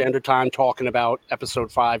 Eastern Standard Time, talking about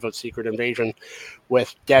Episode 5 of Secret Invasion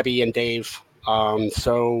with Debbie and Dave.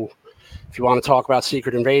 So if you want to talk about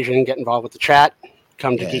Secret Invasion, get involved with the chat.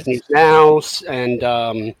 Come to Geek News Now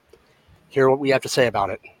and hear what we have to say about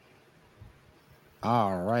it.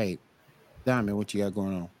 All right. Diamond, what you got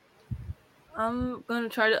going on? I'm going to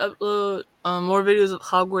try to upload more videos of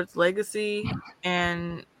Hogwarts Legacy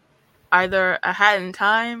and either A Hat in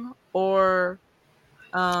Time or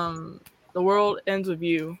The World Ends With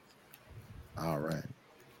You. All right.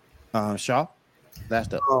 Shaw,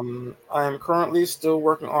 that's up. I am currently still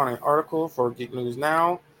working on an article for Geek News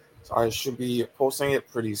Now. So I should be posting it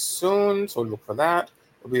pretty soon. So look for that.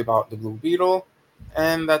 It'll be about the Blue Beetle.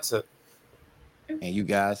 And that's it. And you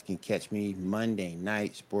guys can catch me Monday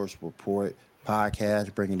night Sports Report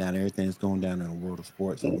podcast, breaking down everything that's going down in the world of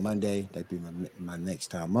sports on Monday. That'd be my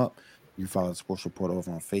next time up. You follow the Sports Report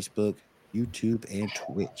over on Facebook, YouTube, and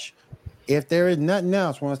Twitch. If there is nothing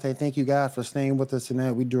else, I want to say thank you guys for staying with us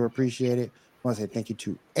tonight. We do appreciate it. I want to say thank you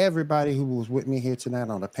to everybody who was with me here tonight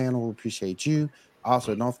on the panel. We appreciate you.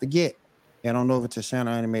 Also, don't forget, head on over to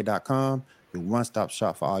channelAnime.com, your one-stop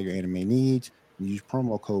shop for all your anime needs. Use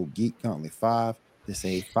promo code GeekGauntlet5 to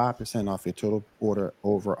save 5% off your total order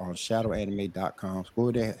over on ShadowAnime.com. So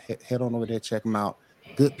go there, head on over there, check them out.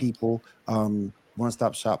 Good people,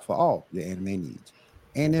 one-stop shop for all your anime needs.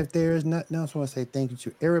 And if there is nothing else, I want to say thank you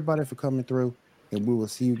to everybody for coming through. And we will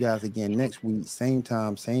see you guys again next week, same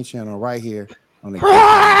time, same channel, right here on the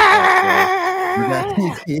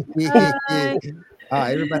All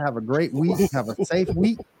right, everybody have a great week. Have a safe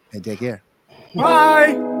week and take care.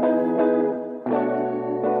 Bye.